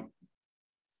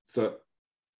 So,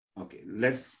 okay,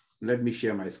 let me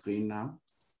share my screen now.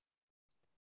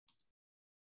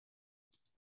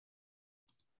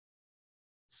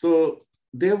 So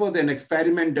there was an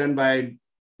experiment done by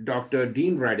Dr.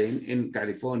 Dean Redding in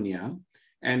California,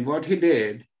 and what he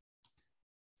did,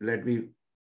 let me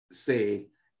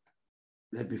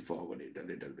forward it a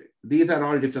little bit. These are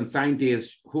all different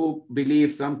scientists who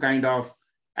believe some kind of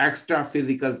extra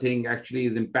physical thing actually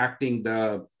is impacting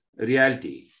the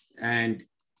reality. And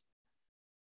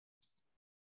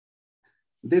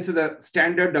this is a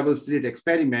standard double slit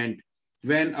experiment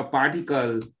when a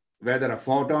particle, whether a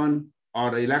photon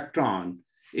or an electron,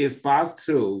 is passed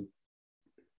through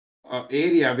an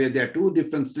area where there are two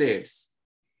different slits.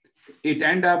 It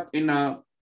ends up in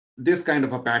this kind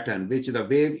of a pattern, which is a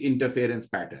wave interference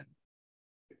pattern,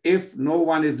 if no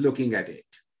one is looking at it.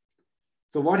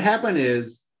 So what happened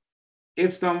is,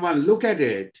 if someone look at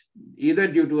it, either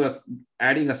due to us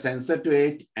adding a sensor to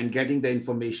it and getting the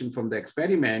information from the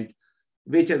experiment,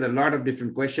 which has a lot of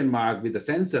different question marks with the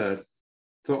sensor.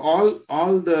 So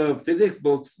all the physics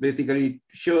books basically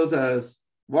shows us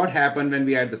what happened when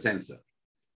we add the sensor.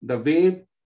 The wave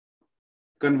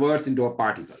converts into a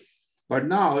particle. But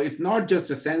now it's not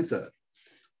just a sensor.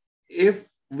 If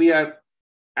we are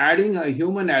adding a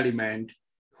human element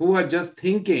who are just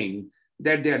thinking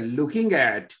that they're looking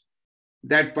at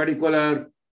that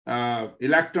particular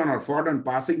electron or photon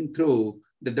passing through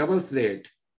the double slit,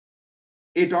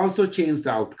 it also changed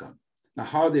the outcome. Now,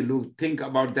 how they think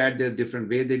about that, there's different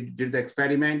way they did the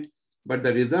experiment, but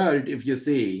the result, if you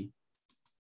see,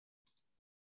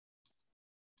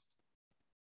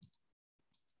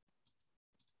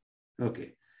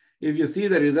 okay, if you see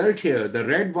the result here, the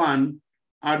red one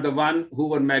are the one who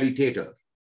were meditators.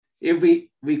 If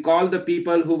we call the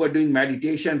people who were doing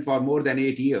meditation for more than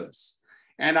 8 years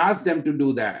and ask them to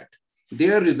do that,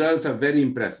 their results are very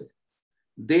impressive.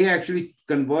 They actually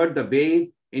convert the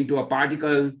wave into a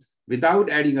particle without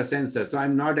adding a sensor. So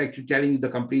I'm not actually telling you the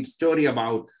complete story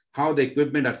about how the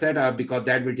equipment are set up, because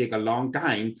that will take a long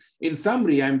time. In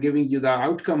summary, I'm giving you the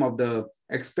outcome of the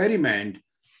experiment.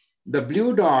 The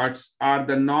blue dots are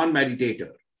the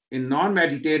non-meditator. In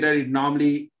non-meditator, it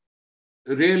normally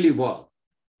rarely works.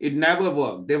 It never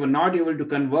worked. They were not able to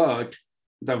convert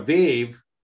the wave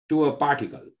to a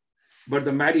particle. But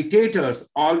the meditators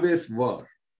always were,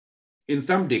 in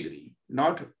some degree,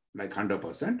 not like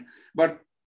 100%, but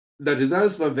the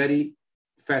results were very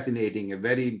fascinating and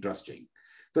very interesting.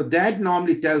 So that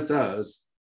normally tells us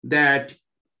that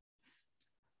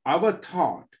our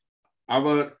thought,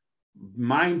 our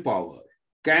mind power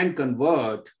can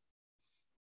convert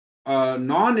a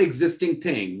non-existing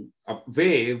thing, a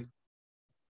wave,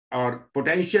 or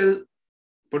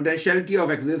potentiality of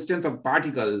existence of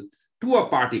particle to a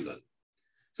particle.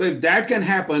 So if that can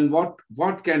happen,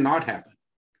 what cannot happen?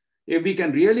 If we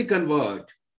can really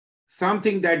convert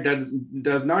something that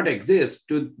does not exist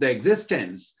to the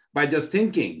existence by just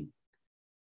thinking,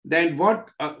 then what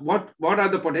are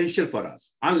the potential for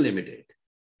us? Unlimited.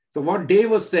 So what Dave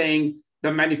was saying,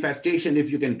 the manifestation,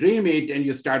 if you can dream it and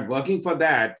you start working for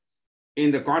that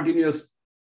in the continuous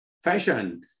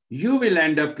fashion, you will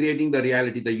end up creating the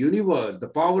reality. The universe, the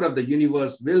power of the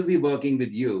universe will be working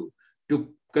with you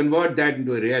to convert that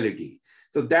into a reality.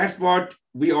 So that's what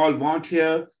we all want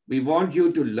here. We want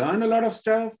you to learn a lot of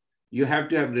stuff. You have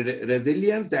to have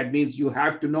resilience. That means you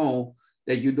have to know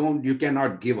that you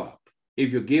cannot give up.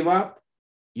 If you give up,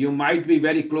 you might be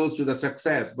very close to the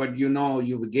success, but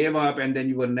you gave up and then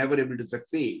you were never able to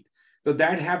succeed. So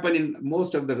that happened in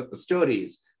most of the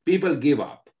stories. People give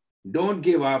up. Don't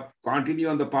give up. Continue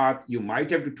on the path. You might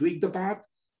have to tweak the path.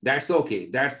 That's okay.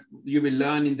 You will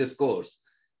learn in this course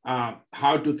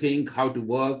how to think, how to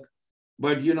work.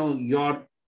 But your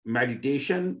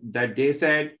meditation that they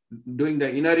said, doing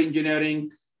the inner engineering,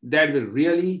 that will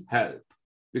really help,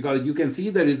 because you can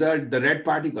see the result, the red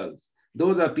particles.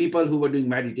 Those are people who were doing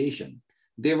meditation.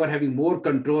 They were having more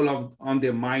control on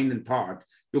their mind and thought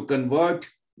to convert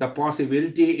the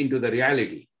possibility into the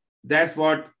reality. That's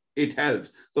what it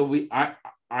helps. So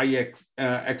I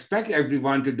expect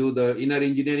everyone to do the inner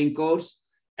engineering course,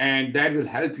 and that will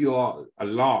help you all a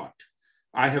lot.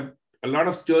 I have a lot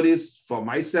of stories for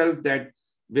myself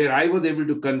where I was able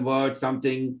to convert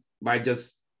something by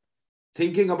just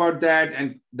thinking about that,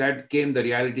 and that came the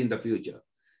reality in the future.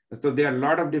 So there are a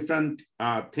lot of different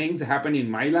things happen in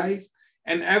my life,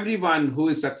 and everyone who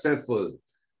is successful,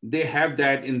 they have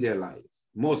that in their life,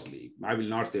 mostly. I will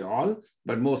not say all,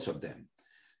 but most of them.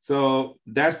 So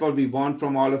that's what we want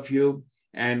from all of you.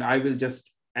 And I will just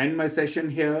end my session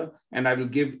here, and I will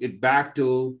give it back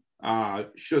to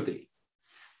Shruti.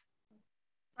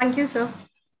 Thank you, sir.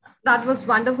 That was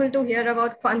wonderful to hear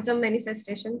about quantum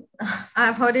manifestation.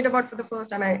 I've heard it about for the first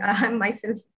time. I'm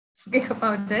myself speaking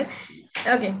about that.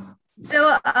 Okay.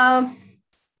 So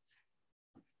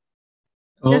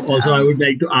also, I would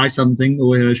like to add something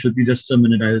over here, Shruti, just a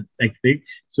minute, I'll take.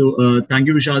 So thank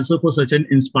you, Vishal sir, for such an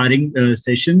inspiring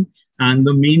session. And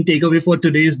the main takeaway for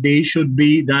today's day should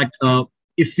be that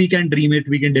if we can dream it,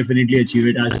 we can definitely achieve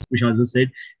it, as Vishal sir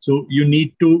said. So you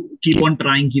need to keep on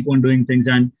trying, keep on doing things,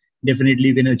 and definitely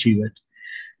you can achieve it.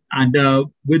 And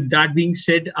with that being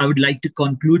said, I would like to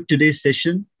conclude today's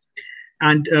session.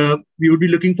 And we would be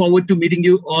looking forward to meeting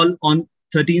you all on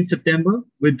 13th September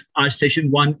with our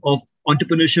session 1 of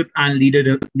Entrepreneurship and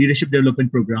Leadership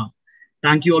Development Program.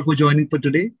 Thank you all for joining for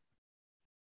today.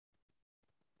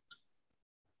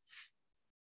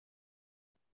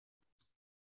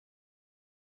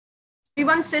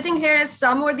 Everyone sitting here has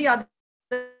some or the other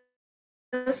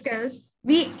skills.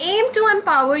 We aim to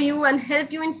empower you and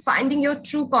help you in finding your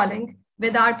true calling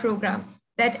with our program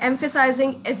that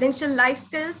emphasizing essential life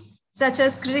skills such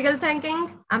as critical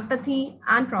thinking, empathy,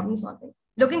 and problem solving.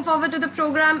 Looking forward to the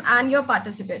program and your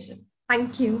participation.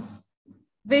 Thank you.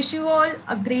 Wish you all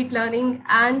a great learning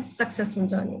and successful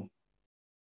journey.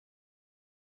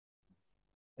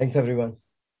 Thanks, everyone.